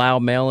doesn't allow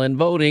mail-in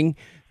voting,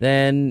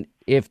 then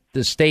if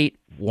the state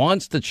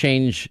wants to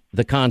change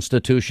the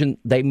Constitution,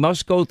 they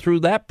must go through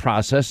that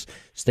process.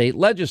 State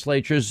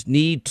legislatures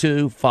need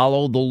to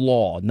follow the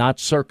law, not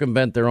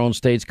circumvent their own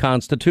state's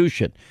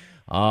constitution.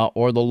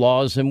 or the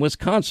laws in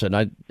Wisconsin.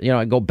 I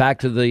go back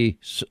to the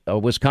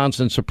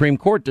Wisconsin Supreme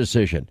Court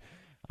decision.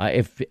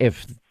 What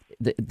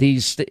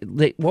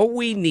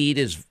we need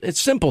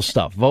it's simple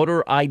stuff.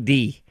 Voter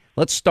ID.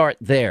 Let's start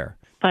there.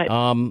 But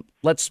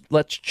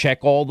let's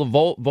check all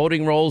the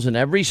voting rolls in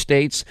every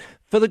state's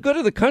for the good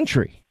of the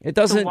country. It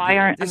doesn't.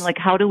 So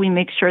how do we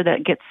make sure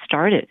that gets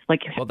started?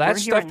 Well,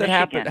 that's stuff that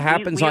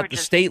happens at the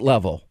state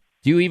level.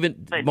 Do you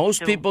even?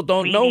 Most people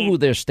don't know who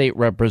their state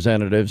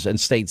representatives and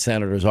state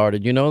senators are.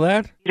 Did you know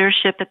that?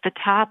 Leadership at the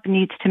top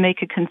needs to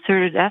make a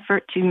concerted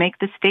effort to make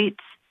the states,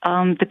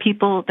 the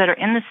people that are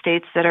in the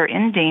states that are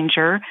in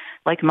danger,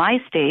 like my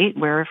state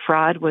where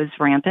fraud was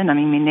rampant. I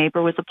mean, my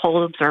neighbor was a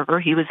poll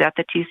observer. He was at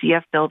the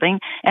TCF building,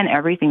 and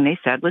everything they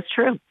said was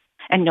true.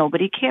 And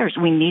nobody cares.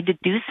 We need to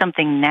do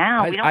something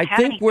now. I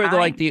think we're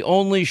like the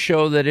only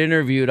show that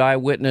interviewed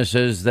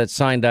eyewitnesses that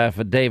signed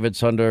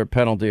affidavits under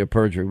penalty of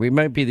perjury. We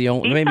might be the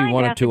only, maybe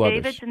one or two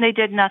others. And they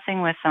did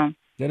nothing with them.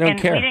 They don't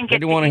care. We didn't they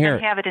get want to hear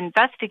it. Have it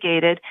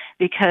investigated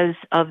because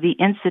of the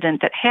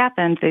incident that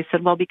happened. They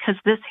said, well, because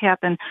this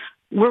happened,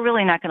 we're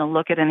really not going to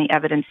look at any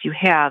evidence you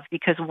have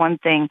because one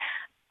thing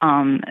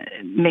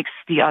makes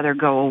the other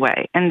go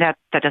away, and that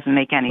doesn't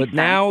make any sense.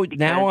 But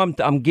now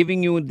I'm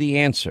giving you the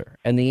answer,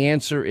 and the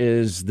answer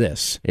is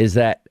this: is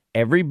that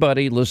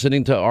everybody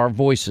listening to our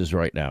voices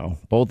right now,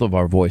 both of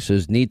our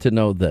voices, need to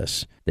know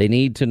this. They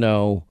need to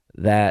know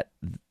that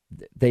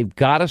they've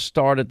got to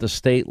start at the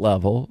state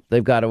level.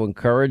 They've got to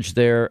encourage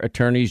their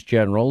attorneys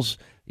generals.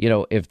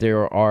 If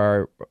there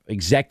are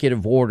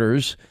executive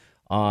orders,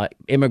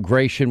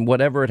 immigration,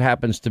 whatever it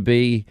happens to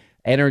be,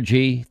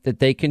 energy, that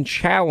they can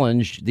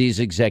challenge these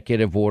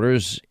executive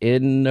orders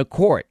in a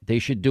court. They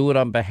should do it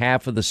on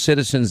behalf of the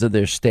citizens of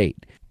their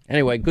state.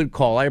 Anyway, good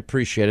call. I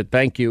appreciate it.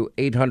 Thank you.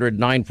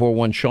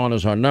 800-941-SEAN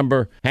is our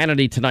number.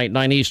 Hannity tonight,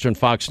 9 Eastern,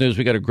 Fox News.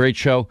 We got a great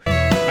show.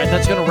 All right,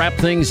 that's going to wrap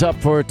things up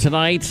for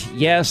tonight.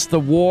 Yes, the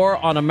war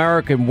on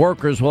American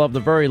workers. We'll have the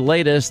very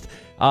latest.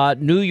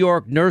 New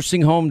York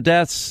nursing home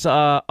deaths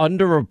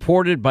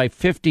underreported by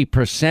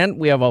 50%.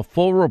 We have a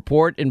full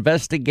report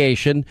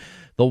investigation.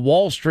 The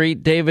Wall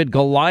Street David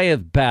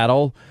Goliath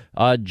battle,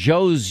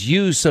 Joe's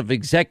use of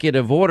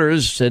executive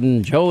orders,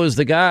 and Joe is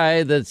the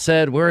guy that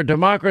said, we're a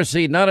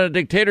democracy, not a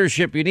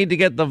dictatorship. You need to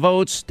get the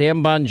votes.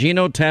 Dan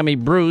Bongino, Tammy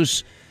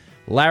Bruce,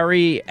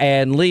 Larry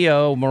and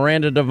Leo,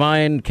 Miranda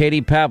Devine,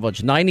 Katie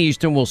Pavlich. 9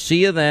 Eastern. We'll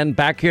see you then.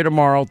 Back here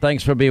tomorrow.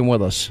 Thanks for being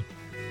with us.